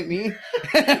know what I mean?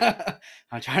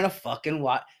 I'm trying to fucking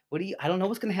watch. What do you? I don't know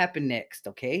what's gonna happen next.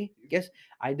 Okay, guess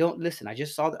I don't listen. I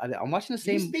just saw. I'm watching the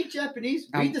You same. speak Japanese?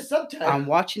 Read I'm the subtitle. I'm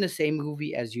watching the same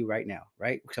movie as you right now.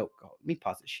 Right. So let me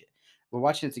pause this shit. We're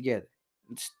watching it together.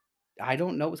 It's, I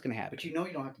don't know what's gonna But happen. you know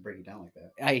you don't have to break it down like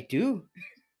that. I do.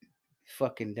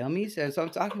 Fucking dummies. That's what I'm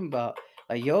talking about.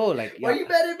 Like yo, like Why yeah. you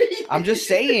mad at me? I'm just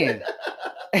saying.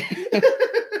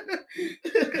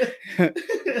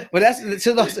 But that's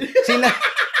so see now,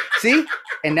 see,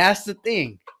 and that's the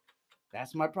thing.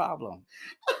 That's my problem.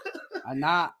 I'm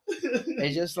not.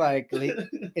 It's just like,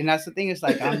 and that's the thing. It's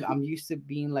like I'm used to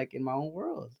being like in my own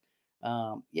world.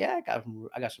 Yeah,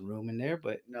 I got some room in there,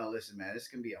 but No, listen, man. This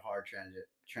can be a hard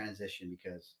transition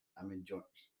because I'm enjoying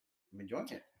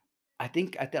it.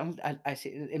 I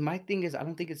say, and my thing is I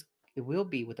don't think it will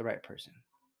be with the right person.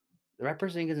 The right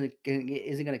person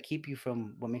isn't gonna keep you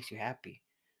from what makes you happy.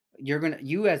 You're gonna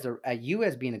you as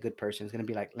being a good person is gonna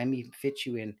be like, let me fit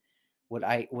you in what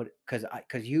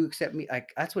because you accept me, like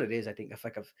that's what it is. I think if I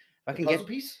The can puzzle get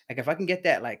piece. like if I can get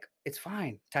that, like it's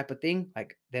fine type of thing,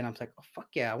 like then I'm like, oh fuck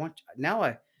yeah, I want now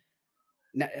I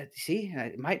now, see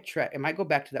it might try it might go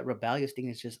back to that rebellious thing.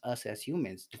 It's just us as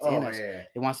humans. It's in Oh us. yeah.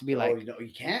 It wants to be Oh, like,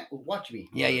 you can't watch me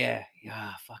yeah, or yeah,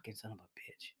 yeah, fucking son of a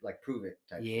bitch. like prove it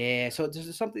type shit. Yeah. Yeah. So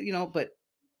there's something, but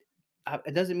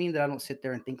it doesn't mean that I don't sit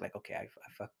there and think like, okay, I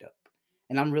fucked up,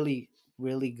 and I'm really,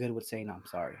 really good with saying I'm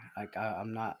sorry. Like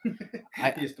I'm not. You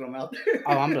I just throw them out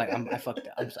I fucked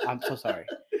up. I'm so sorry.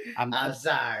 I'm I'm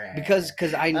sorry. because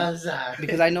I'm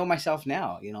sorry. I know myself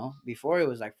now. Before it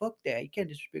was like fuck that. You can't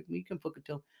disrespect me. You can fucking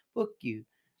tell fuck you.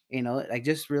 Like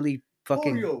just really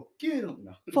fucking Oreo, get him.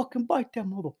 No. fucking bite that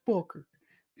motherfucker.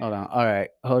 Hold on. All right,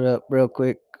 hold up real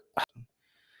quick.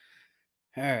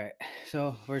 All right,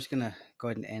 so we're just gonna go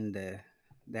ahead and end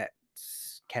that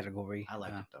category. I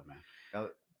liked it though, man.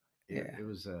 Yeah, It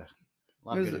was a it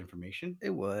lot of was. good information It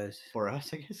was. for us,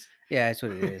 I guess. Yeah, that's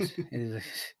what it is. It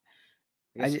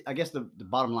is. I guess the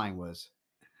bottom line was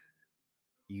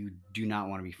you do not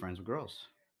want to be friends with girls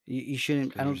You shouldn't.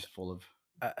 because I they're don't. just full of.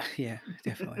 Yeah,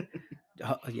 definitely.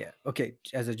 Yeah. Okay.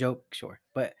 As a joke, sure.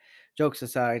 But jokes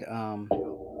aside,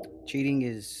 cheating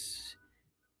is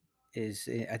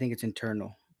I think it's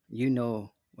internal. You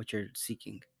know what you're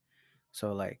seeking.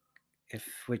 So like, if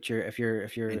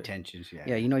you're Intentions, yeah.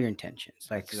 yeah, you know your intentions.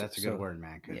 Like That's a good so word,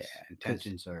 man, yeah, because because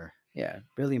intentions are yeah,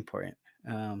 really important.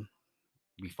 Um,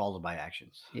 be followed by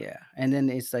actions. yeah, and then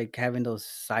it's like having those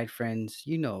side friends.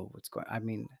 You know what's going. I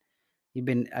mean, you've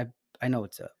been. I know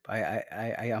what's up.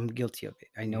 I'm guilty of it.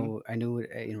 Hmm. I knew it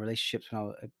in relationships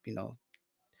when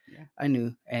Yeah. I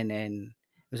knew, and then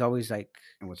it was always like,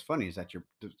 And what's funny is that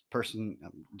the person,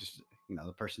 just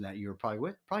the person that you were probably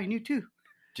with, probably knew too,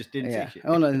 just didn't say yeah. shit.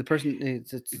 Oh no, and the person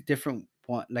it's different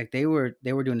one. Like they were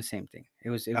doing the same thing.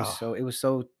 Oh, It was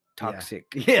so yeah.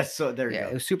 toxic. Yeah. So there you Yeah, it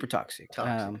go. was super toxic.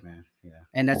 Toxic, man. Yeah.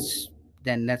 And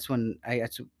that's when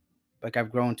that's like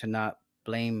I've grown to not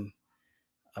blame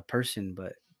a person,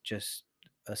 but just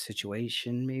a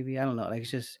situation. Maybe I don't know. Like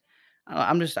it's just.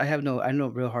 I'm just. I have no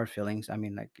real hard feelings. I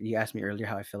mean, like you asked me earlier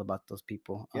how I feel about those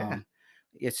people. Yeah.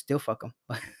 It's still fuck them.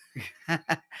 But I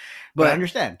but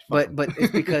understand. Fuck them. but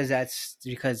it's because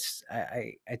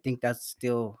I think that's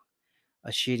still a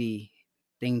shitty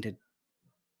thing to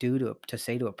do to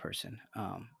say to a person.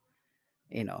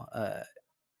 You know,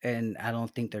 and I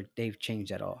don't think they've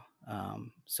changed at all.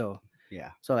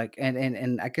 Yeah. So like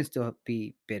and I can still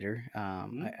be bitter.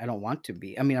 Mhm. I don't want to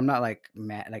be. I mean, I'm not like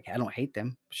mad. Like I don't hate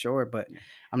them, sure, but Yeah.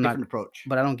 I'm not. Different approach.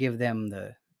 But I don't give them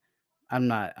the. I'm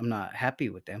not happy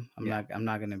with them. Yeah. I'm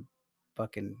not gonna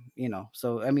fucking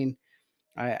So I mean,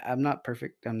 I'm not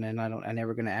perfect, and then I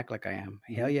never gonna act like I am.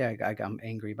 Hell Hmm. yeah, I'm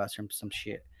angry about some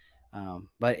shit.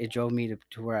 But it drove me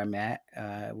to where I'm at.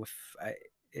 With I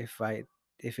if I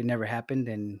if it never happened,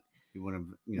 then You want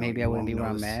to, maybe I you wouldn't won't be where know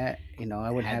I'm this, at.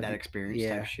 I wouldn't had have that the experience type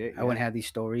yeah, shit. I wouldn't Yeah. have these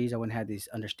stories. I wouldn't have these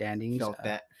understandings. Felt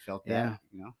that. Yeah.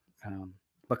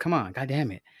 But come on, god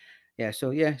damn it. Yeah.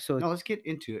 So No, let's get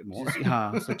into it more.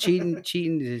 just so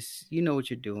cheating is what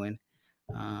you're doing.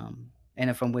 And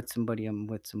if I'm with somebody, I'm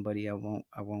with somebody. I'm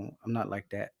not like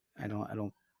that. I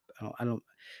don't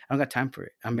got time for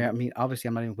it. Mhm. I mean, obviously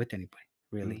I'm not even with anybody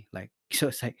Mhm. really. Like so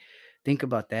it's like think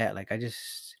about that. Like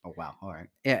Oh wow. All right.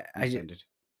 yeah, I'm offended.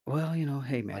 well,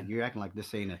 hey Like man. you're acting like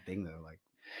this ain't a thing though. Like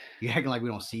you're acting like we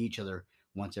don't see each other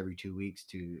once every 2 weeks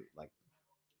to like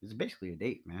it's basically a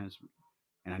date, man.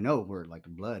 And I know we're like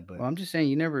blood, but Well, I'm just saying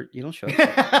you don't show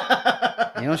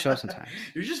up. You don't show up sometimes.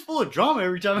 you're just full of drama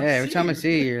every time I Yeah, every see time I you.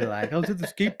 see you, you're like, I was at the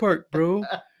skate park, bro.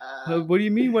 What do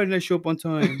you mean? Why didn't I show up on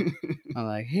time? I'm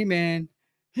like, hey man,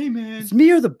 Hey it's man,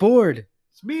 me or the board.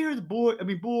 it's me or the boy. I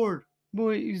mean bored.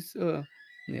 Boys,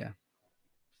 yeah.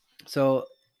 So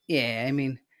yeah, I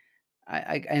mean,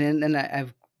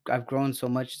 I've grown so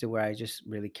much to where I just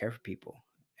really care for people,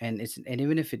 and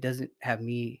even if it doesn't have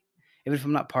me, even if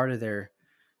I'm not part of their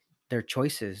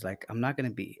choices, like I'm not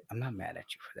mad at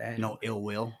you for that. No ill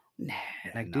will. Nah,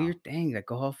 Yeah, like do no. your thing. Like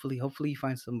go hopefully you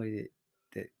find somebody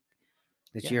that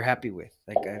that Yeah. you're happy with.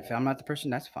 Like if I'm not the person,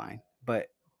 that's fine. But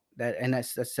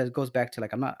that goes back to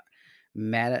like I'm not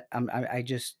mad at I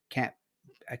just can't.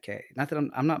 Okay, not that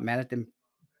I'm not mad at them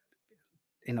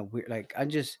in a weird like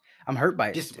I'm hurt by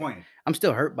it still. Disappointed. I'm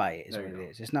still hurt by it is There what you it go.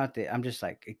 is. It's not that I'm just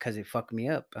like because it fucked me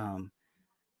up.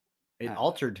 It Uh,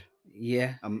 altered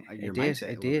yeah, your it mindset a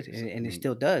little did, bit. So, I and it mean,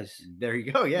 still does. there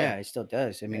you go. Yeah, Yeah. it still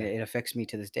does. I mean, Yeah. it affects me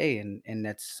to this day, and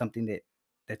that's something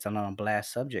that's on a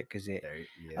blast subject because a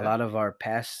Yeah. lot of our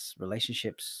past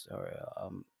relationships or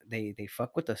they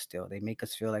fuck with us still. They make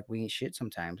us feel like we ain't shit.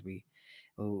 Sometimes we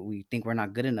think we're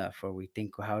not good enough, or we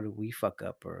think how do we fuck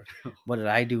up, or what did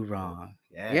I do Oh, wrong?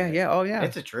 yeah. Yeah, yeah, oh yeah,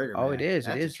 It's a trigger, oh it man. is,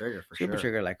 That's a trigger for super sure.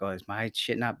 trigger. Like, oh, is my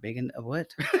shit not big enough?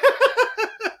 What?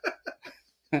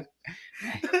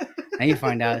 Now you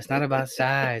find out it's not about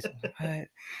size. What?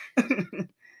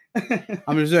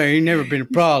 I'm just saying, ain't never been a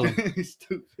problem.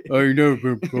 Stupid. Ain't never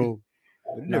been a problem.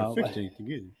 But it never No, fixed anything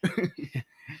either.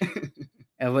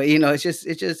 but it's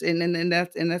just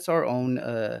and that's our own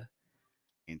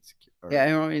Insecure.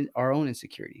 yeah, Or, our own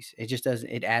insecurities. It just doesn't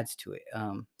it adds to it.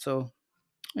 So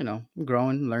I'm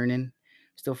growing, learning,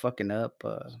 still fucking up,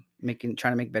 trying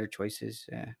to make better choices.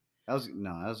 that was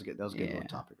no, that was a good. That was a good Yeah, little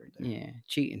topic right there. yeah,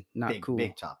 cheating, not Big cool,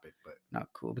 topic, but not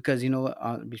cool. Because you know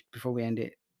what? Before we end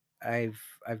it, I've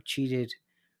cheated.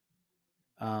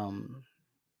 Um,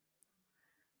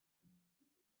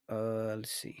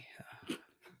 let's see.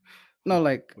 No,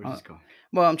 like, we're just going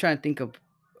well, I'm trying to think of.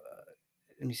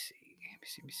 Let me see.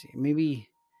 Let me see. Maybe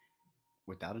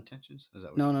without intentions. Is that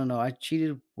what no, you? no, no. I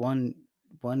cheated one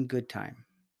good time.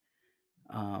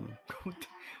 Um, What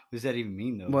does that even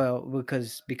mean, though? well,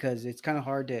 because it's kind of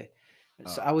hard to.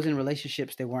 So Oh, I was in okay.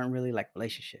 relationships. They weren't really like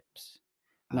relationships.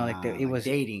 No, like it Like was.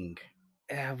 dating.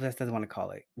 That's what I want to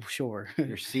call it. Sure.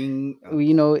 You're seeing.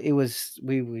 Well, it was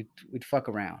we'd fuck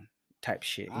around type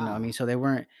shit. You know what I mean? Ah, So they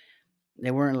weren't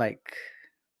like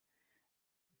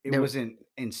it they were wasn't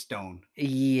in stone,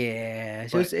 yeah.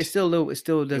 So it's but still a little it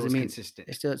still it doesn't was mean consistent.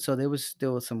 it's still so there was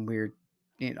still some weird,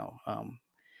 you know,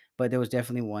 but there was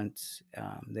definitely once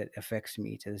that affects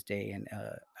me to this day, and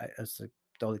it's like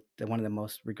one of the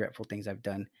most regretful things I've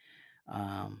done.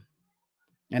 Um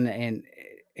And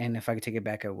if I could take it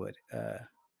back, I would.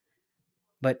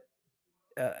 But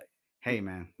uh, Hey,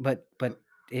 man. but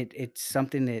it's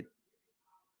something that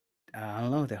I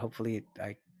don't know that hopefully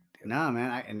I Nah,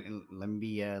 man. And let me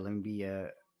be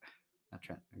not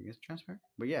I guess transparent,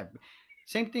 but yeah,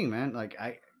 same thing, man. Like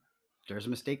there's a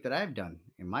mistake that I've done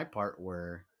in my part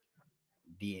where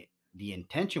the the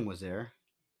intention was there,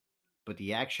 but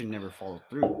the action never followed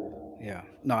through. yeah,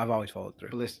 no, I've always followed through.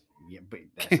 But listen, yeah,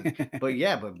 but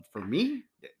yeah, but for me,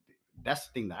 that's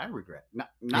the thing that I regret.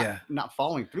 Yeah. Not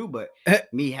following through, but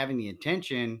me having the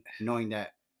intention, knowing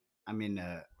that I'm in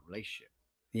a relationship,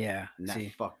 Yeah. and that See.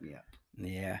 fucked me up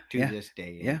Yeah. to Yeah. this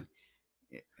day. Yeah.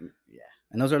 And yeah,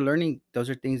 And those are learning. Those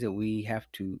are things that we have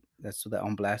to. That's what the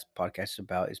On Blast podcast is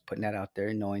about. Is putting that out there,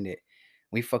 and knowing that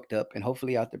we fucked up, and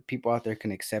hopefully out there, people out there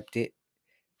can accept it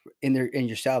in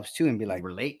yourselves too, and be and like,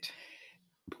 relate.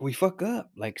 we fuck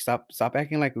up. Like stop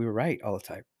acting like we were right all the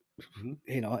time. Mhm.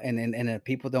 And if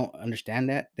people don't understand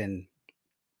that, then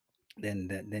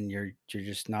you're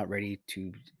just not ready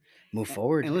to move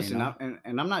forward. And listen,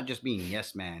 and I'm not just being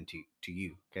yes man to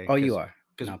you, okay? Oh, you are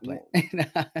Because not playing.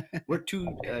 we're two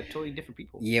totally different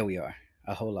people, Yeah, we are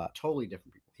a whole lot. totally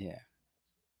different people. Yeah,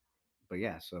 But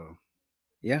yeah, so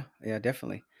yeah, yeah,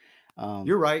 definitely. Um,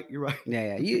 you're right. You're right.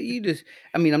 yeah, yeah. You just.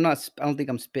 I mean, I'm not. I don't think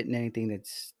I'm spitting anything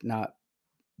that's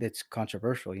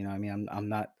controversial. You know, I mean, I'm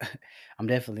not. I'm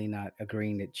definitely not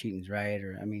agreeing that cheating's right.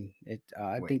 Or I mean, it.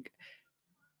 I Wait, think.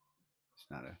 it's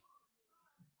not a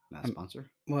Um, sponsor.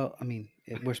 well, I mean,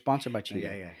 we're sponsored by Yeah,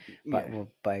 cheating, yeah, but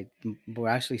yeah. we're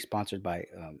actually sponsored by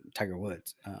Tiger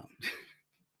Woods.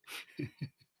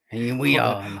 And we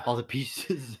all the all know, all the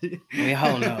pieces. we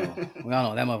all know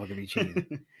that motherfucker be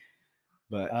cheating.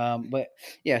 But But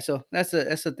yeah, so that's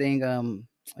the thing.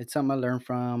 It's something I learned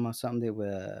from, something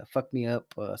that fucked me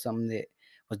up, something that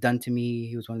was done to me.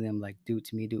 He was one of them like do it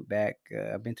to me, do it back.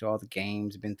 I've been through all the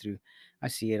games, been through. I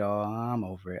see it all. I'm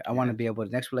over it. I want yeah, to be able.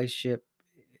 The next relationship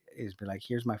is be like,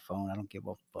 here's my phone. I don't give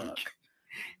a fuck.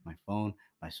 my phone,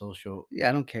 my social. Yeah,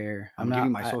 I don't care. I'm I'm gonna give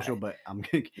you not. my social, but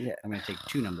Yeah, I'm gonna take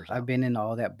two numbers I've out. been in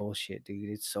all that bullshit, dude.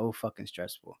 It's so fucking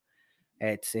stressful.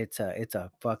 It's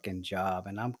a fucking job,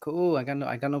 and I'm cool. I got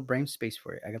no brain space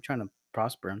for it. I'm trying to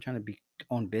prosper. I'm trying to be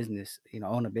own business.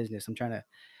 Own a business. I'm trying to.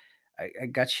 I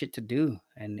got shit to do,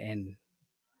 and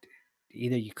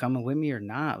either you coming with me or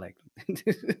not. Like,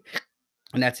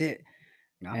 and that's it.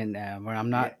 No, And where yeah, I'm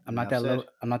not enough that said. low.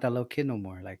 I'm not that little kid no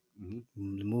more. Like, Hmm.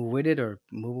 move with it or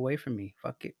move away from me.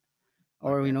 Fuck it.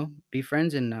 Like Or that. be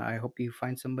friends. And I hope you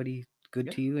find somebody good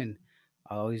Yeah, to you. And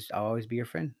I'll always be your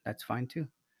friend. That's fine too.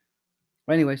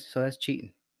 But yeah. anyways, so that's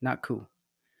cheating. Not cool.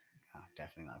 No,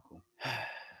 definitely not cool.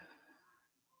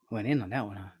 Went in on that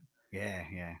one, huh? Yeah,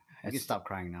 yeah. You can That's stop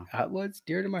crying now. what's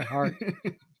dear to my heart.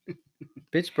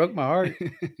 Bitch broke my heart.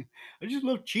 I just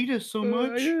love Cheetos so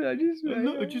much. I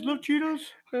just love Cheetos.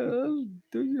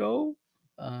 Do you know?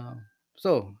 Um,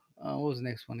 so, what was the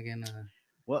next one again?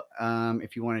 Well,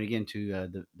 if you wanted to get into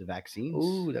the vaccines,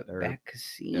 Oh, the they're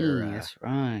vaccine. That's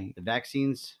right. the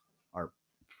vaccines are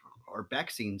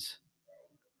vaccines,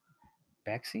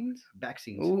 Vaccines?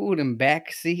 vaccines. Oh, them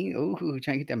vaccine. Oh, trying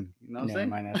to get them. You know what I'm Never saying?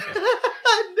 mind.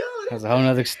 No, That's a whole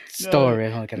nother story,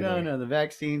 a whole category. no. The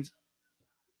vaccines.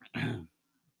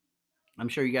 I'm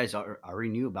sure you guys already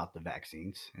knew about the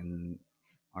vaccines and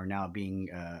are now being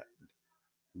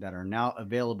that are now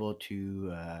available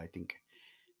to I think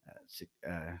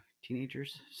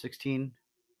teenagers, 16.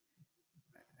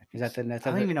 I Is think that that's I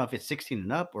don't the even know if it's 16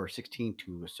 and up or 16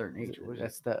 to a certain age. What is it?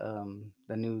 that's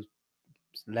the new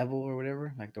level or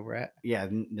whatever, like the we're at Yeah,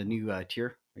 the new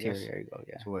tier, I tier. guess. There you go.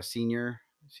 Yeah, So a senior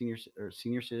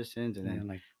citizens, and and then then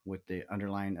like with the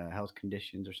underlying health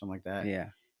conditions or something like that. yeah.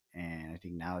 And I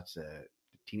think now it's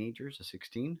teenagers, a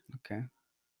 16. Okay.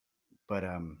 But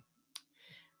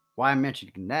why I'm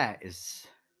mentioning that is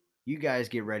you guys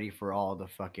get ready for all the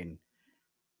fucking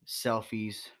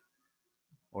selfies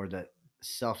or the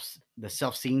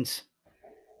self scenes.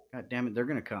 God damn it, they're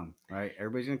gonna come, right?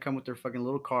 Everybody's gonna come with their fucking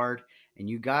little card, and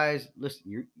you guys listen.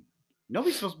 You're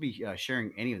nobody's supposed to be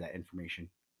sharing any of that information.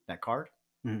 That card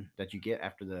Mhm. that you get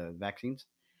after the vaccines.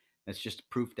 That's just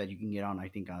proof that you can get on. I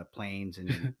think planes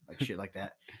and like shit like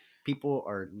that. People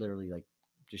are literally like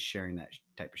just sharing that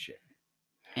type of shit.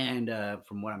 And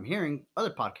from what I'm hearing,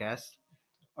 other podcasts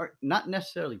are not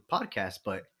necessarily podcasts,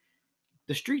 but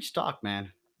the streets talk,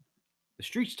 man. The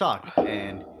streets talk,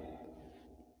 and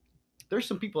there's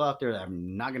some people out there that are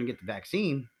not going to get the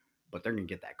vaccine, but they're going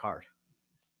to get that card.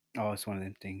 Oh, it's one of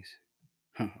them things.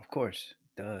 Huh, of course.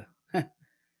 Duh.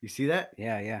 You see that?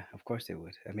 Yeah, yeah. Of course they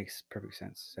would. That makes perfect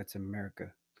sense. That's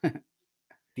America.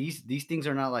 these things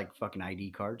are not like fucking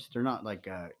ID cards. They're not like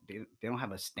they don't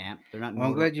have a stamp. They're not Well,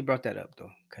 I'm notar. glad you brought that up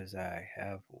though, because I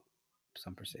have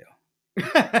some for sale.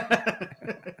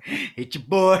 Hit your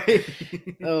boy.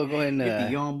 Oh, go ahead and Get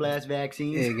the on blast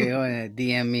vaccines. yeah, go ahead and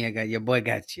DM me. I got your boy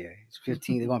got you. It's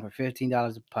 15. They're going for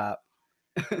 $15 a pop.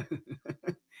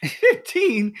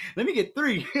 15. Let me get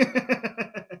three.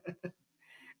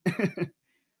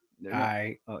 They're All not.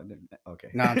 right. Oh, okay.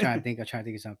 No, I'm trying to think. I'm trying to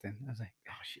think of something. I was like,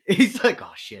 Oh shit. He's like,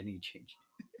 oh shit, I need to change.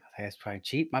 that's probably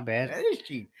cheap. My bad. That is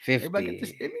cheap. Everybody get the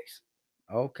 50. stimmies.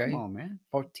 Come Okay. on, man.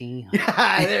 1,400.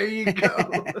 Yeah, there you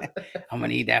go. I'm gonna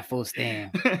need that full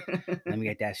stamp. Let me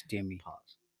get that stimmy.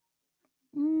 Pause.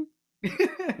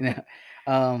 Mm.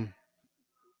 um.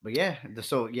 But yeah, the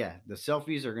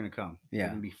selfies are gonna come. They're Yeah.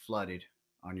 gonna be flooded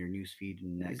on your news feed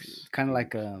in the It's next kind of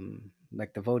few weeks.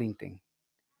 like the voting thing.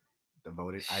 The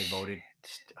voted, I voted.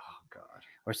 Oh god,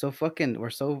 We're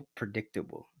so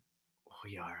predictable.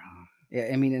 we are. Huh? Yeah,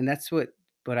 I mean, and that's what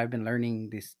I've been learning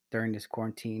this during this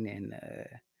quarantine and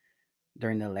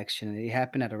during the election. It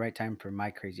happened at the right time for my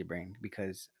crazy brain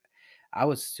because I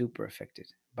was super affected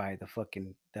by the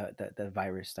fucking the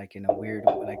virus, like in a weird,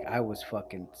 like I was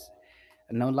fucking,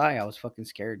 no lie, I was fucking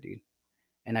scared, dude.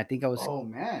 And I think I was, Oh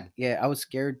man, yeah, I was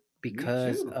scared me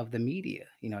because too. of the media.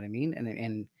 You know what I mean?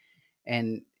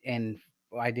 And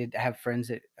I did have friends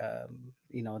that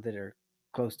that are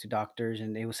close to doctors,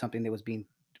 and it was something that was being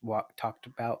talked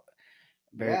about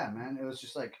very. Yeah, man. It was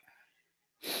just like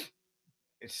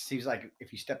it seems like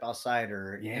if you step outside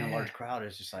or in a Yeah, large crowd,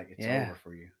 it's just like it's yeah, over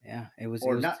for you, yeah. It or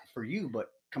was, not for you, but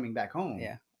coming back home.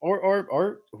 yeah.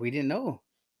 Or we didn't know.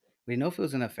 We didn't know if it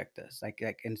was gonna affect us. And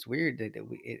it's weird that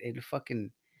it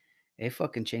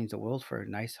fucking changed the world for a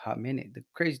nice hot minute. The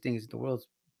crazy thing is the world's,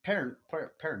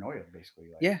 Paranoia, basically.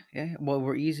 Like, yeah, yeah. Well,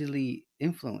 we're easily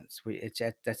influenced. It's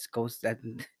that's goes that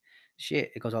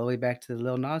shit. It goes all the way back to the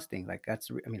Lil Nas thing. Like I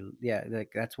mean, yeah, like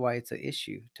that's why it's an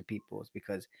issue to people. Is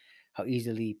because how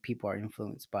easily people are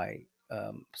influenced by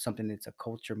something that's a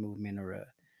culture movement or a,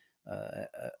 a,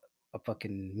 a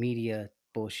fucking media yeah,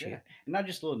 bullshit. and not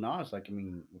just Lil Nas. Like, I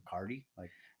mean, with Cardi,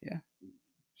 like Yeah,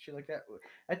 shit like that.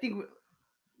 I think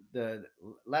the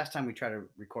last time we tried to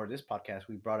record this podcast,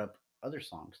 we brought up other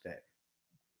songs that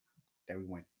we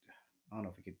went. I don't know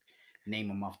if we could name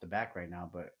them off the back right now,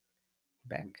 but we,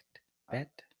 back, bat,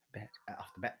 bat. off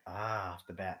the bat, off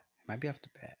the bat, Might be off the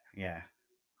bat. yeah.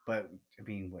 But I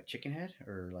mean, what Chickenhead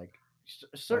or like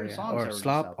Oh certain yeah, songs or that were just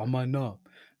slop out on there. my knob.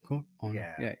 Go on.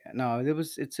 Yeah, Yeah, yeah. No, it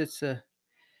was. It's a.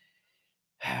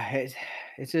 It's,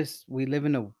 it's just we live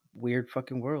in a weird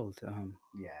fucking world.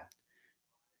 yeah.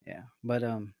 Yeah, but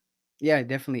yeah,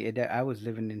 definitely. I was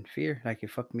living in fear. Like it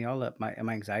fucked me all up. My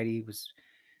anxiety was,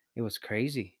 it was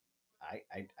crazy.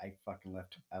 I fucking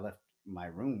left. I left my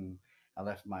room. I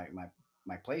left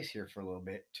my place here for a little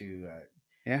bit to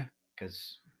Yeah,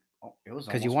 because it was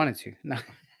because you almost. wanted to. No,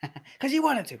 because you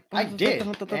wanted I did,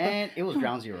 to. and it was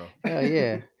ground zero. Hell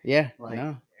yeah, yeah. Like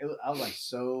No, I was like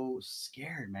so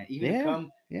scared, man. Even to yeah,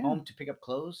 come yeah, home to pick up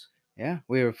clothes, yeah.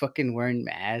 We were fucking wearing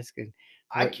masks and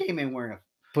I we're came in wearing a.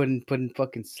 putting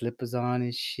fucking slippers on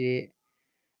and shit.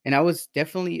 And I was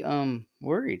definitely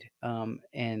worried.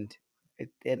 And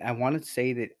I wanted to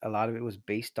say that a lot of it was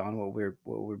based on what we're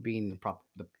the being. prop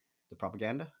the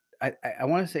propaganda. I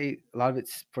want to say a lot of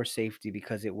it's for safety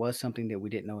because it was something that we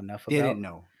didn't know enough about. Didn't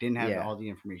know, didn't have Yeah, all the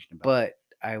information about it.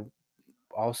 but I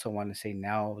also want to say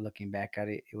now, looking back at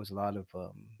it, it was a lot of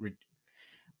Re-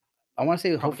 I want to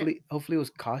say Propaganda. hopefully it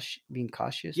was being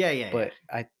cautious, Yeah, yeah, yeah. but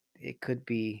I it could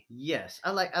be, Yes,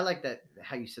 I like that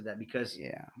how you said that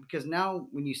yeah. because now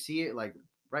when you see it like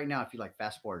right now if you like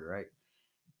fast forward right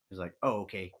it's like oh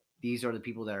okay these are the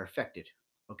people that are affected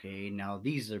okay now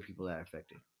these are the people that are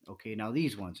affected okay now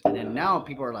these ones and then now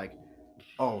people are like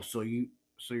oh so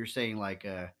you're saying like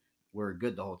we're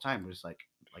good the whole time but it's like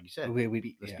you said let's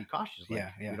Yeah, be cautious like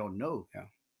yeah, we yeah, don't know. yeah.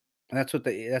 And that's what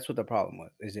the problem was,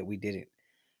 is that we didn't.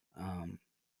 Um,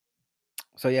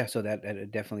 so yeah, so that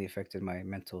it definitely affected my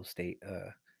mental state.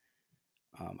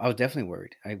 I was definitely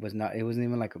worried. I was not. It wasn't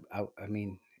even like I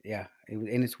mean, yeah. And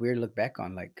it's weird to look back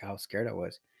on like how scared I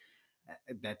was.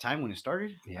 At that time when it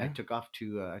started Yeah. I took off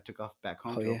back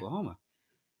home Oh to yeah. Oklahoma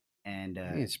and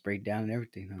You get sprayed down and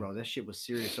everything, huh? bro, that shit was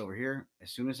serious over here.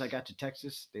 As soon as I got to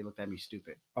Texas, they looked at me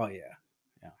stupid. Oh yeah.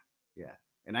 Yeah. Yeah,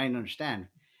 and I didn't understand.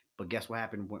 But guess what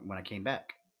happened when I came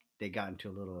back? They got into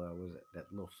a little was it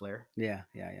that little flare Yeah.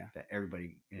 Yeah. Yeah. that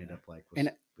everybody ended Yeah. up like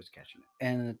And was catching it.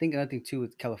 and I think another thing too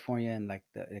with California and like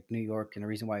New York, and the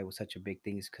reason why it was such a big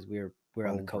thing is because we're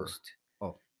on the Over. coast.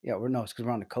 Oh, Yeah, we're no, it's because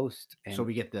we're on the coast, so and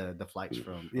we get the flights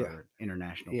from yeah, or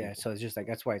international yeah. people. So it's just like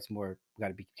that's why it's more, we got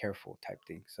to be careful type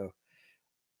thing. So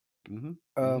Hmm.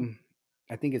 Hmm. Um,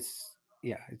 I think it's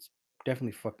yeah, it's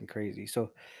definitely fucking crazy.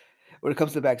 So when it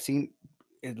comes to vaccine,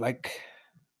 it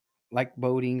like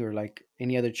voting or like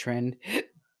any other trend,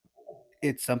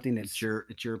 it's something It's that's your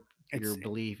it's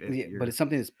belief. yeah, but Your it's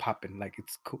something that's popping. Like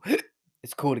it's cool.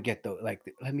 It's cool to get though. Like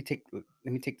let me take the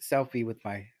selfie with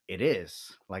my it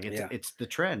is like yeah it's the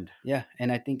trend. yeah,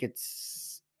 and I think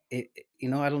I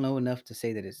don't know enough to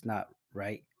say that it's not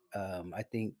right. I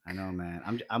think I know, man.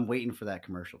 I'm waiting for that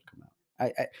commercial to come out.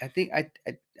 I think I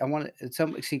want to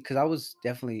some see because I was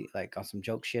definitely like on some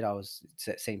joke shit. I was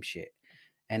same shit,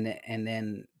 and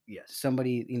then Yes,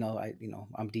 somebody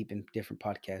I'm deep in different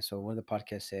podcasts. So one of the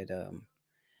podcasts said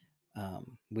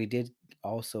we did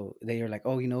also they were like,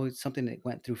 oh, it's something that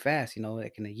went through fast.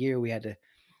 Like in a year we had to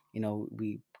you know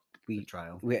the we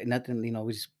trial. we had nothing.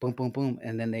 We just boom boom boom,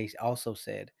 and then they also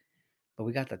said, but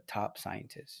we got the top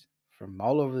scientists from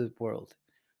all over the world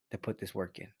to put this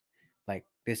work in. Like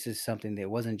this is something that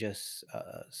wasn't just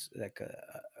like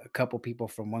a couple people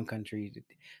from one country.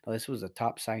 No, this was a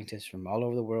top scientists from all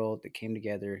over the world that came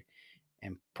together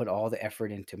and put all the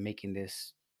effort into making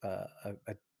this a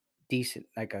decent,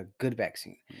 like a good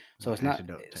vaccine. So it's not.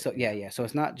 Antidote type So thing. yeah, Yeah, yeah. So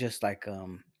it's not just like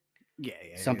yeah,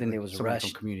 yeah. something Like that was somebody from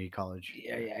rushed. community college.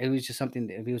 Yeah, Yeah, yeah. It was just something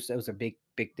that it was a big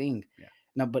thing. yeah.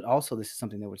 No, but also this is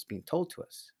something that was being told to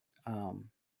us. Um,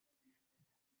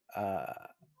 uh,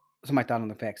 so my thought on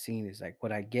the vaccine is like,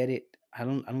 would I get it? I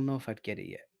don't know if I'd get it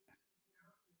yet.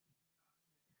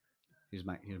 Here's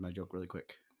my joke really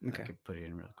quick. I Okay, could put it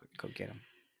in really quick. go get them.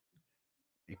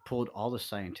 They pulled all the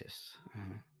scientists,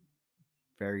 Uh-huh.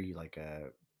 very like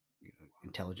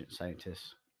intelligent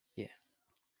scientists, Yeah,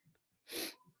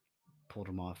 pulled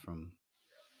them off from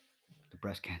the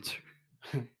breast cancer,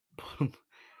 pulled them,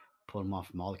 pulled them off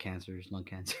from all the cancers, lung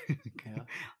cancer, yeah,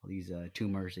 all these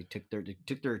tumors. They took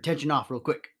their attention off real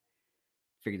quick.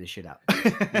 Figure this shit out.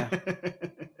 yeah.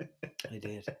 I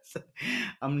did. So,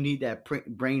 I'm gonna need that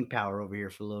brain power over here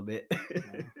for a little bit.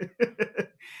 Yeah,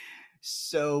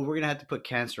 So we're gonna have to put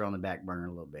cancer on the back burner a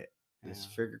little bit. Let's yeah.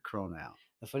 figure Corona out.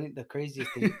 The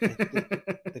craziest thing,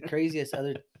 the craziest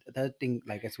the other thing,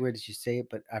 like it's weird that you say it,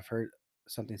 but I've heard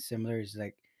something similar. Is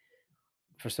like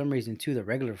for some reason too, the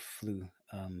regular flu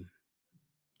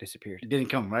disappeared. It didn't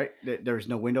come right. There was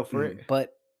no window for it,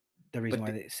 But the reason but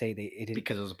why they say it didn't.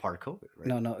 because it was a part of COVID, right?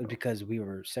 No, no, it's because we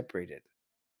were separated,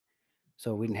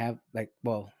 so we didn't have like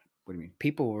What do you mean?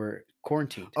 people were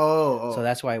quarantined, Oh, so oh,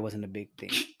 that's why it wasn't a big thing.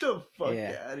 get the fuck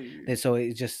Yeah. out of here! And so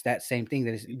it's just that same thing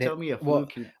that is You that tell me a flu well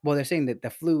can well they're saying that the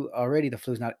flu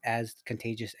is not as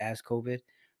contagious as COVID.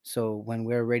 So when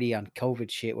we're already on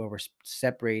COVID shit where we're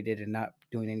separated and not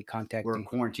doing any we're contacting,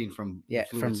 quarantined from the yeah,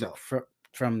 flu itself.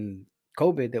 from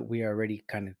COVID that we are already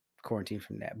kind of quarantined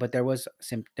from that. But there was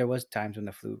times when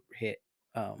the flu hit,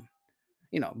 um,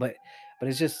 but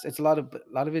it's a lot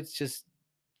of it's just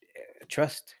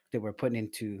trust that we're putting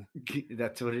into.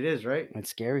 That's what it is, right? It's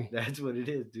scary. That's what it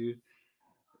is, dude.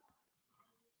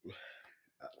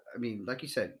 I mean, like you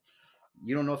said,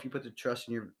 you don't know if you put the trust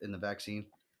in the vaccine.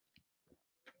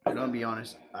 And I'll be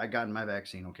honest, I gotten my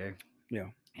vaccine, okay, Yeah.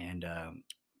 and I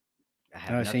I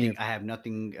have was saying nothing. I have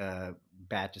nothing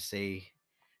bad to say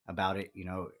about it.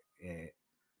 Uh,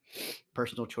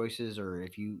 personal choices, or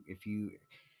if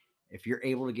you're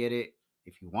able to get it,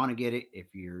 if you want to get it, if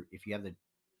you have the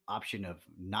option of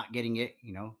not getting it,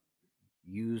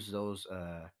 use those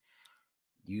uh,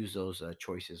 use those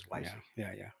choices yeah, wisely.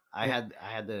 yeah, yeah. I Well, had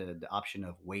I had the option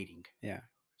of waiting, yeah.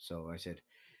 so I said,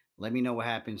 let me know what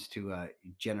happens to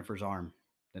Jennifer's arm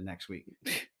the next week.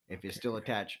 If it's Okay. still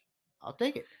attached, I'll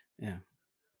take it. Yeah.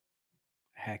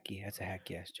 Hacky. That's a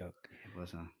hacky ass joke. It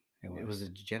was a It it was was. a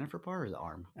Jennifer part or the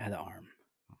arm, I had the arm.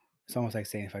 It's almost like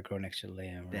saying if I grow an extra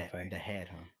limb or the the head,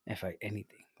 huh? if I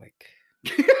anything like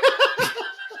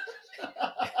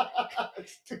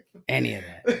Stupid. any of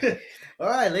that. Like, All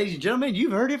right, ladies and gentlemen,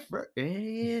 you've heard it.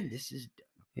 And this is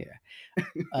yeah.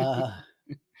 Uh.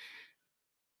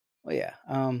 Well, yeah.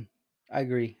 I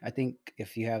agree. I think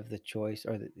if you have the choice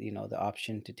or the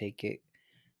option to take it,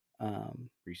 um,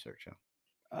 research,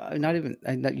 huh? not even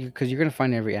not you because you're gonna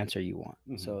find every answer you want.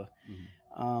 Hmm. So,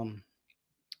 Hmm. um,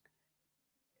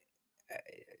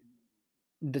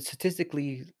 the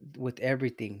statistically with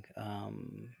everything,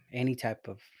 any type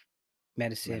of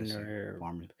medicine Medicine, or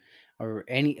farming, or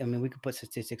any, I mean, we could put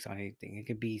statistics on anything. It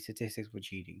could be statistics with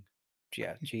cheating.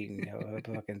 yeah, cheating.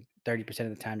 Fucking 30% of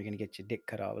the time you're gonna get your dick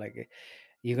cut off. Like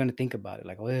you're gonna think about it,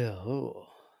 like, well,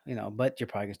 oh, but you're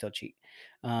probably gonna still cheat.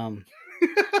 Um,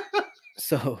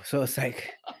 so it's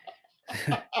like,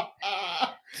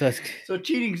 so it's So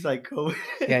cheating's like COVID.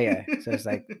 yeah, yeah. So it's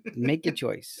like make your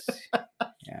choice.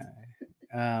 Yeah.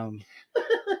 Um,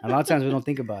 A lot of times we don't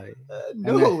think about it, and that,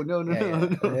 No, no, no, yeah, no, yeah,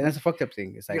 and no. that's a fucked up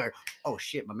thing. It's You're like, like, oh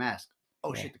shit, my mask.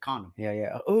 Oh yeah, shit, the condom. yeah,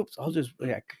 yeah. Oops, I'll just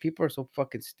yeah. People are so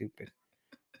fucking stupid.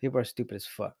 People are stupid as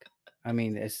fuck. I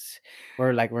mean, it's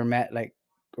we're mad like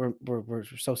we're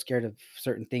so scared of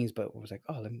certain things, but it was like,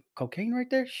 oh, cocaine right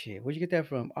there. Shit, where'd you get that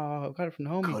from? Oh, I got it from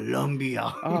the homie.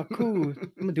 Colombia. Oh, cool.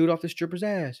 I'm gonna do it off the stripper's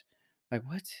ass. Like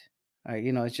what?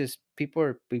 It's just people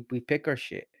are we pick our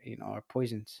shit. Our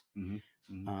poisons. Hmm.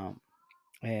 Hmm. Um,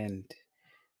 and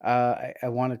I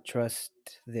want to trust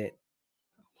that.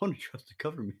 I want to trust the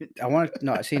government. I want to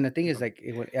no. See, and the thing is, like,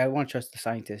 I want to trust the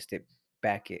scientists that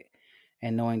back it,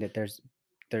 and knowing that there's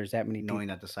that many Knowing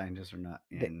people that the scientists are not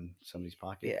that in somebody's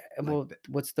pocket, yeah. like Well,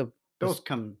 what's the those what's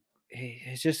come.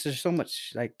 it's just there's so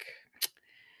much like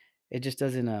it just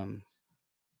doesn't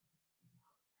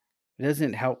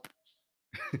help.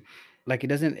 Like it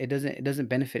doesn't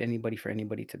benefit anybody for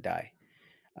anybody to die.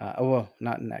 Well,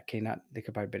 not in that case. Not they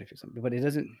could probably benefit somebody, but it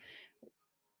doesn't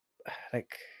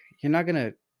like you're not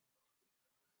gonna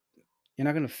you're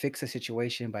not gonna fix a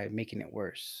situation by making it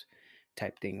worse,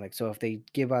 type thing. Like so, if they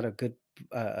give out a good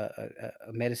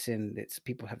a medicine that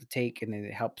people have to take, and then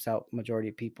it helps out majority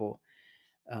of people,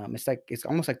 it's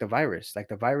almost like the virus. Like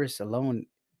the virus alone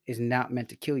is not meant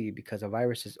to kill you because a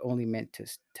virus is only meant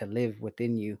to live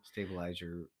within you. Stabilize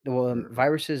your Well, or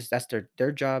viruses, that's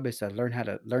their job is to learn how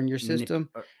to learn your manip system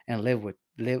and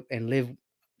live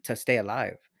to stay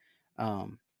alive.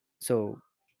 Um, so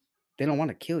they don't want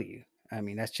to kill you. I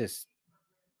mean, that's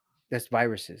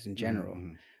viruses in mhm, general.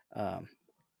 mhm. Um,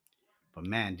 But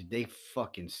man, did they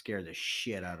fucking scare the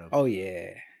shit out of oh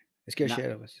yeah, it scares not. shit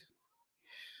out of us.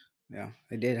 Yeah,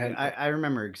 it did. I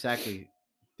remember exactly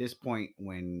this point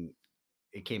when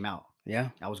it came out. Yeah,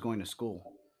 I was going to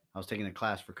school. I was taking a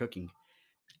class for cooking.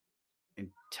 And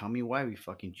tell me why we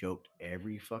fucking joked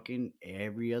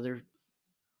every other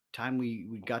time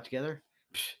we got together.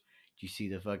 Psh, do you see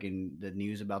the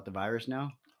news about the virus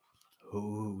now?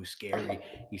 Ooh, scary.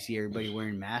 You see everybody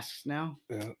wearing masks now?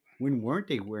 yeah, When weren't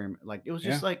they wearing, like, it was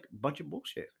just yeah, like a bunch of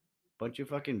bullshit. Bunch of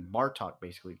fucking bar talk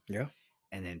basically. yeah.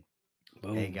 And then,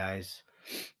 hey Boom. guys,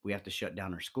 we have to shut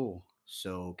down our school.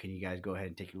 So can you guys go ahead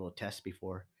and take a little test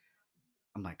before?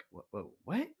 I'm like,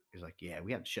 what? He's like, yeah,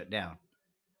 we have to shut down.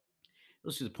 It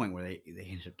was to the point where they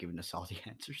ended up giving us all the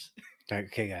answers. Like,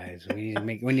 okay, guys, we need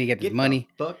to get this Get the money.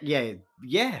 fuck, yeah,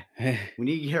 yeah. We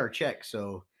need to get our check.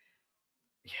 So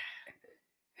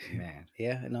yeah, man,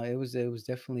 Yeah, no, it was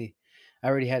definitely. I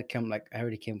already came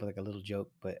up with like a little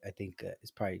joke, but I think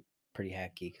it's probably pretty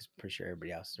hacky because I'm pretty sure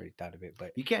everybody else has already thought of it.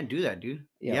 But you can't do that, dude.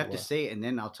 You yeah, have to say it, and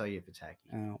then I'll tell you if it's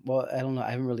hacky. well, I don't know.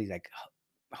 I haven't really like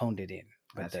honed it in,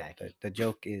 but That's the hacky.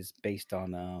 joke is based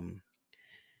on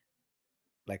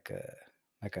like a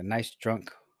like a nice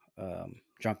drunk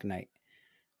night.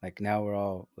 Like now we're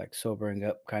all like sobering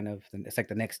up, kind of. And it's like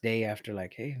the next day after,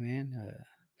 like, hey man,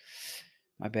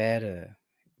 my bad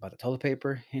about the toilet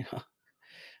paper.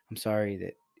 I'm sorry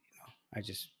that I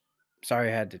just sorry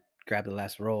I had to grab the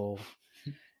last roll.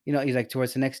 He's like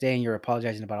towards the next day, and you're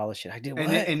apologizing about all the shit. I did And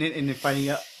then, what? and then finding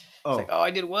out, It's like, oh, oh,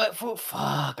 I did what? Fool,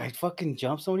 fuck! I fucking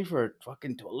jumped somebody for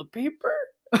fucking toilet paper.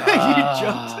 you jumped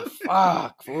Ah, him.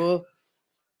 fuck, fool.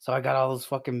 So I got all those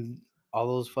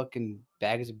fucking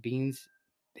bags of beans.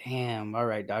 Damn. All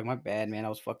right, dog. My bad, man. I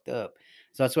was fucked up.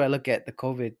 So that's why I look at the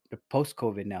post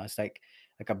COVID now. It's like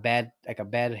a bad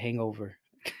hangover.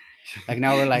 Like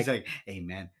now we're He's like, like, hey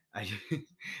man,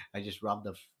 I just robbed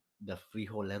the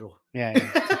frijolero. yeah,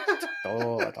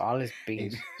 yeah. All his Hey,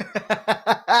 beans. El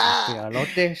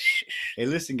frijolote. hey,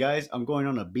 listen, guys, I'm going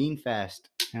on a bean fast,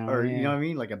 Oh or you know yeah. what I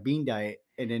mean, like a bean diet,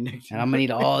 and then next, And I'm gonna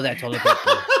eat all that toilet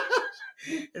paper.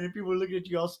 and then people are looking at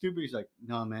you all stupid. He's like,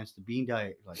 no, man, it's the bean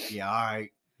diet. Like, yeah,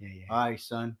 Yeah, yeah. all right,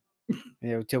 son,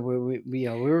 Yeah, till we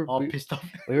were all pissed off.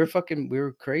 we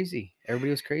were crazy.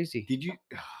 Everybody was crazy. Did you?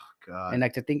 Oh And God,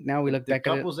 like to think now we look the back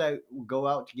at it, couples that go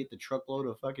out to get the truckload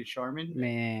of fucking Charmin.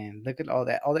 man, look at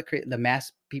the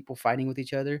mass people fighting with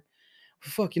each other.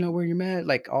 Fuck, where you're mad,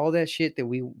 like all that shit that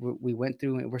we went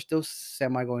through, and we're still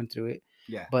semi going through it.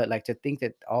 Yeah, But like to think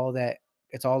that all that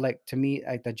it's all like to me,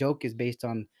 like the joke is based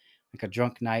on like a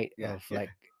drunk night yeah, of yeah. like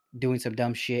doing some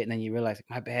dumb shit, and then you realize like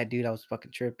my bad, dude, I was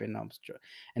fucking tripping,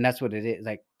 and that's what it is.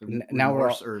 Like The now we're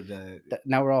remorse all or the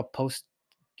now we're all post,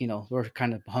 we're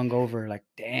kind of hungover, like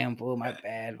damn, fool, my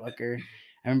bad, fucker.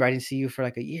 I remember I didn't see you for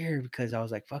like a year because I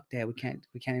was like, fuck that, we can't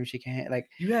even shake hand, like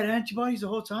you had antibodies the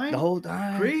whole the time. whole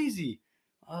time. Crazy.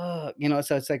 So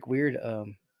it's like weird.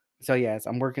 So yeah,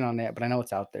 I'm working on that, but I know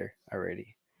it's out there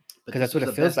already But because this that's what was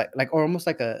it the feels best. like or almost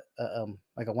like a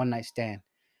one night stand,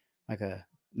 like a.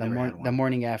 Never had the one.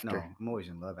 morning after. No, I'm always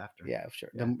in love after. Yeah, sure.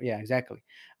 Yeah. Yeah, exactly.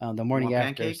 The You morning want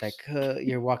after, it's pancakes? like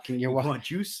You want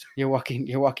juice? you're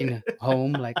walking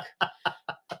home like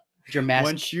with your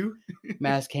One shoe?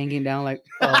 mask hanging down, like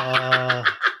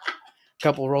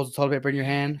couple rolls of toilet paper in your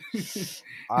hand.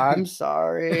 I'm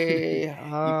sorry.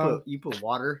 you put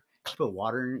water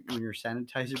in your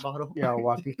sanitizer bottle. You're all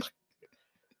walking.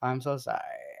 I'm so sorry.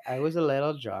 I was a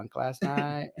little drunk last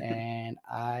night,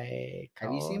 Have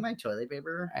you seen my toilet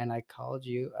paper? and I called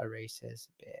you a racist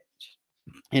bitch.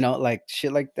 Like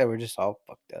shit like that. We're just all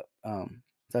fucked up. So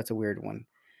that's a weird one.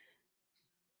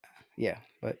 Yeah,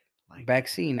 but Like,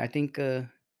 vaccine. I think do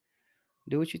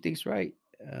what you think's right.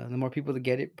 The more people that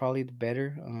get it, probably the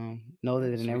better. Know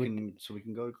that in every so we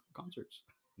can go to concerts.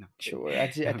 No, I'm kidding. sure. No, I'm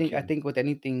I kidding. think with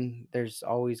anything, there's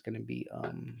always going to be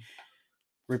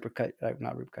like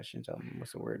not repercussions.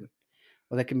 What's the word?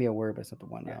 Well, that can be a word, but it's not the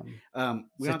one. Yeah.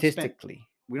 Statistically,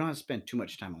 We don't have to spend too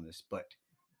much time on this, but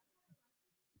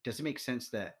does it make sense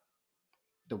that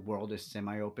the world is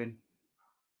semi-open?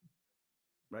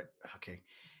 Right. Okay.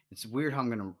 It's weird how I'm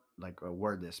gonna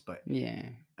word this, but yeah.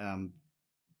 um,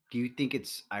 do you think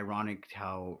it's ironic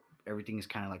how everything is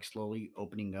kind of like slowly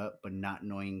opening up, but not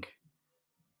knowing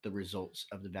the results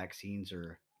of the vaccines,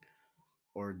 or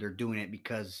they're doing it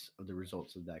because of the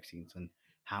results of the vaccines and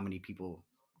how many people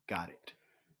got it?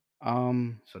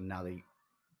 Um, So now they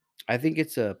I think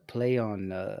it's a play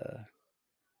on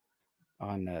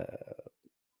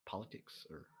politics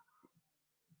or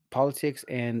politics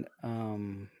and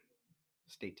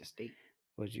state to state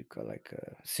what do you call like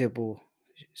civil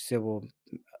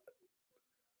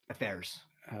affairs.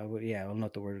 yeah, I don't know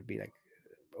what the word would be like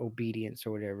obedience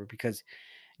or whatever because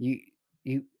you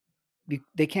you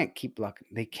they can't keep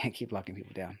locking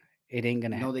people down. It ain't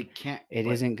gonna. No, they can't. It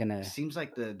But isn't it gonna. seems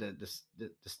like the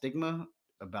stigma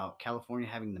about California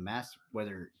having the mask,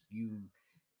 whether you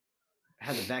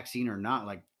had the vaccine or not,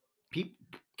 like people,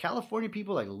 California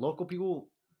people, like local people,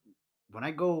 when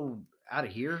I go out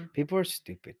of here, People are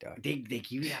stupid, dog. they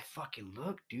give you that fucking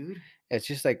look, dude. It's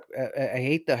just like I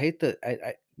hate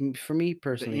the for me The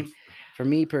personally, inf-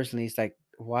 it's like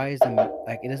why is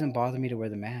like it doesn't bother me to wear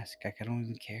the mask. Like I don't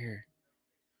even care.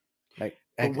 but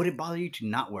Like would it bother you to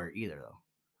not wear it either, though?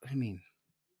 what do you mean?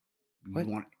 You What?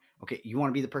 want okay, you want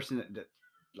to be the person that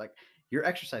like you're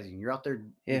exercising, you're out there,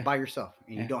 you're Yeah, by yourself,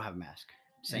 and you yeah, don't have a mask.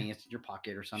 yeah. Saying it's in your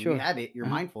pocket or something. You Sure. have it, you're Uh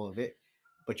huh. mindful of it,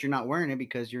 but you're not wearing it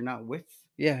because you're not with,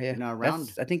 Yeah, yeah. you're not around.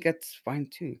 That's I think that's fine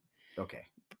too. Okay,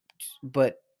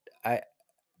 But I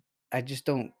I just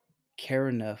don't care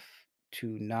enough to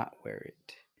not wear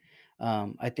it.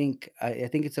 I think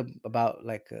it's about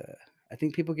like I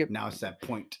think people get now it's that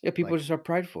point. yeah, people Like, just are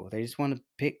prideful. They just want to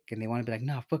pick and they want to be like,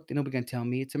 no, fuck, nobody gonna tell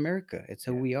me. It's America. It's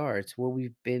who yeah, we are. It's what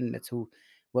we've been. That's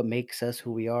what makes us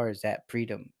who we are is that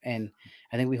freedom. And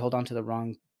I think we hold on to the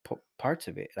wrong parts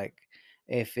of it. Like,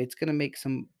 if it's gonna make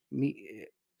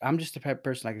I'm just the type of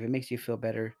person. Like, if it makes you feel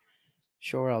better,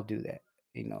 sure, I'll do that.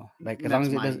 Like as long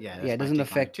as it does, yeah, that's it my doesn't take on it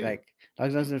affect too. as long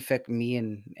as it doesn't affect me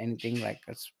and anything. Like,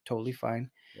 that's totally fine.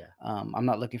 Yeah, I'm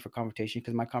not looking for confrontation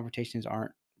because my confrontations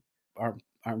aren't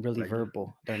really regular.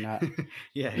 verbal. They're not.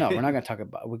 Yeah, No, we're I'm not gonna talk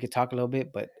about. We could talk a little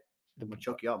bit, but gonna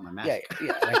choke you out with my yeah, mask.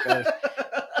 yeah. Like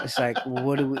it's like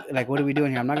what are we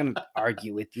doing here? I'm not gonna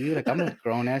argue with you. Like I'm a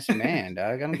grown ass man,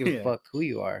 dog. I don't give a Yeah, fuck who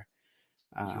you are.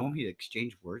 you Uh, want me to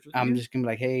exchange words with I'm you? just gonna be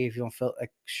like, hey, if you don't feel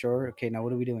like sure, okay, now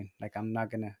what are we doing? Like I'm not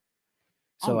gonna.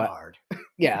 On So guard.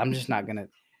 yeah, I'm just not gonna.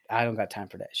 I don't got time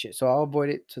for that shit. So I'll avoid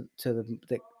it to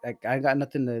the like I got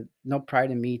no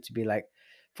pride in me to be like,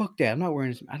 fuck that. I'm not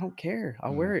wearing this. I don't care.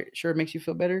 I'll Mm, wear it. Sure, it makes you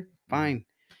feel better. mm. Fine.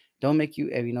 Don't make you.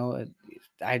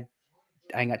 I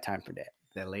I ain't got time for that.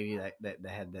 That lady that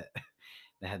had that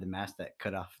had the mask that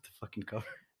cut off the fucking cover.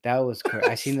 That was crazy.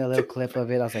 I seen the little clip of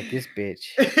it. I was like, this bitch.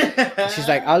 She's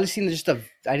like, I only seen just a.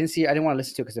 I didn't see. I didn't want to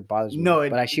listen to it because it bothers me. No,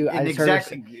 But I and just heard her. I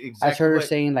just exactly heard her what.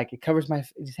 saying like it covers my.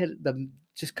 It just hit the.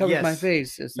 Just covers my Yes,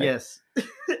 face. It's like yes.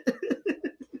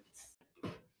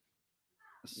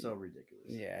 So ridiculous.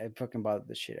 yeah, it fucking bothered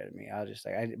the shit out of me. I was just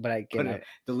like, but But again, no, I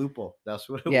the loophole. That's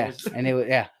what it yeah, was. and it was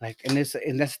yeah, like and that's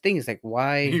the thing is like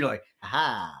why You're like,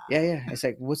 aha, yeah yeah. It's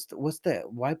like what's the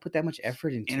why put that much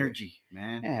effort into it? energy,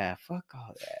 man. Yeah, fuck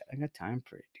all that. I got time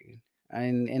for it, dude.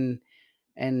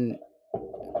 And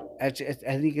I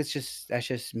think it's just that's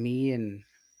just me and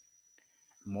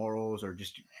Morals or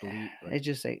just believe. Like, it's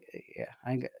just like yeah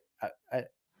I I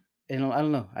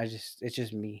don't know I just it's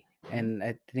just me and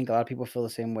I think a lot of people feel the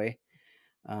same way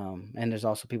and there's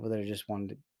also people that are just want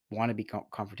to be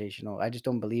confrontational. I just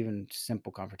don't believe in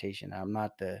simple confrontation. I'm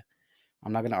not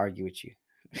gonna argue with you.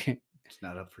 it's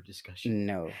not up for discussion.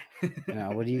 No,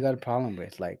 no. What do you got a problem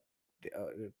with? Like,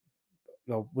 uh,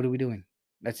 Well, what are we doing?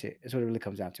 That's it. That's what it really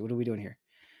comes down to. What are we doing here?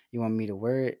 You want me to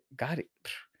wear it? Got it.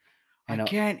 I You know,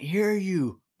 can't hear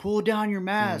you. Pull down your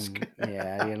mask.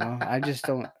 yeah, I just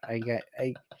don't.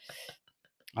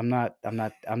 I'm not.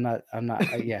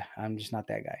 Yeah, I'm just not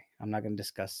that guy. I'm not gonna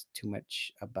discuss too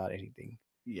much about anything.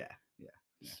 Yeah,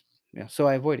 yeah, yeah. So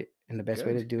I avoid it, and the best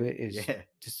way to Good, do good. it is Yeah.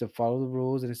 just to follow the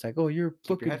rules. And it's like, oh,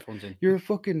 Keep your headphones in. you're a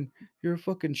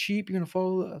fucking sheep. You're gonna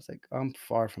follow. I was like, I'm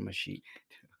far from a sheep.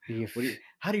 You,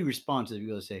 How do you respond to the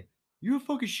people that say, "You a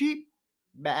fucking sheep"?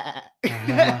 Bah.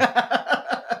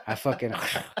 uh-huh. I fucking,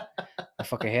 I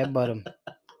fucking headbutt him.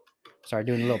 Start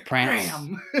doing a little prance,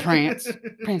 Cram. prance,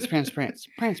 prance, prance, prance,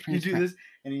 prance, You prance, do prance. this,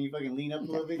 and then you fucking lean up a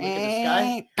little bit, look at the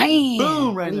sky, Eh, bam,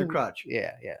 boom, right in their boom. crotch.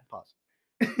 Yeah, yeah. Pause.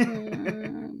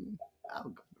 Mm, I'll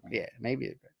go for me. yeah,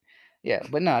 maybe. Yeah,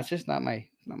 but no, it's just not my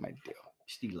deal.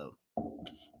 Stilo.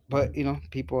 But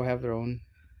people have their own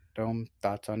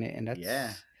thoughts on it, and Yeah,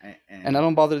 that's and I and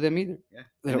don't bother them either. yeah,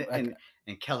 They don't like,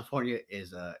 and California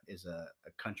is a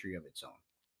country of its own.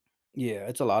 yeah,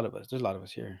 it's a lot of us. There's a lot of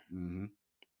us here. Hmm.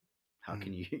 How Mhm.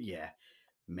 can you? Yeah,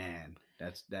 man,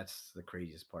 that's the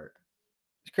craziest part.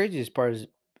 The craziest part is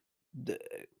the,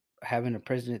 having a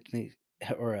president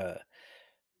or a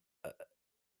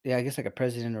yeah, I guess like a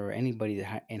president or anybody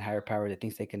in higher power that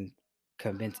thinks they can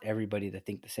convince everybody to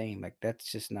think the same. Like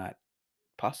that's just not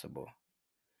possible.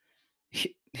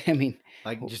 I mean,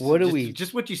 Like just what do just we?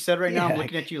 just what you said right now. I'm Yeah,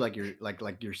 looking at you like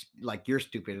you're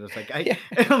stupid. It's like I yeah,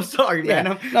 I'm sorry, man.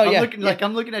 yeah. I'm No, I'm yeah, looking yeah. like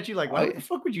I'm looking at you like why Oh, the yeah.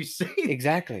 fuck would you say it?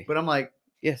 Exactly. But I'm like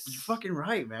you're Yes. fucking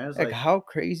right, man. It's Like like how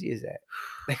crazy is that?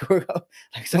 Like we're like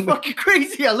it's somebody. fucking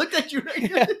crazy. I looked at you right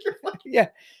now. Yeah, You're fucking. yeah.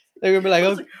 They're gonna be like, I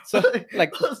was oh, like, so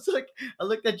like, I was like, I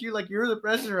looked at you like you're the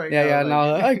president right yeah, now. yeah. Like,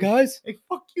 Now, hey guys, hey,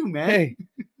 fuck you, man. hey,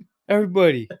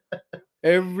 everybody,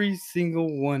 every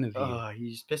single one of you. Oh, you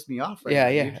just pissed me off right Yeah, now,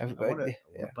 dude. yeah, I want to, yeah, I want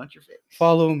yeah. to punch your face.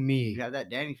 Follow You me. have that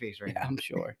Danny face right Yeah, now. I'm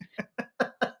sure.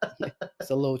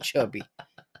 It's a little chubby.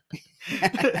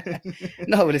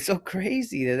 No, but it's so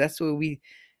crazy that's what we.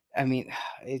 I mean,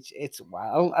 it's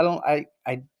wild.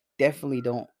 I definitely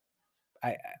don't. I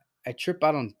I I trip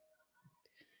out on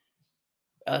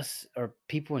us or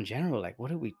people in general. Like,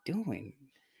 what are we doing?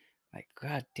 Like,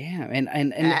 god damn.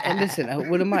 And listen,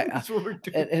 what am I? That's what we're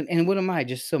doing. And what am I?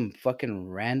 Just some fucking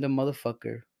random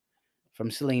motherfucker from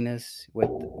Salinas with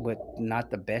not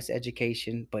the best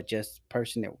education, but just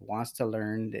person that wants to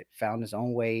learn, that found his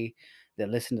own way, that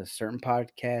listened to certain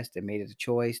podcasts, that made it a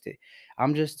choice. That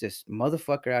I'm just this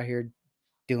motherfucker out here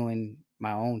doing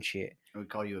my own shit. We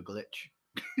call you a glitch.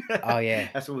 Oh yeah,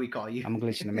 That's what we call you. I'm a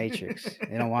glitch in the matrix.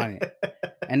 They don't want it.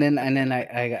 And then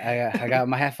I got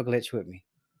my half a glitch with me.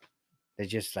 They're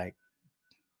just like,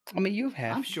 I mean, you've I'm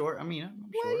half. sure. I mean, I'm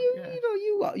Well, sure. Yeah.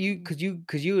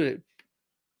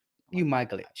 you my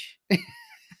glitch.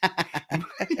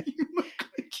 my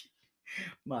glitch.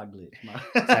 My glitch.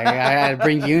 So I had to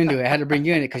bring you into it. I had to bring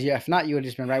you in it because if not, you would have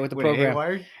just been right with the Would it program.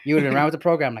 haywire? You would have been right with the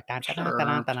program, like dun, dun, dun,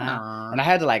 dun, dun, dun. And I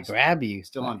had to like grab you.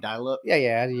 Still Like, on dial up? yeah,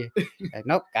 yeah. Like,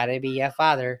 nope, gotta be a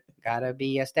father, gotta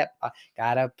be a step,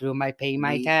 gotta do my pay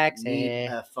my Need taxes.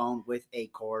 a phone with a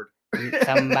cord.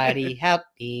 Somebody help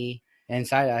me.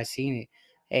 Inside, I seen it.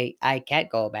 Hey, I can't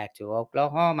go back to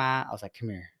Oklahoma. I was like, come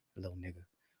here, little nigga,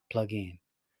 plug in.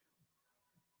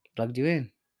 Plugged you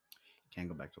in. Can't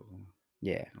go back to Oklahoma.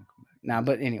 Yeah. Don't come back. Nah,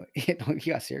 but anyway,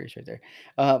 you got serious right there.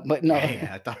 But no, Hey,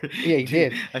 I thought. yeah, you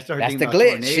did. I started That's the thinking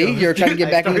about glitch. See, tornadoes. you're trying to dude.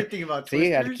 get back I in. started thinking about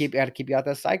See, I twisters. got to keep you out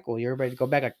that cycle. You're ready to go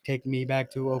back. Like, take me back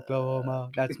to Oklahoma.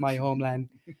 That's my homeland.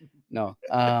 No,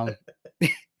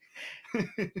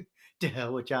 To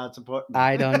hell with child support. No.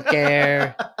 I don't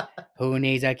care. Who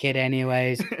needs a kid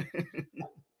anyways?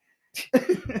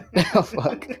 Oh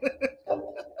fuck.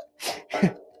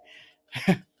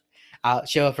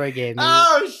 She'll forgive me.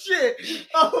 Oh shit!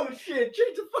 Oh shit!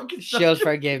 Change the fucking She'll subject.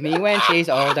 forgive me when she's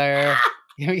older.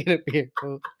 Give me a beer,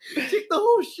 fool. Take the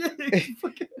whole shit.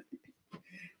 Fucking-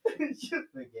 She'll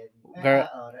forgive me.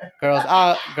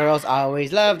 Girl, girls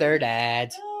always love their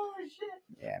dads. Oh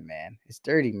shit! Yeah, man, it's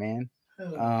dirty, man.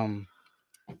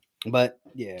 But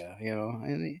yeah,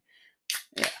 and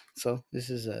yeah. So this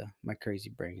is my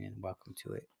crazy brain, and welcome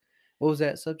to it. What was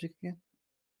that subject again?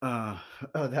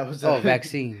 That was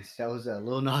Vaccines. That was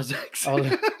Lil Nas X. Oh,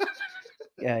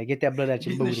 yeah, get that blood out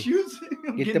your Getting the booty. shoes.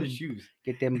 I'm Get getting them the shoes.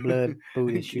 Get them blood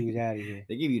booty shoes out of here.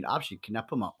 They give you an option. Can I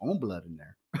put my own blood in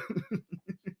there?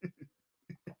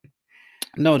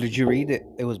 No, did you read that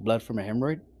it was blood from a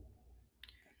hemorrhoid?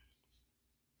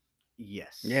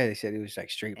 Yes. Yeah, they said it was like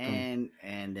straight from.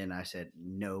 And then I said,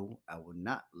 no, I would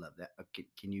not love that. Okay,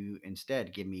 can you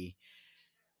instead give me?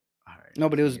 All right. No,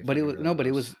 but it was, see if but I it can was really no, but it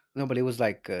gross- was no, but it was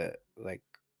like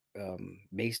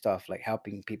based off like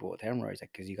helping people with hemorrhoids,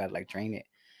 like because you gotta like drain it.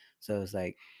 So it's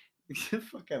like Get the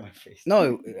fuck out of my face.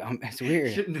 no, it's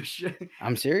weird. Shit, no shit.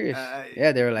 I'm serious.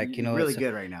 Yeah, they were like, You're really it's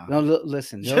good right now. no.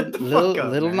 Listen, Shut the fuck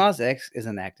up, little man. Nas X is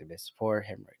an activist for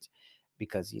hemorrhoids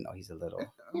because he's a little,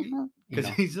 Because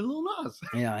he's a little Nas.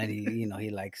 and he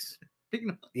likes Big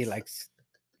Nas.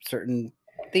 certain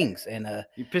things, and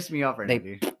You pissed me off right they- now,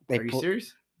 dude. they Are you put-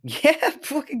 serious? yeah,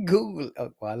 fucking Google.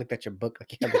 Oh, well, I looked at your book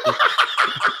like you have the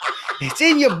it's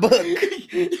in your book.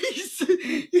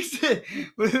 you said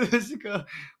what was it called?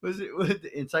 Was it what,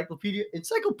 the encyclopedia?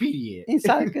 Encyclopedia.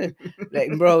 Inside,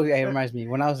 like, bro, it reminds me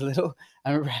when I was little.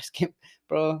 I remember asking,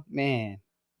 bro, man.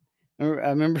 I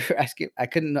remember asking. I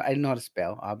didn't know how to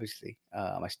spell. Obviously,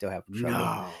 I still have trouble.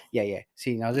 No. Yeah.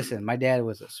 See, now listen. My dad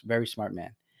was a very smart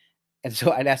man, and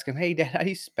so I'd ask him, "Hey, Dad, how do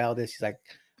you spell this?" He's like,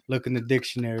 "Look in the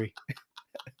dictionary."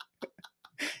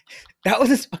 That was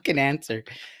his fucking answer,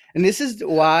 and this is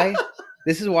why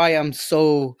I'm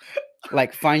so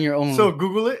like find your own. So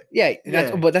Google it. Yeah,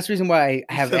 but that's the reason why I You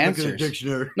have said look at the answers.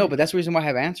 dictionary. No, but that's the reason why I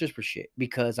have answers for shit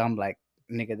because I'm like,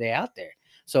 nigga, they out there.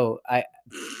 So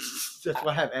That's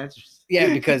why I have answers.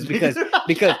 yeah, because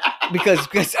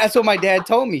that's what my dad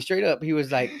told me straight up. He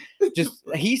was like,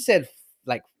 he said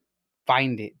like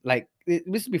find it. Like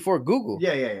this is before Google.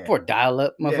 Yeah. Before dial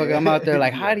up, motherfucker. Yeah. I'm out there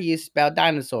like, Yeah. how do you spell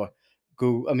dinosaur?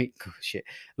 Shit.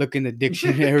 Look in the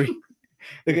dictionary.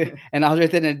 And I was right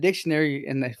there in the dictionary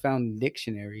and I found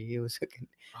dictionary. It was fucking.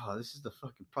 Oh, this is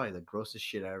probably the grossest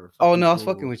shit I ever. Oh no, I was Googled.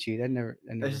 fucking with you. That never.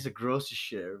 This is the grossest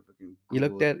shit I ever fucking. You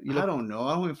looked at. I don't know.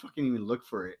 I don't even fucking even look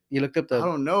for it. You looked up I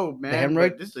don't know, man.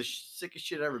 hemorrhoid? But this is the sickest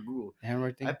shit I ever Googled. The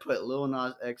hemorrhoid thing. I put Lil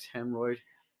Nas X hemorrhoid,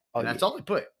 and that's yeah. all I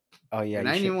put. Oh yeah. And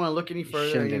I didn't even want to look any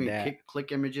further. I didn't that. even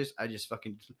click images. I just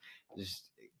fucking just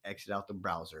exit out the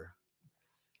browser.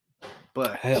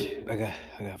 But I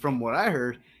got. from what I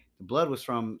heard, the blood was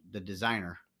from the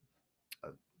designer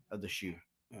of the shoe.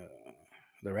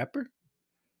 The rapper.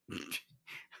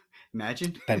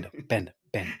 Imagine. Panda.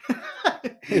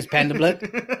 It's panda blood.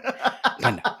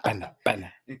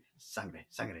 Panda. Sangre.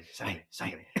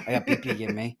 I got PP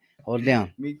again, man. Hold it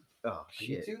down. Me. Oh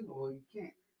shit. You too? Well, you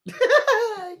can't.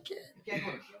 I can't. You can't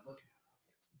hold it.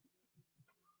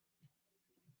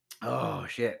 Oh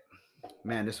shit,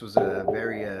 man! This was a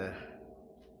very,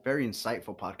 very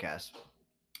insightful podcast.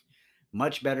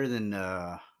 Much better than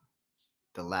the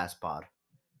last pod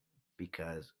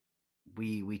because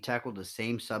we tackled the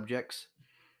same subjects,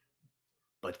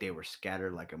 but they were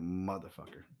scattered like a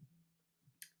motherfucker.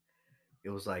 It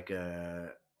was like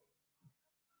it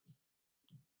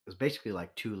was basically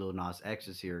like two Lil Nas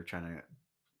X's here trying to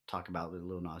talk about the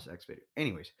Lil Nas X video.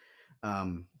 Anyways,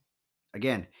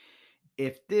 again,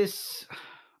 if this,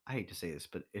 I hate to say this,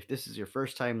 but if this is your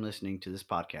first time listening to this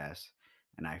podcast,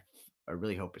 and I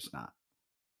really hope it's not.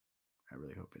 I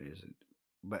really hope it isn't.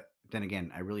 But then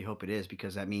again, I really hope it is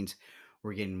because that means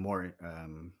we're getting more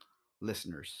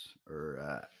listeners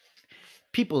or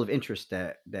people of interest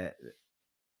that.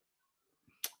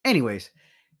 Anyways,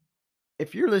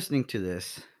 if you're listening to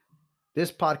this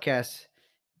podcast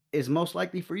is most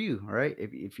likely for you. All right,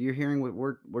 if you're hearing what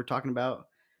we're talking about,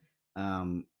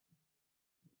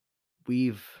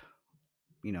 we've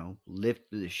lived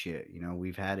through this shit.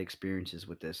 We've had experiences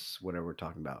with this, whatever we're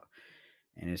talking about.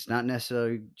 And it's not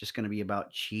necessarily just going to be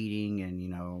about cheating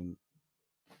and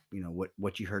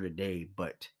what you heard today,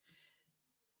 but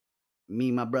me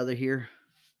and my brother here,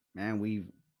 man,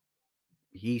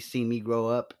 he's seen me grow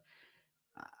up.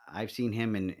 I've seen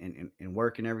him in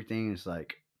work and everything. It's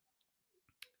like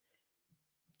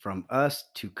from us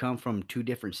to come from two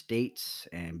different states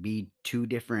and be two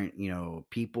different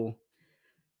people.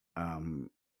 um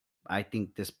I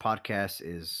think this podcast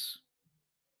is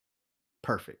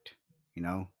perfect, you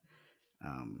know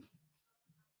um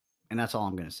and that's all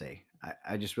I'm going to say.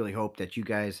 I just really hope that you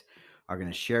guys are going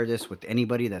to share this with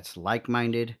anybody that's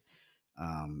like-minded,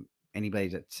 anybody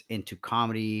that's into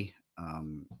comedy,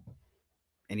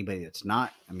 anybody that's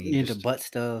not. I mean, Into just butt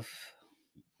stuff.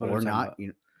 What are or we talking not.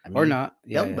 about? I Or mean, not.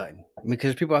 Yeah. belly button. Because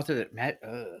there's people out there that mad.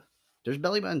 There's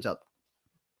belly buttons out.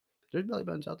 There's belly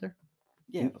buttons out there.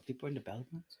 Yeah, but people are into belly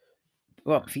buttons.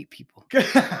 Well, feet people.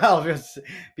 I was gonna say,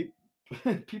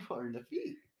 people are in the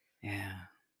feet. Yeah.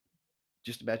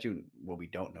 Just imagine what we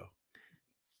don't know.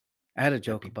 I had a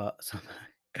joke about something.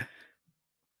 I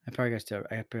probably got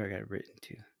it written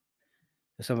too.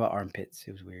 There's something about armpits.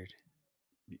 It was weird.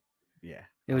 Yeah.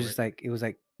 It was just like it was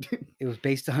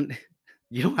based on.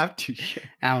 You don't have to share.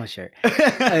 I don't share.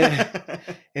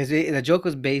 The joke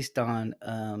was based on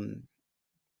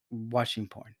watching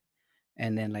porn,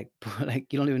 and then like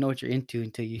you don't even know what you're into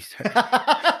until you start.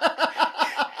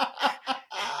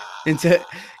 into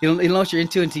you don't know what you're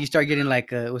into until you start getting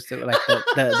like what's the like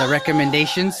the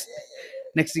recommendations.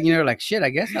 Next thing you know, like shit. I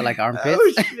guess I like armpits.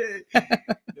 Oh shit!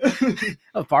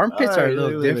 Oh, All armpits are a right,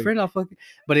 little look. different.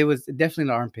 But it was definitely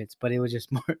not armpits. But it was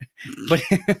just more. But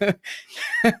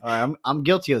All right, I'm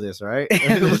guilty of this. All right,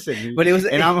 listen, but it was.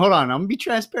 and I'm hold on. I'm gonna be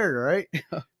transparent. All right,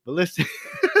 but listen,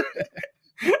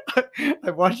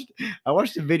 I watched I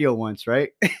watched a video once,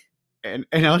 right, and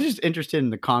I was just interested in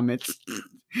the comments.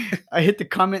 I hit the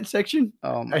comment section.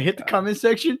 Oh I my hit the god. comment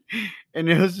section, and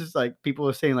it was just like people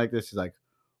were saying like this is like,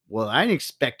 well, I didn't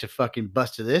expect to fucking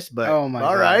bust to this, but Oh my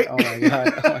all god. right. Oh my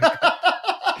god. Oh my god.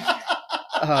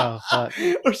 Oh fuck.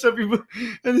 Or some people,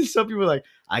 and then some people are like,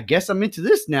 I guess I'm into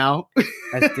this now.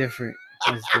 That's different.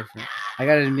 That's different. I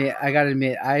gotta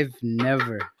admit.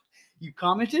 You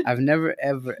commented? I've never,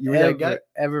 ever, You were that guy? ever,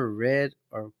 ever read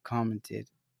or commented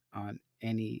on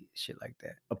any shit like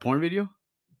that. A porn video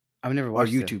I've never or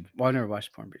watched them. YouTube? Well, I've never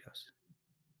watched porn videos.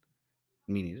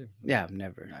 Me neither. Yeah, I've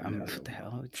never. I've I'm never. what the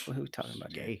hell? What are we talking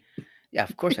about here? Gay. Yeah,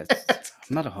 of course that's.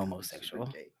 I'm not a Super homosexual.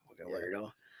 gay. Okay,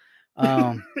 Yeah.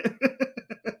 weirdo.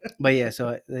 But yeah,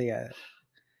 so yeah,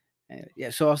 yeah.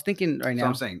 So I was thinking right So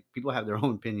I'm now. saying people have their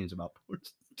own opinions about porn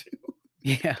too.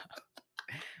 Yeah,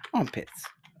 armpits.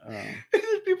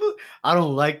 There's people, I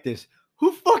don't like this.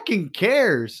 Who fucking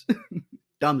cares?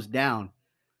 Thumbs down.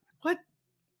 What?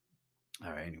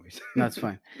 All right. Anyways, No, it's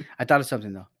fine. I thought of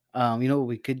something though. You know what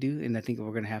we could do, and I think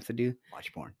we're gonna have to do.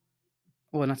 watch porn.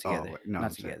 Well, not Oh together. wait, no, Not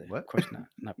I'm saying together. what? Of course not.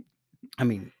 Not. I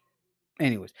mean,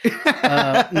 anyways.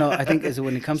 No, I think is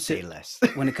when it comes Say to less.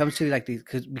 like these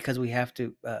because we have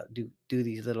to do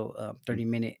these little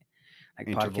 30-minute like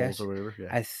Intervals podcasts. or whatever. Yeah.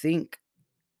 I think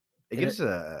It it, gives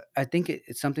a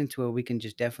it's something to where we can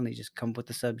just definitely just come up with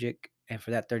the subject and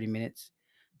for that 30 minutes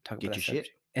talk about get that your shit.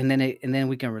 subject and then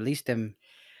we can release them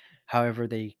however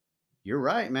they You're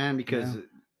right, man. you Because know.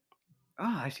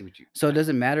 I see what you. So it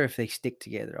doesn't matter if they stick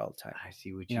together all the time. I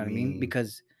see what You know you what I mean? mean.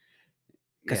 Because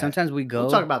Yeah. sometimes we We'll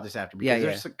talk go. about this after Yeah, because yeah,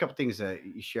 there's a couple things that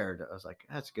you shared. I was like,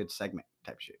 that's a good segment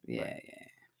type shit. But yeah, yeah.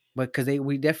 But because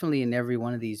we definitely in every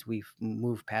one of these we've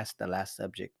moved past the last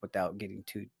subject without getting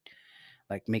too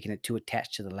like making it too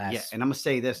attached to the yeah, last. and I'm gonna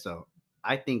say this though.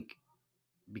 I think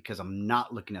because I'm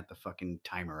not looking at the fucking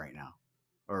timer right now,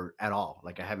 or at all.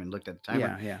 Like I haven't looked at the timer,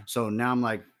 Yeah, yeah, so now I'm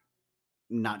like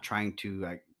not trying to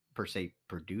like per se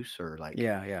produce or like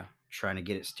yeah, yeah. trying to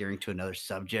get it steering to another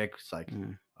subject. It's like,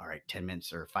 Mm. all right, 10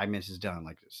 minutes or 5 minutes is done.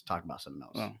 Like let's talk about something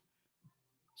else. Well,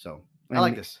 So I and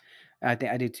like me, this, I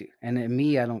think I do too. And then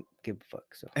me, I don't give a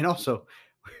fuck. So and also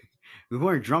we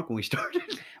weren't drunk when we started.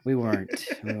 we weren't.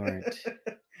 We weren't.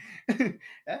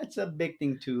 That's a big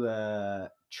thing to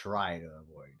try to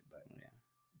avoid. But Yeah.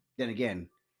 then again,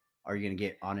 are you gonna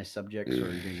get honest subjects or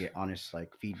are you gonna get honest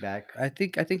like feedback? I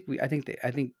think. I think we. I think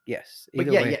yes. But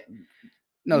Either yeah, way. yeah, you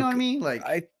No. know what I mean. Like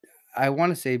I. I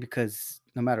want to say because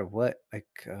no matter what,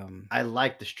 like, I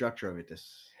like the structure of it.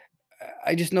 This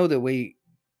I just know that we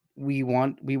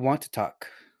want to talk,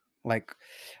 like,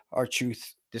 our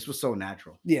truth. this was so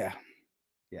natural. Yeah.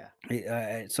 Yeah,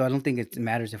 So I don't think it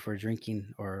matters if we're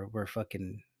drinking or we're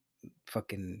fucking.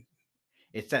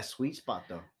 it's that sweet spot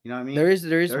though. You know what I There mean? is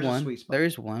there is There's a one sweet spot. there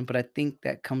is one, but I think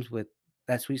that comes with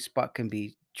that sweet spot can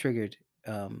be triggered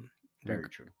Very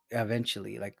true.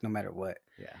 eventually, like no matter what.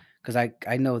 Yeah. Because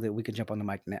I know that we can jump on the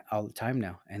mic all the time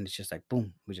now, and it's just like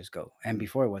boom, we just go. And Mm.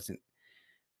 before it wasn't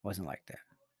like that.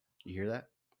 You hear that?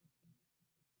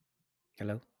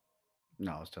 Hello?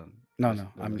 No, I was telling No,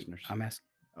 no, the listeners. I'm asking.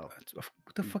 Oh,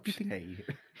 What the fuck you think? hey,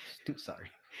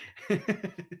 sorry.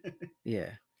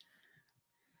 Yeah.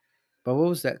 But what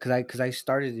was that? Because I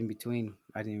started in between.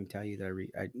 I didn't even tell you that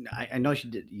I know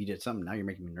you did something. Now you're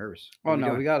making me nervous. Oh What are you no,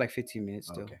 we doing? got like 15 minutes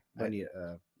Oh, still. okay. I But need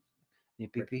you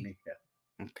pee break for pee? me. Yeah.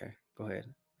 Okay, go ahead.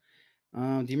 Do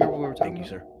you remember what we were talking Thank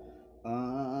you,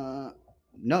 about? sir.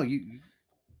 No,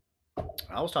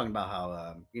 I was talking about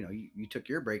how you took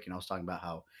your break, and I was talking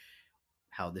about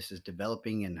how this is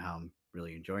developing and how I'm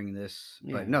really enjoying this.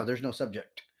 Yeah. But no, there's no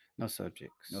subject. No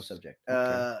subjects. No subject.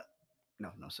 Okay.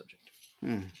 No subject.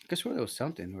 Guess what? There was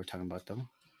something we were talking about though. It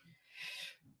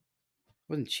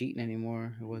wasn't cheating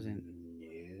anymore. It wasn't.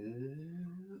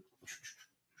 No.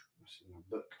 What's in my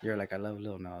book? You're like I love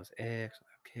Lil Nas X.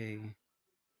 Okay.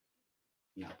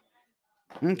 No.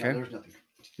 Okay. No, there's nothing.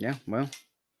 Yeah. Well.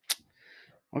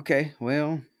 Okay.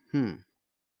 Well. I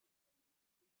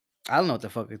don't know what the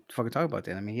fuck to talk about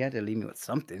then. I mean, he had to leave me with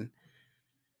something.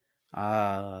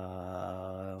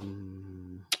 I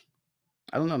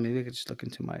don't know. Maybe I could just look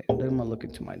into my. I'm gonna look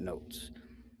into my notes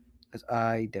because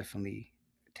I definitely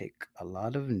take a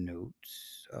lot of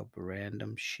notes of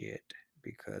random shit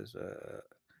because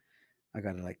I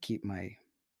gotta like keep my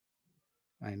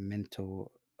my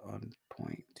mental on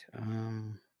point.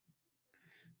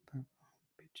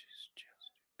 Bitches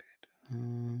just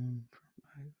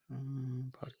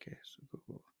podcast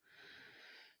Google.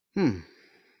 Hmm.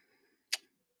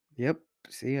 Yep.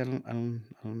 See, I don't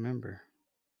remember.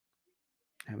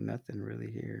 I have nothing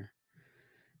really here.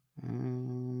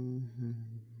 Um,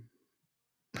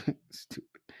 stupid.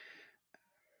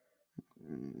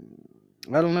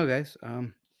 I don't know, guys. I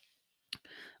don't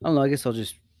know. I guess I'll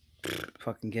just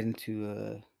fucking get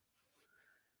into.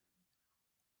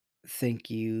 Thank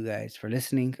you guys for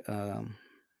listening.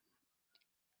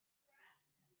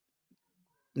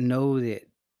 Know that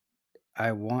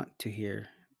I want to hear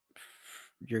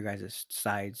your guys'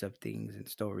 sides of things and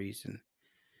stories,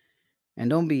 and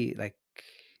don't be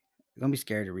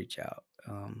scared to reach out.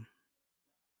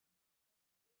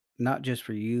 Not just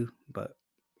for you, but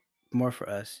more for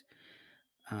us.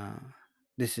 Uh,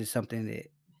 this is something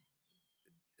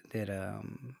that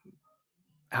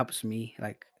helps me.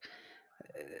 Like,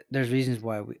 there's reasons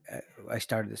why I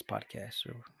started this podcast,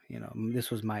 or this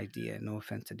was my idea. No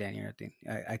offense to Danny or anything.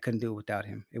 I couldn't do it without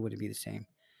him. It wouldn't be the same.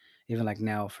 Even like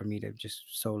now, for me to just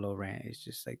solo rant, it's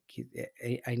just like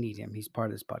I need him. He's part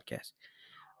of this podcast.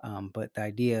 But the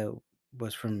idea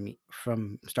was from me,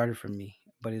 from started from me,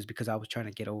 but it's because I was trying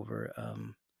to get over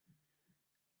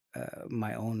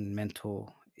my own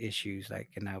mental issues, like,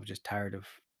 and I was just tired of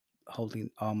holding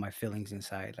all my feelings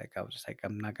inside. Like, I was just like,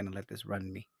 I'm not gonna let this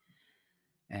run me.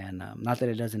 And not that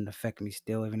it doesn't affect me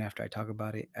still, even after I talk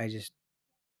about it.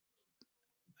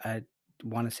 I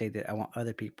want to say that I want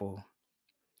other people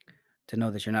to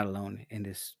know that you're not alone in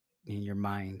this, in your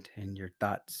mind and your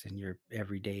thoughts and your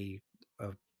everyday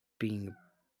of being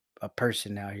a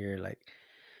person out here. Like,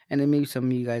 and then maybe some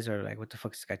of you guys are like, what the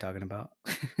fuck is this guy talking about?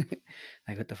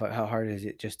 Like, what the fuck, how hard is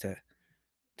it just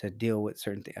to deal with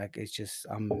certain things? Like, it's just,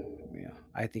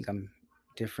 I think I'm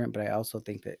different, but I also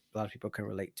think that a lot of people can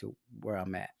relate to where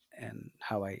I'm at and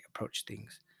how I approach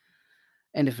things.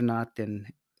 And if not, then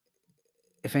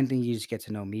if anything, you just get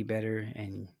to know me better,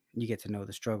 and you get to know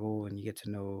the struggle, and you get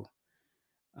to know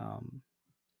um,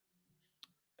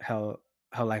 how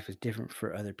how life is different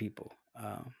for other people.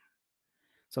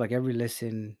 So like every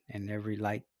listen and every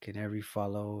like and every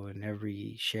follow and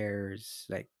every share is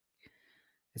like,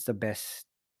 it's the best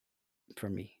for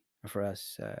me or for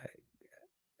us.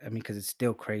 I mean, because it's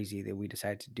still crazy that we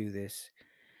decided to do this.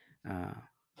 Uh,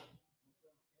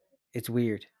 it's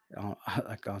weird,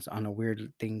 like on a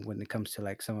weird thing when it comes to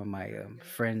like some of my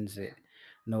friends that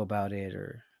know about it,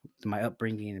 or my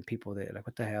upbringing, and people that like,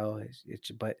 what the hell is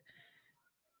it's. But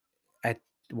I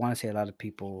want to say a lot of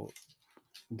people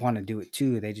want to do it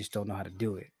too. They just don't know how to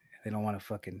do it. They don't want to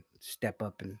fucking step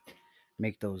up and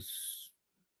make those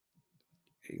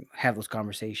have those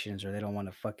conversations, or they don't want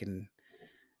to fucking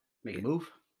Make a move.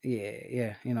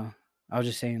 yeah. I was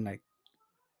just saying, like,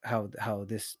 how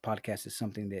this podcast is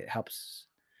something that helps.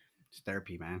 It's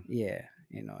therapy, man. Yeah,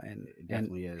 It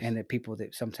definitely is. and that people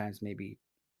that sometimes maybe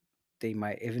they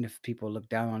might, even if people look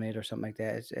down on it or something like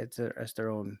that, it's their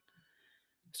own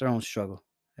struggle,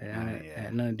 and it Yeah,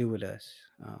 had nothing to do with us.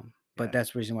 But yeah.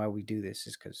 that's the reason why we do this,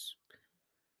 is because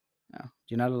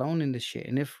you're not alone in this shit.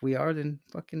 And if we are, then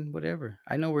fucking whatever.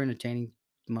 I know we're entertaining,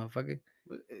 motherfucker.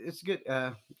 It's good.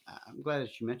 I'm glad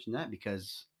that you mentioned that,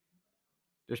 because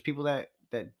there's people that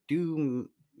do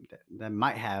that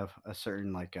might have a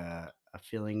certain like a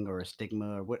feeling or a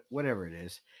stigma or whatever it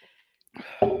is,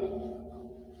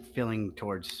 feeling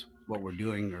towards what we're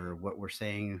doing or what we're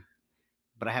saying.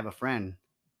 But I have a friend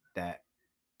that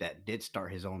did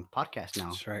start his own podcast now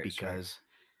That's right. That's right. because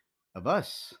of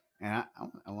us. And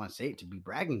I want to say it to be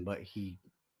bragging, but he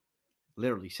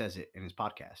literally says it in his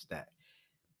podcast that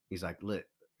he's like, "Look,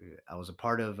 I was a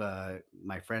part of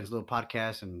my friend's little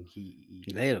podcast, and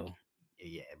Little.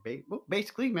 yeah, well,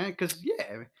 basically, man, because yeah,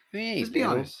 It let's ain't be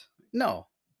little. honest, No,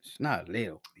 it's not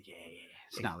little. yeah,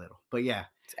 it's not little, but yeah,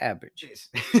 It's average. it's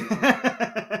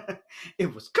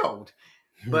it was cold,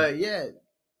 but yeah,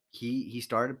 he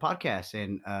started a podcast,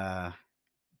 and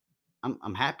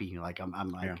I'm happy, like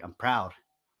Yeah. I'm proud,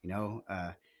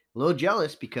 a little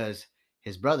jealous because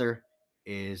his brother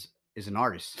is an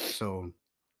artist, so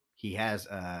he has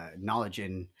knowledge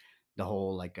in the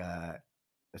whole like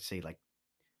let's say like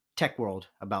tech world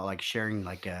about like sharing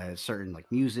like certain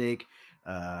like music,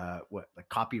 what like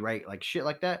copyright, like shit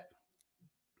like that.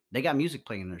 They got music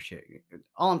playing in their shit.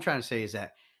 All I'm trying to say is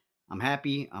that I'm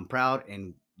happy, I'm proud,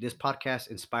 and this podcast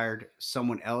inspired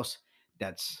someone else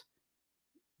that's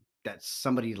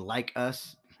somebody like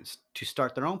us to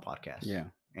start their own podcast, Yeah.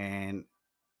 and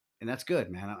that's good,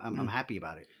 man. I'm Mm, happy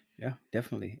about it. yeah,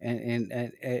 definitely. And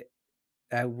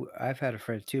I've had a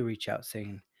friend too reach out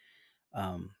saying,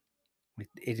 um,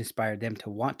 it inspired them to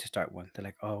want to start one. They're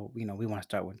like, oh, we want to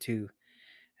start one too.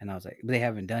 And I was like, but they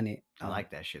haven't done it. I like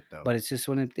that shit though. But it's just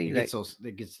one of the things like,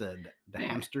 It gets the yeah,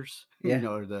 hamsters, yeah,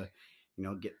 or get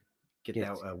that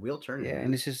yes, wheel turning, yeah. And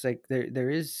man. it's just like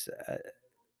there's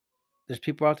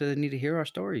people out there that need to hear our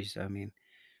stories. I mean,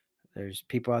 there's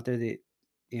people out there that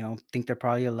think they're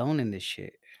probably alone in this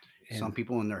shit, Some and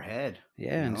people in their head,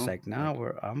 yeah, and it's like, nah,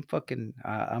 like I'm fucking,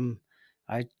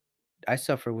 I I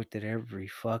suffer with it every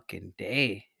fucking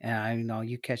day, and I know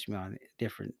you catch me on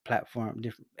different platform,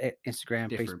 different Instagram,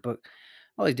 different. Facebook,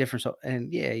 all these different. So,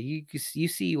 and yeah, you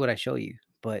see what I show you,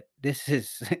 but this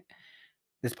is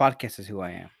this podcast is who I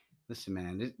am. Listen,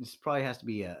 man, this probably has to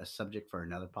be a subject for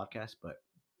another podcast, but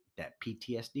that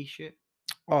PTSD shit,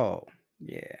 Oh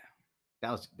yeah,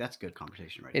 that's good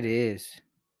conversation right it there. is.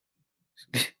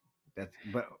 That's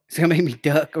but It's gonna make me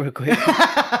duck real quick.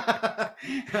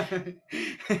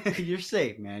 you're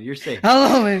safe, man. You're safe.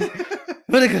 Hello, man.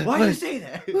 Why do you say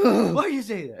that? Why do you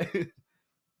say that?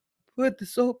 Put the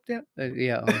soap down.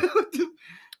 Yeah.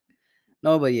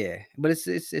 No, but yeah, but that's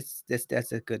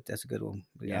a good one.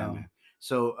 Yeah, man.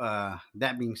 So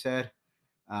that being said,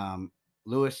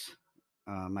 Lewis,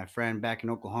 my friend back in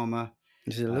Oklahoma,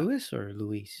 Is it uh, Lewis or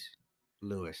Luis?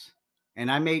 Lewis,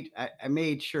 and I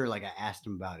made sure, like, I asked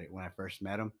him about it when I first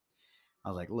met him. I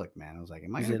was like, look, man. I was like,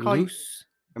 am I Is gonna it call you? loose?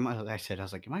 I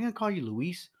was like, am I gonna call you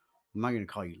Luis? Or am I gonna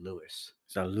call you Lewis?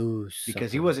 It's a loose.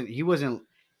 Because he's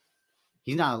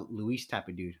not a Luis type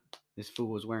of dude. This fool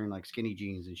was wearing like skinny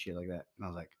jeans and shit like that, and I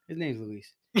was like, His name's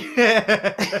Luis.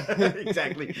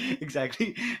 exactly,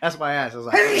 exactly. That's why I asked. I was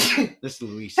like, listen,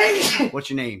 Luis, what's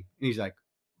your name? And he's like,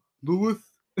 Louis.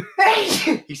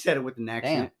 He said it with an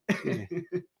accent. Excuse me.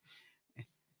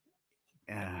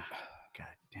 God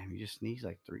damn, you just sneezed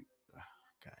like three.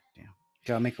 God damn.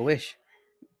 Gotta make a wish.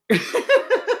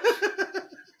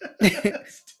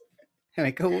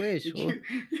 Make a wish. Fool.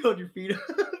 You hold your feet up.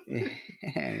 Yeah,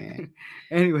 man.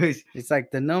 Anyways, It's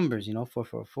like the numbers,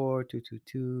 444,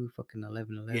 222, fucking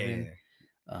 1111.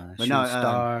 but Shooting no,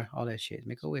 star, all that shit.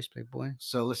 Make a wish, playboy.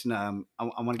 so listen, I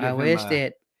want to I give him wish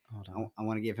that. Hold on. I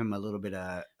want to give him a little bit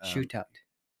of Shootout.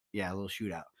 yeah, a little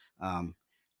shootout.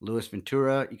 Luis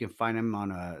Ventura, you can find him on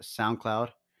SoundCloud.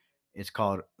 It's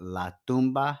called La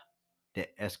Tumba de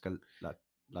Esqueleto.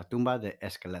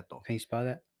 Can you spell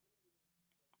that?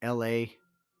 L.A.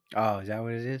 Oh, is that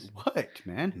what it is? What,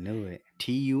 man? I knew it.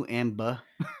 Tumba,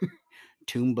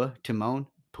 Tumba, Timon,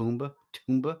 Pumbaa,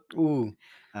 Tumba. Ooh.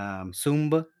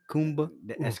 Zumba, Kumba.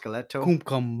 The Ooh. Esqueleto.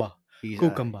 Kumkamba. He's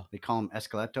Kukumba. they call him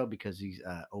Esqueleto because he's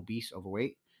obese,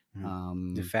 overweight.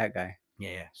 The fat guy.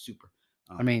 Yeah, super.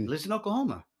 I mean, he lives in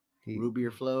Oklahoma. Root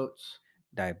beer floats,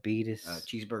 diabetes,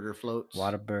 cheeseburger floats,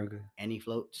 Whataburger. any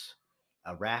floats,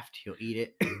 a raft. He'll eat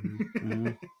it.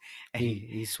 Mm-hmm.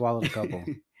 He swallowed a couple.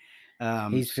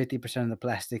 He's 50% of the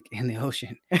plastic in the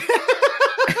ocean.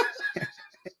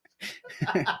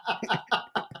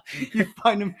 You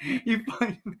find him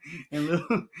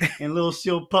in little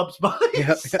sealed pups' bodies.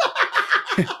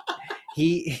 Yep.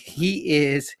 he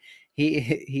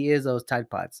is those Tide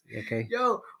Pods. Okay.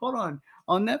 Yo, hold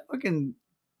on that fucking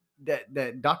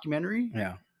that documentary.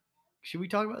 Yeah. Should we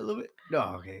talk about it a little bit?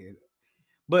 No, okay.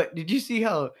 But did you see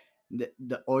how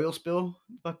the oil spill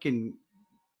fucking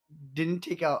didn't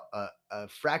take out a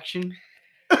fraction?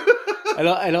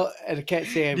 I can't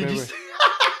say I Did remember.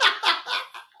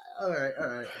 All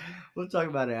right. We'll talk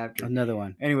about it after. Another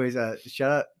one. Anyways,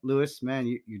 shout out Lewis, man.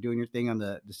 You're doing your thing on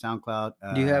the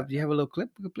SoundCloud. Do you have a little clip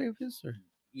we could play with this? Or?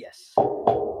 Yes.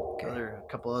 Okay. A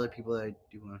couple other people that I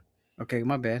do want to. Okay,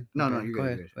 my bad. No, You're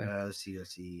good. Go ahead. Let's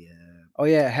see. Oh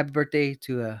yeah, happy birthday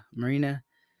to Marina,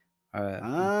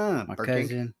 my Bird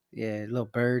cousin. Yeah, little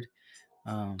bird.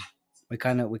 We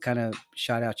kind of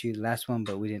shout out you the last one,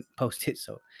 but we didn't post it.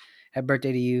 So, happy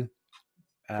birthday to you.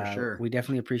 For sure. We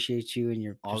definitely appreciate you and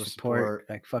your support.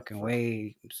 Like fucking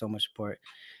way so much support.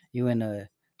 You and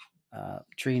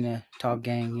Trina Talk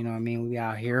Gang. You know what I mean? We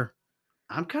out here.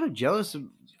 I'm kind of jealous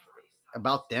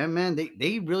about them, man.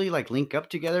 They really like link up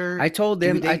together. I told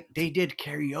them they did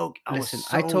karaoke.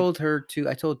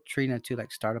 I told Trina to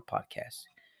like start a podcast.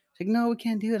 Like, no, we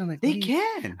can't do it. I'm like, they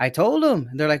can. I told them.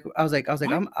 They're like, I was like,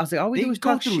 all we do is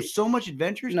talk shit. So much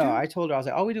adventures. No, dude. I told her, I was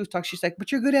like, all we do is talk. She's like,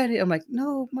 but you're good at it. I'm like,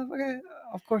 no, motherfucker.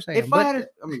 Of course I am. If I had,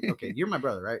 I mean, okay, you're my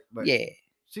brother, right? But yeah.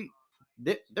 See,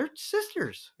 they're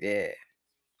sisters. Yeah.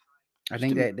 I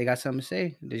think that they got something to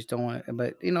say. They just don't want it.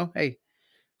 But hey.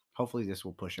 Hopefully this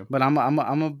will push them. But I'm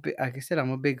a big, like I said, I'm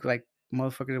a big like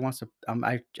motherfucker that wants to.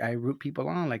 I root people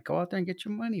on. Like, go out there and get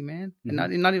your money, man. Mm-hmm.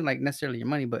 And not even like necessarily your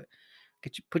money, but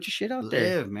put your shit out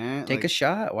there, man. Take a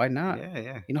shot. Why not?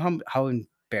 Yeah. You know how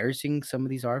embarrassing some of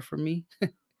these are for me.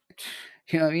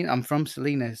 You know what I mean? I'm from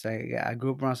Salinas. I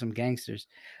grew up around some gangsters.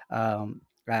 Um,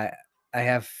 I I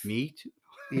have Me too.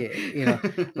 yeah,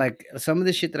 like some of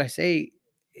the shit that I say,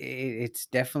 it's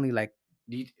definitely like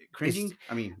it's Cringing?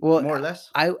 I mean, well, more or less.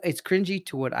 it's cringy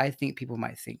to what I think people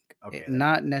might think. Okay,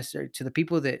 Not necessarily to the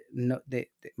people that know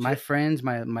my to friends,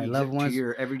 my loved to ones,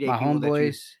 your everyday my people that you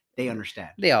homeboys. they understand.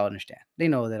 They all understand. They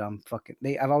know that I'm fucking.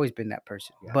 I've always been that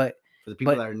person. Yeah. But For the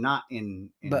people but that are not in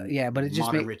yeah, but it just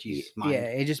modern Richie's yeah, mind.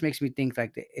 it just makes me think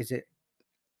like, is it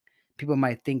people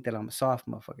might think that I'm a soft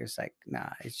motherfucker. It's like, nah,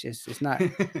 it's not.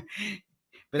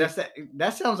 But It,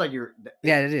 that sounds like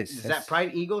yeah, it is. is that That's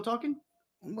pride ego talking?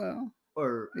 well,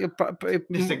 Or it's like,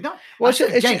 mm, no, well, I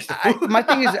said gangster fool.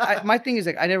 my thing is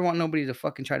like I never want nobody to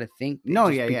fucking try to think that No,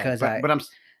 just yeah, yeah. because But I'm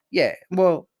yeah,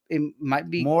 well, it might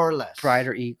be more or pride less.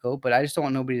 or ego, but I just don't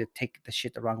want nobody to take the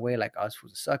shit the wrong way, like us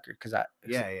was a sucker,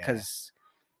 Yeah, yeah. because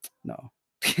no,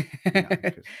 No,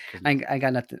 because I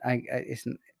got nothing.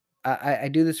 I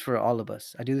do this for all of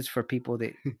us. I do this for people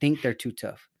that think they're too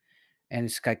tough, and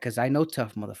it's because I know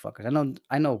tough motherfuckers.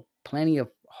 I know plenty of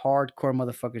hardcore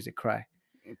motherfuckers that cry.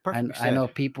 perfectly I know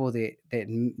said. people that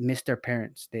miss their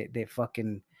parents, they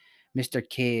fucking miss their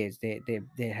kids, they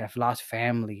have lost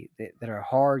family, that are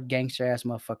hard gangster ass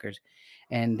motherfuckers,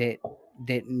 and that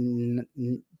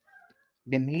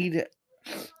they need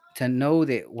to know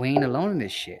that we ain't alone in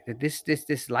this shit. That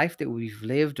this life that we've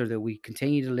lived or that we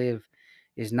continue to live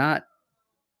is not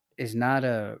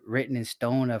a written in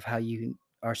stone of how you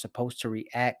are supposed to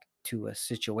react to a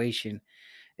situation.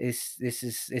 It's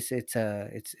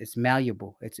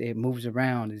malleable. It moves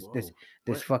around. It's Whoa, this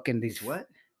what? fucking these It's what?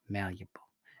 malleable.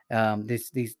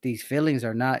 These feelings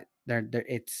are not. They're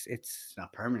It's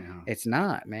not permanent, huh? it's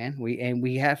not, man.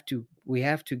 We have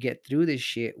to get through this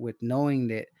shit with knowing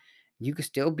that you could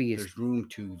still be as There's room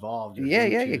to evolve. There's yeah,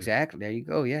 room yeah, to exactly. There you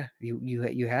go. Yeah,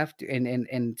 you have to,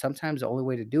 and sometimes the only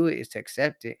way to do it is to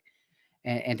accept it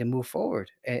and to move forward.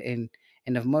 And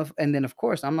then of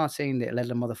course I'm not saying that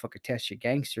let a motherfucker test your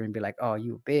gangster and be like, oh,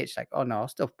 you a bitch. Like, oh no, I'll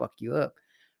still fuck you up.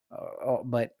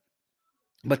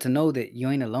 But to know that you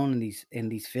ain't alone in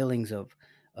these feelings of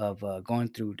going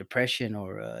through depression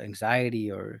or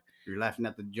anxiety or you're laughing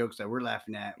at the jokes that we're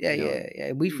laughing at. yeah, You know, yeah,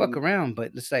 yeah. We fuck you around,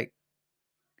 but it's like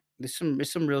there's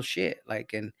some real shit.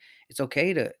 Like, and it's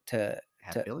okay have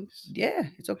to feelings. yeah,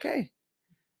 it's okay.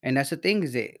 And that's the thing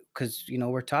is that because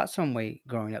we're taught some way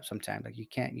growing up sometimes. Like you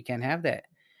can't have that.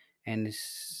 And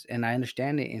I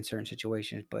understand it in certain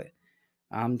situations, but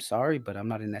I'm sorry, but I'm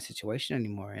not in that situation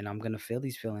anymore. And I'm gonna feel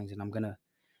these feelings and I'm gonna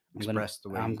Express the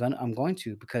way I'm going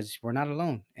to because we're not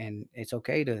alone. And it's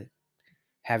okay to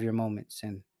have your moments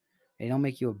and they don't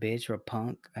make you a bitch or a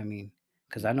punk. I mean,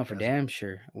 because I know it for doesn't. damn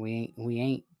sure we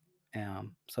ain't.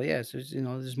 So yeah, so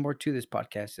there's more to this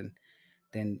podcast than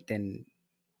than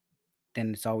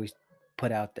than it's always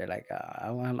put out there. Like I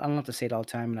don't have to say it all the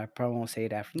time, and I probably won't say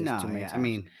it after this No, too many yeah. I times.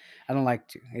 mean, I don't like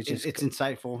to. It's just it's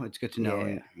insightful. It's good to know, yeah,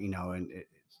 and and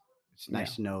it's yeah,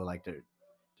 nice to know like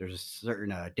there's a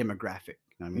certain demographic.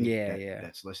 I mean yeah, yeah,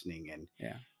 that's listening, and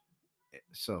yeah.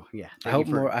 so yeah. I hope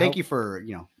more. I Thank you hope for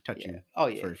yeah. touching Oh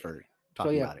yeah, yeah. for So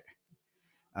talking yeah, about it.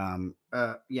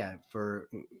 Yeah, for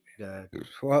the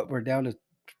well, we're down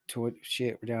to it.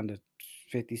 Shit, we're down to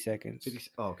 50 seconds. 50.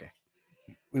 Oh, okay.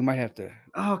 We might have to.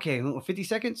 Okay, well, 50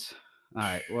 seconds. All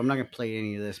right. Well, I'm not gonna play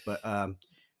any of this, but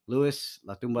Luis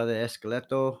La Tumba de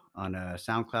Esqueleto on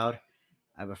SoundCloud.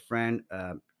 I have a friend,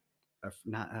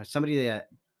 not somebody that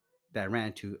I ran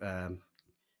into.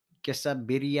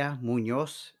 Quesabiria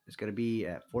Munoz is gonna be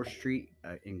at 4th Street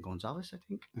in Gonzales, I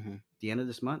think, Mhm. the end of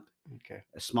this month. Okay.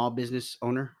 A small business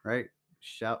owner, right?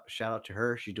 Shout out to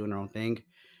her. She's doing her own thing.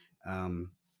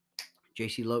 Um,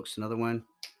 JC Lokes, another one.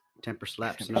 Temper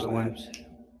Slaps, Temper another one. slaps.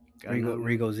 Got another one.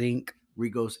 Rigo's Inc.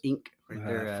 Rigo's Inc. right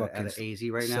there Fucking at AZ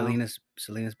right now.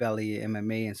 Salinas Valley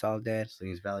MMA and Soledad.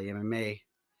 Slings Valley MMA.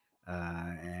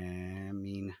 And I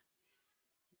mean,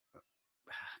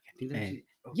 I think there's And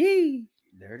oh, yee.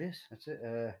 there it is. That's it.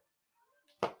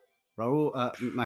 Raul, my